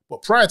 cool.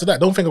 But prior to that,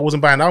 don't think I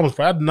wasn't buying albums.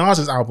 But I had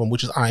Nas's album,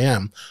 which is I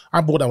Am.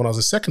 I bought that when I was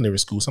in secondary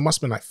school. So I must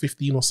have been like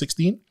 15 or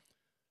 16.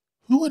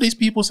 Who are these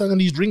people selling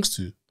these drinks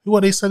to? Who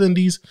are they selling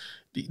these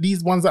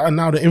ones that are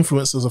now the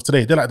influencers of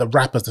today? They're like the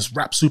rappers, the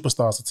rap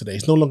superstars of today.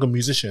 It's no longer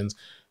musicians.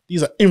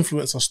 These are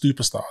influencer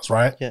superstars,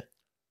 right? Yeah.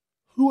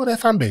 Who are their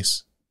fan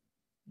base?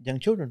 Young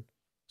children.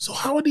 So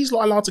how are these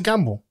lot allowed to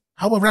gamble?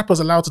 How are rappers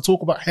allowed to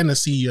talk about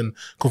Hennessy and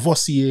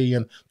Courvoisier,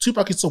 and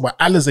Tupac is talking about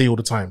Alizé all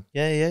the time?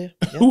 Yeah.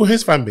 Who are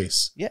his fan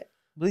base? Yeah.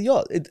 Well,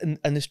 yeah,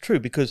 and it's true,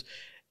 because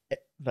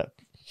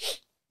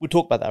we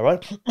talk about that,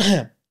 right?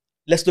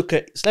 Let's look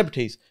at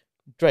celebrities,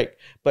 Drake,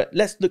 but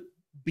let's look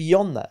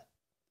beyond that.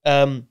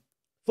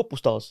 Football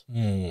stars.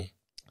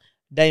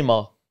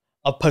 Neymar.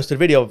 I've posted a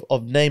video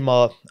of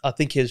Neymar. I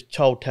think his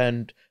child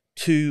turned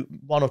 1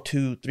 or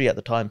 2, 3 at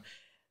the time.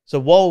 So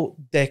while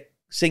they're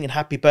singing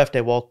happy birthday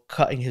while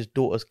cutting his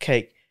daughter's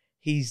cake,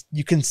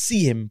 you can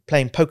see him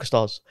playing Poker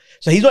Stars.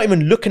 So he's not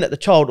even looking at the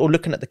child or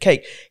looking at the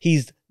cake.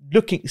 He's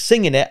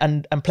singing it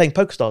and playing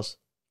Poker Stars.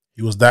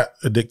 He was that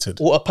addicted.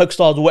 Or a Poker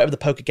Stars or whatever the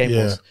poker game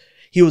was.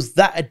 He was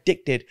that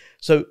addicted.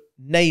 So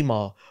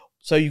Neymar.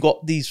 So you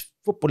got these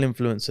football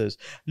influencers.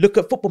 Look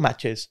at football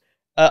matches.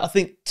 I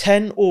think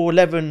 10 or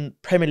 11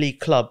 Premier League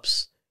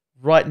clubs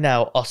right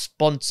now are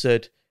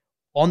sponsored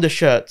on the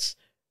shirts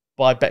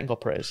by betting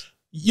operators.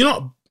 You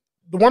know,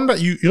 the one that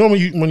you know when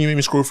you made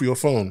me scroll through your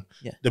phone,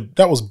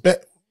 that was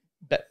bet.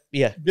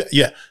 Yeah.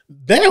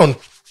 They're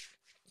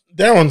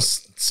on.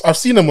 I've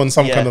seen them on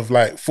some kind of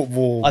like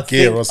football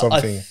gear or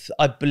something.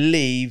 I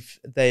believe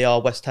they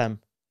are West Ham.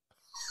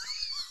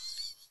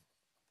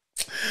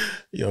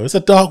 Yo, it's a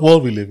dark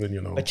world we live in,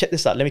 you know. But check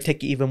this out. Let me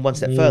take it even one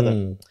step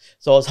further.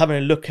 So I was having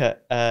a look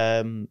at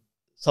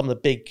some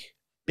of the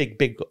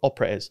big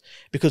operators,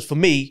 because for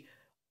me,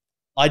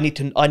 I need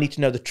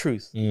to know the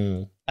truth,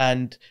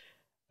 and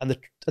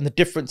the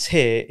difference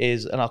here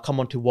is, and I'll come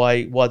on to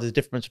why there's a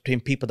difference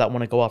between people that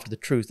want to go after the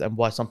truth and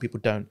why some people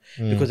don't,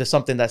 because there's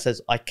something that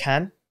says I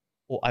can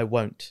or I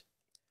won't.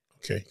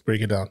 Okay,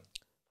 break it down.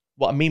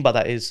 What I mean by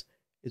that is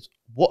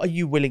what are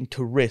you willing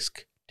to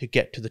risk to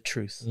get to the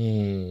truth?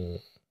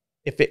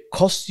 If it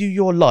costs you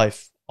your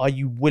life, are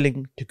you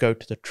willing to go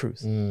to the truth?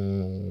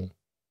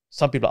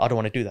 Some people are, I don't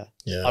want to do that.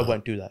 Yeah. I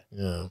won't do that.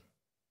 Yeah.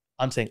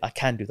 I'm saying I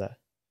can do that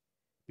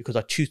because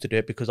I choose to do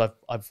it, because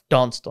I've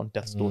danced on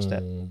death's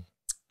doorstep.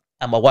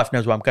 And my wife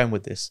knows where I'm going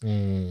with this.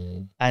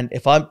 And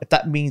if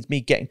that means me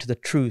getting to the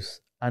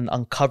truth and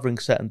uncovering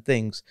certain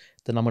things,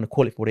 then I'm going to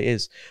call it for what it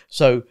is.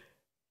 So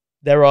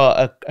there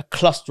are a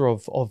cluster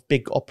of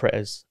big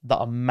operators that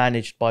are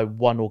managed by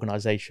one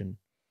organization.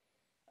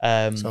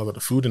 Sounds like the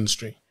food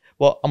industry.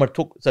 Well, I'm going to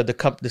talk. So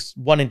this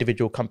one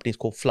individual company is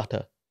called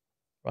Flutter,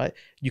 right?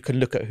 You can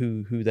look at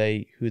who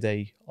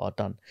they are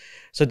done.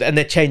 So and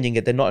they're changing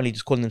it. They're not only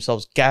just calling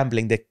themselves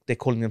gambling, they're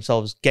calling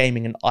themselves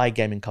gaming and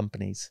iGaming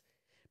companies,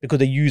 because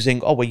we're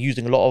using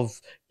a lot of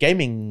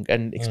gaming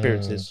and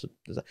experiences.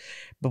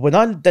 But when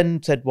I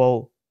then said,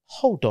 well,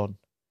 hold on,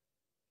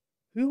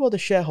 who are the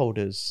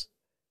shareholders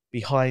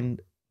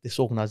behind this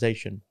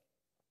organization?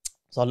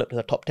 So I looked at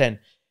the top 10.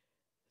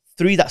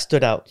 3 that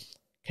stood out.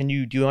 Do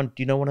you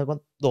know one of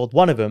them?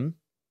 One of them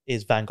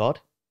is Vanguard.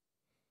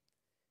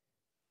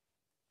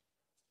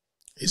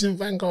 Isn't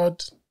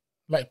Vanguard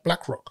like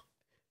BlackRock?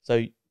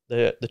 So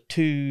the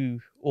 2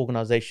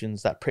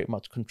 organizations that pretty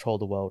much control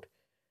the world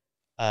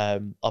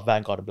are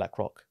Vanguard and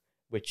BlackRock,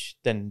 which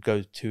then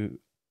goes to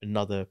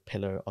another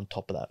pillar on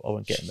top of that. I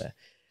won't get in there.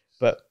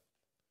 But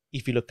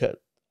if you look at,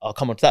 I'll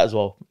come on to that as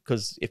well,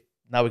 because if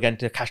now we're getting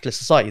to a cashless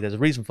society, there's a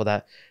reason for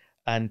that.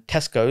 And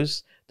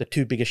Tesco's, the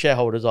 2 biggest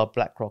shareholders are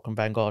BlackRock and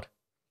Vanguard.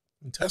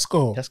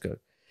 Tesco.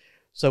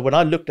 So when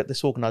I looked at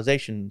this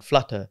organization,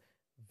 Flutter,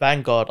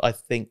 Vanguard, I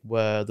think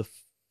were the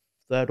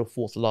 3rd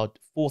or 4th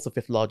or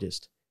 5th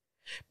largest.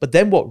 But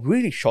then what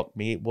really shocked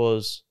me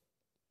was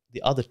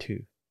the other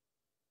 2,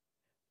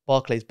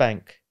 Barclays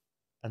Bank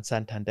and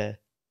Santander.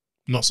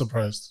 Not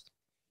surprised.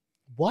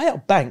 Why are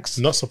banks?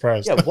 Not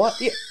surprised. Yeah, why?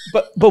 Yeah,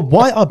 but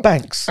why are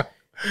banks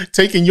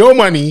taking your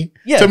money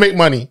to make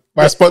money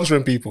by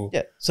sponsoring people?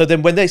 Yeah. So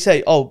then when they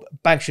say, "Oh,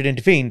 banks should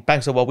intervene,"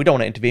 banks are, well, we don't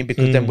want to intervene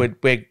because then we're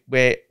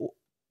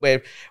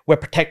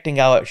protecting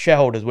our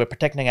shareholders, we're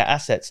protecting our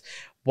assets.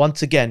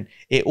 Once again,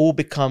 it all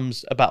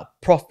becomes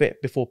about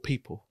profit before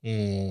people.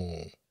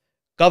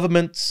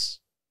 Governments,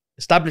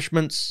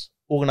 establishments,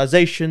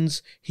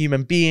 organizations,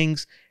 human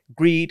beings,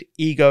 greed,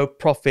 ego,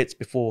 profits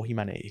before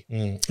humanity.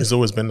 It's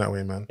always been that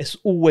way, man. It's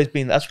always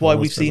been. That's why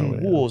we've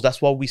seen wars.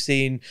 That's why we've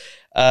seen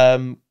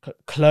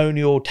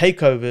colonial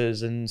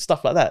takeovers and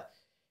stuff like that.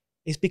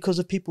 It's because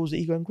of people's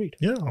ego and greed.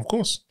 Yeah, of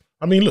course.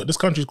 I mean, look, this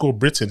country is called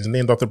Britain. It's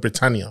named after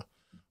Britannia.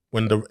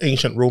 When the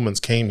ancient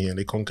Romans came here and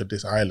they conquered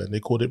this island, they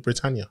called it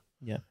Britannia.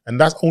 Yeah. And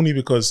that's only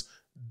because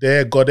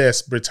their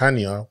goddess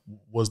Britannia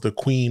was the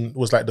queen,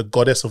 was like the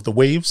goddess of the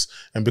waves.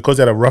 And because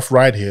they had a rough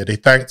ride here, they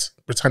thanked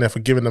Britannia for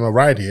giving them a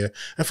ride here.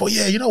 And thought,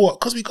 yeah, you know what?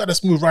 Because we got a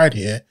smooth ride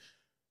here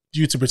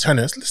due to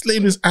Britannia, let's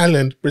name this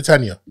island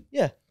Britannia.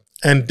 Yeah.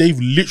 And they've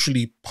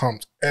literally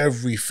pumped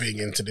everything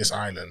into this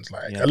island.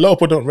 Like a lot of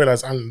people don't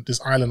realize this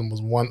island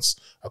was once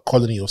a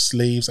colony of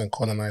slaves and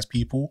colonized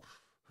people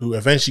who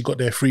eventually got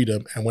their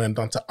freedom and went and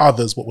done to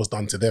others what was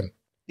done to them.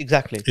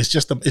 Exactly. It's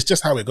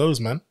just how it goes,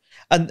 man.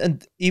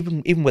 And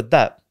even with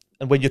that,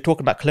 and when you're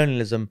talking about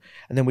colonialism,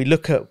 and then we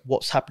look at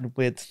what's happened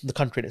with the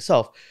country in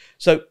itself.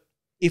 So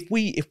if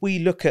we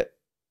look at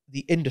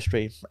the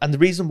industry, and the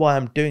reason why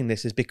I'm doing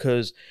this is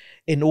because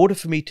in order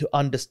for me to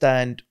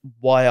understand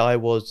why I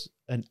was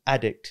an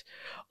addict,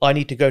 I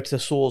need to go to the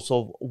source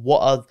of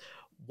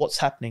what's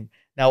happening.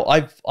 Now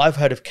I've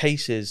heard of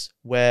cases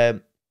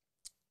where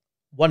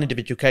one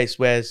individual case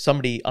where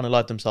somebody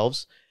unalived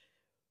themselves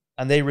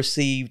and they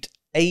received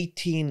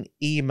 18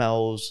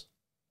 emails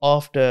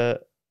after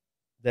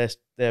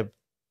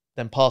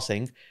them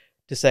passing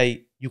to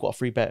say, you got a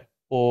free bet,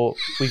 or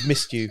we've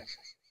missed you.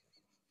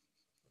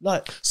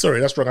 Like, sorry,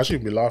 that's wrong. I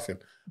shouldn't be laughing,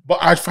 but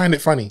I find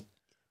it funny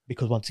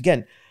because once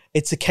again,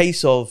 it's a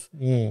case of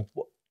the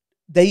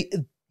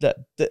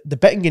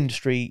betting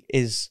industry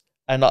is,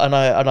 and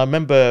I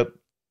remember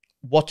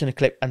watching a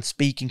clip and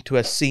speaking to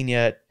a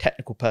senior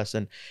technical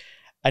person,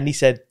 and he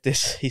said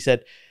this. He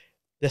said,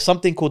 "There's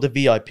something called the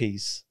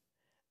VIPs,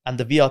 and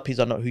the VIPs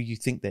are not who you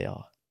think they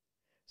are."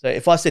 So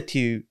if I said to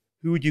you,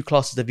 who would you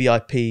class as the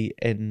VIP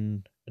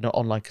in an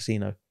online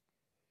casino?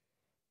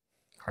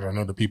 I don't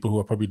know, the people who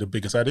are probably the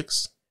biggest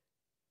addicts.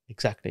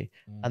 Exactly.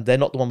 And they're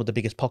not the one with the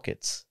biggest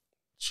pockets.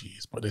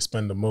 Jeez, but they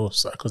spend the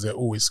most because they're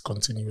always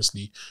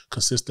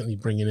consistently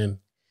bringing in.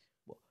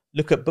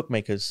 Look at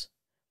bookmakers.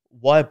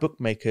 Why are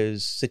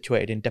bookmakers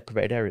situated in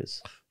deprivated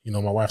areas? You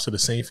know, my wife said the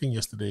same thing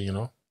yesterday, you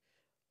know.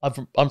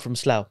 I'm from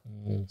Slough.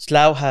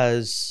 Slough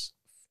has,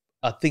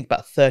 I think,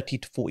 about 30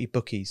 to 40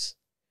 bookies.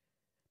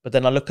 But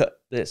then I look at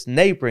its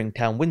neighbouring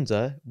town,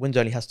 Windsor.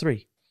 Windsor only has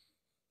 3.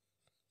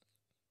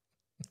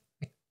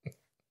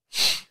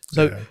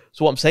 So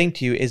what I'm saying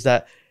to you is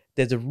that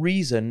there's a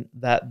reason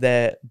that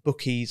their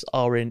bookies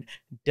are in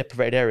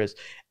deprivated areas.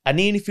 And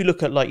even if you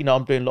look at, like, you know,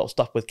 I'm doing a lot of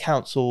stuff with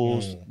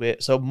councils.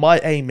 So my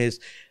aim is,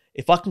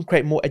 if I can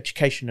create more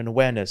education and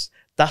awareness,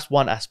 that's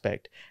one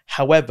aspect.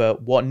 However,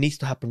 what needs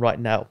to happen right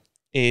now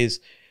is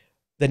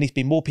there needs to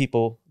be more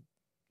people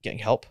getting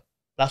help.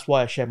 That's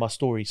why I share my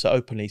story so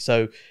openly.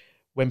 So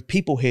when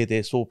people hear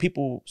this or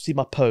people see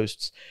my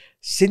posts,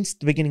 since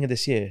the beginning of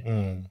this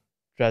year,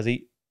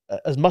 Drazzy,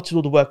 as much as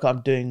all the work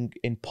I'm doing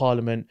in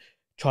Parliament,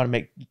 trying to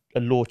make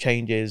law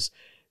changes,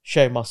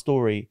 sharing my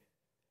story,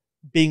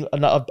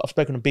 I've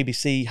spoken on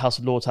BBC, House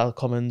of Lords, House of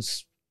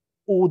Commons,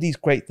 all these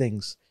great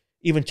things,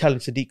 even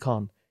challenge Sadiq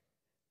Khan.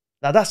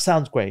 Now that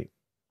sounds great,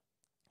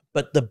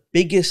 but the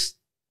biggest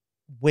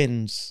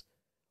wins,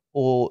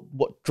 or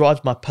what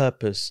drives my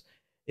purpose,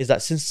 is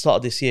that since the start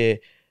of this year,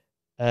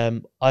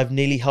 I've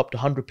nearly helped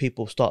 100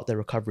 people start their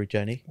recovery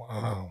journey.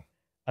 Wow.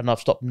 And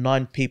I've stopped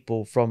 9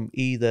 people from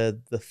either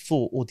the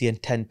thought or the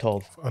intent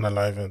of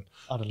unaliving.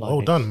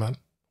 Well done, man.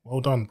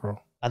 Well done,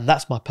 bro. And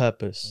that's my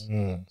purpose.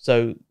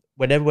 So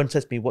when everyone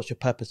says to me, what's your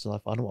purpose in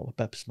life? I don't know what my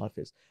purpose in life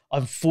is.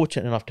 I'm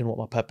fortunate enough to know what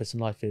my purpose in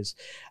life is.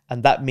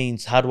 And that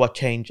means, how do I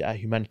change at a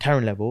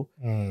humanitarian level?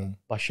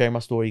 By sharing my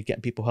story,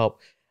 getting people help.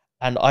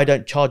 And I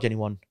don't charge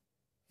anyone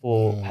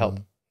for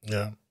help.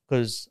 Yeah.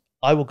 Because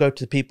I will go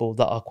to the people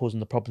that are causing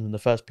the problem in the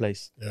first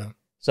place. Yeah.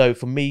 So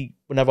for me,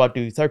 whenever I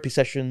do therapy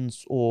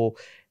sessions or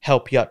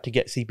help you out to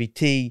get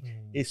CBT,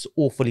 it's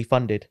all fully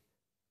funded,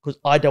 because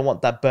I don't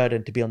want that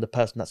burden to be on the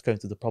person that's going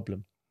through the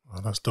problem. Oh,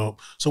 that's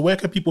dope. So where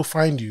can people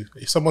find you?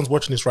 If someone's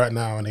watching this right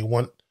now and they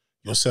want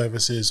your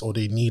services or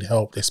they need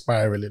help, they're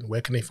spiraling,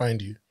 where can they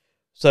find you?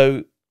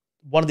 So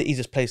one of the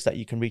easiest places that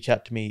you can reach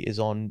out to me is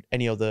on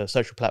any of the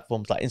social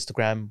platforms like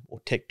Instagram or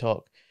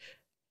TikTok.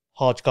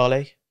 Harj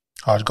Gahley.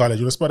 Harj Gahley.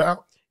 Do you want to spell that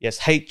out? Yes,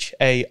 HARJ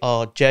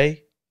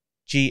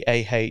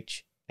GAHLEY.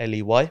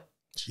 GAHLEY.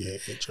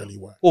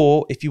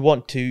 Or if you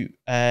want to,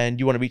 and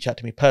you want to reach out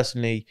to me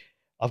personally,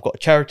 I've got a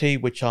charity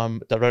which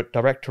I'm the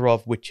director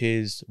of, which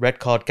is Red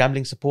Card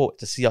Gambling Support.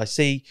 It's a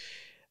CIC.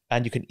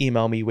 And you can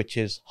email me, which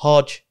is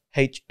Harj,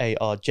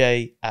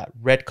 HARJ, at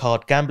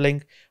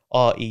redcardgambling,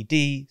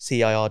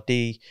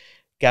 REDCIRD,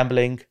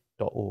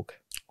 gambling.org.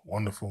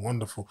 Wonderful,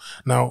 wonderful.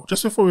 Now,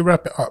 just before we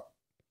wrap it up,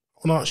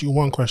 I want to ask you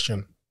one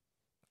question.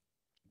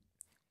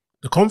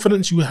 The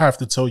confidence you have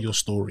to tell your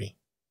story,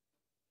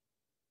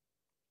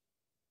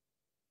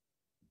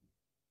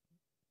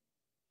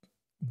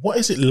 what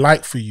is it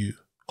like for you?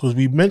 Because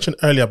we mentioned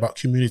earlier about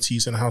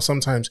communities and how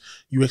sometimes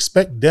you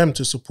expect them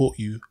to support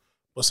you,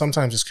 but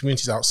sometimes it's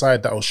communities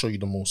outside that will show you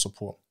the most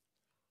support.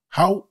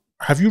 How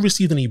have you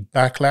received any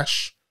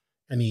backlash,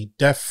 any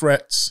death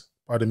threats,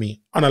 pardon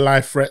me,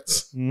 unalive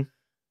threats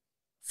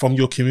from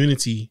your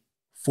community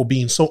for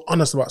being so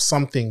honest about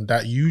something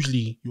that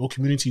usually your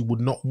community would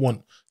not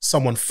want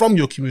someone from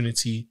your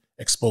community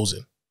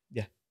exposing?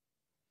 Yeah.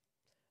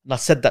 And I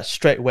said that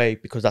straight away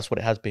because that's what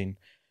it has been.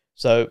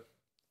 So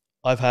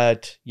I've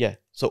had,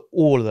 so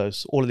all of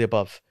those, all of the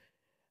above.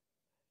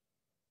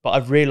 But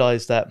I've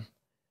realized that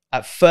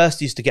at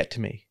first it used to get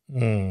to me.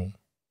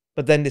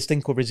 But then this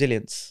thing called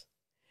resilience.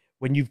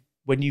 When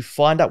you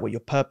find out what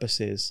your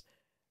purpose is,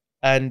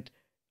 and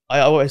I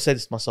always say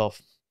this to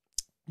myself,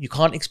 you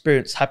can't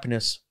experience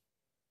happiness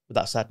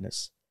without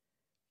sadness,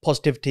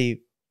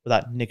 positivity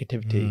without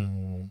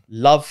negativity,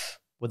 love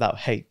without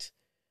hate.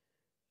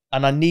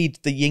 And I need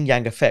the yin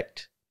yang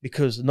effect,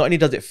 because not only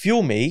does it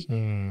fuel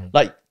me,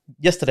 like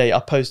yesterday I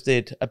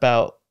posted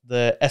about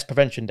the S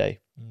Prevention Day,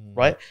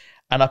 right?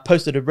 And I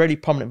posted a really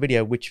prominent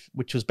video which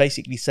was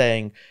basically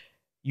saying,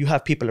 you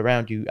have people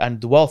around you, and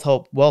the World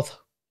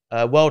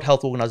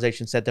Health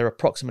Organization said there are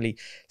approximately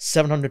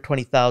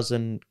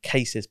 720,000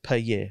 cases per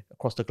year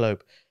across the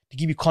globe. To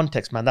give you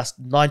context, man, that's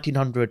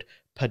 1,900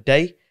 per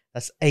day.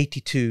 That's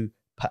 82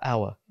 per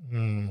hour,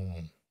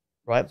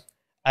 right?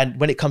 And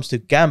when it comes to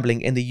gambling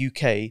in the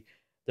UK,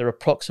 there are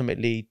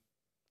approximately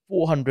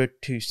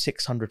 400 to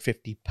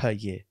 650 per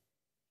year,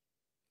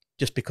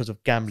 just because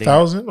of gambling.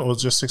 1,000 or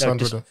just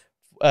 600? No,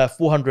 just,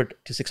 400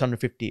 to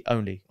 650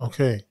 only.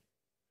 Okay.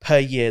 Per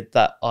year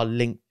that are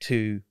linked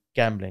to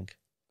gambling.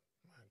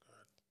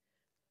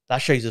 That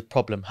shows the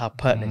problem, how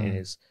pertinent it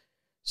is.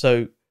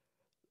 So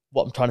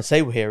what I'm trying to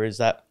say here is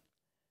that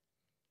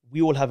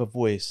we all have a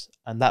voice,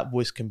 and that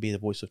voice can be the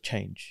voice of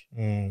change.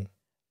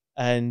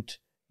 And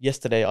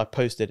yesterday I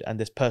posted, and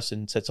this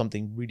person said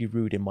something really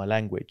rude in my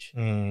language.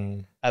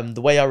 And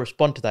the way I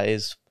respond to that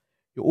is,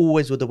 you're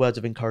always with the words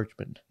of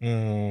encouragement.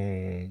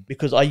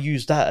 Because I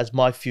use that as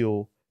my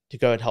fuel to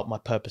go and help my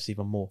purpose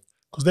even more.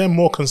 Because they're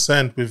more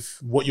concerned with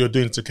what you're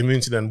doing to the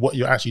community than what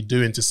you're actually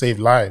doing to save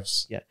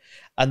lives. Yeah.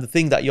 And the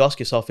thing that you ask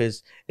yourself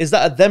is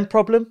that a them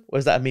problem or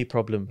is that a me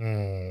problem?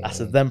 That's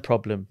a them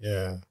problem.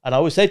 Yeah. And I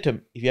always say to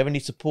them, if you ever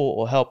need support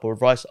or help or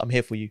advice, I'm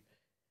here for you.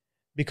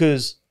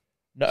 Because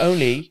not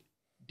only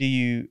do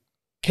you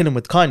kill them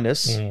with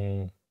kindness,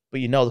 but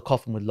you nail the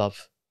coffin with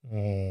love.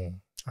 I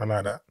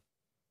like that.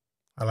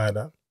 I like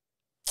that.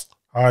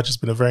 It's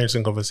been a very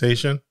interesting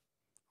conversation.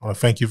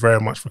 Thank you very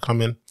much for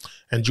coming.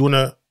 And do you want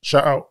to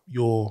shout out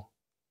your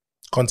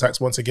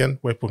contacts once again,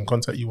 where people can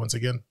contact you once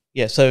again?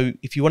 Yeah, so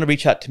if you want to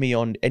reach out to me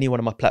on any one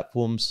of my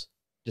platforms,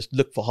 just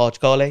look for Harj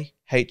Gahley,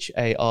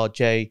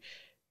 HarjGahley,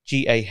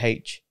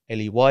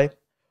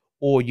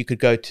 or you could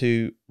go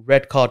to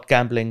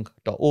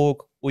redcardgambling.org,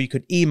 or you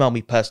could email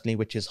me personally,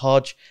 which is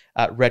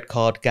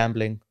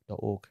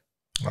harj@redcardgambling.org.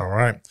 All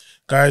right.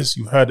 Guys,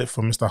 you heard it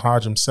from Mr.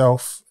 Harj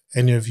himself.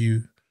 Any of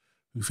you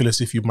who feel as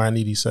if you might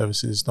need these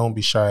services, don't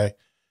be shy.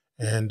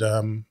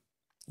 And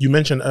you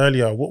mentioned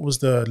earlier, what was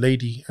the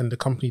lady and the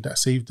company that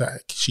saved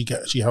that? She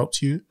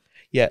helped you?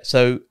 Yeah,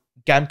 so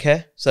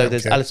GamCare. So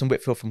there's GamCare. Alison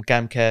Whitfield from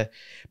GamCare.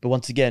 But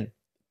once again,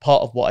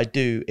 part of what I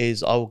do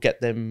is I will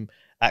get them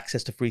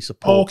access to free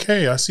support.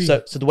 Okay, I see.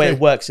 So the way it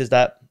works is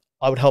that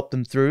I would help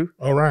them through.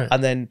 All right.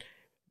 And then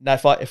now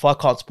if I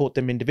can't support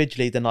them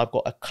individually, then I've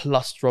got a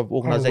cluster of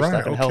organizations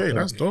that can help them.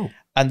 That's dope.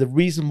 And the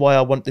reason why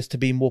I want this to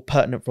be more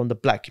pertinent from the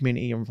Black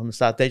community and from the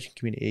South Asian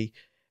community,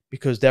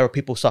 because there are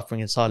people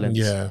suffering in silence.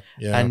 Yeah.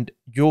 And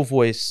your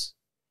voice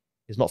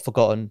is not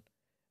forgotten.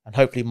 And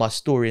hopefully my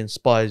story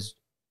inspires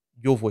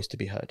your voice to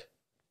be heard.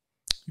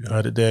 You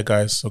heard it there,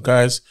 guys. So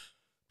guys,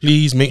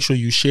 please make sure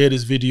you share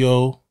this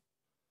video.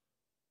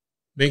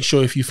 Make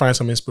sure if you find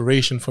some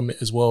inspiration from it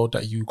as well,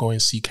 that you go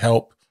and seek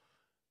help.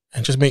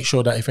 And just make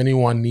sure that if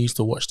anyone needs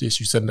to watch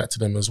this, you send that to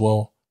them as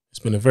well. It's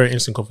been a very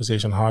interesting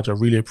conversation, Harj. I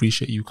really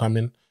appreciate you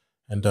coming.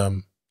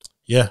 And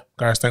yeah,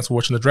 guys, thanks for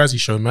watching the Drazzy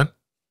Show, man.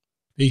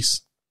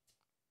 Peace.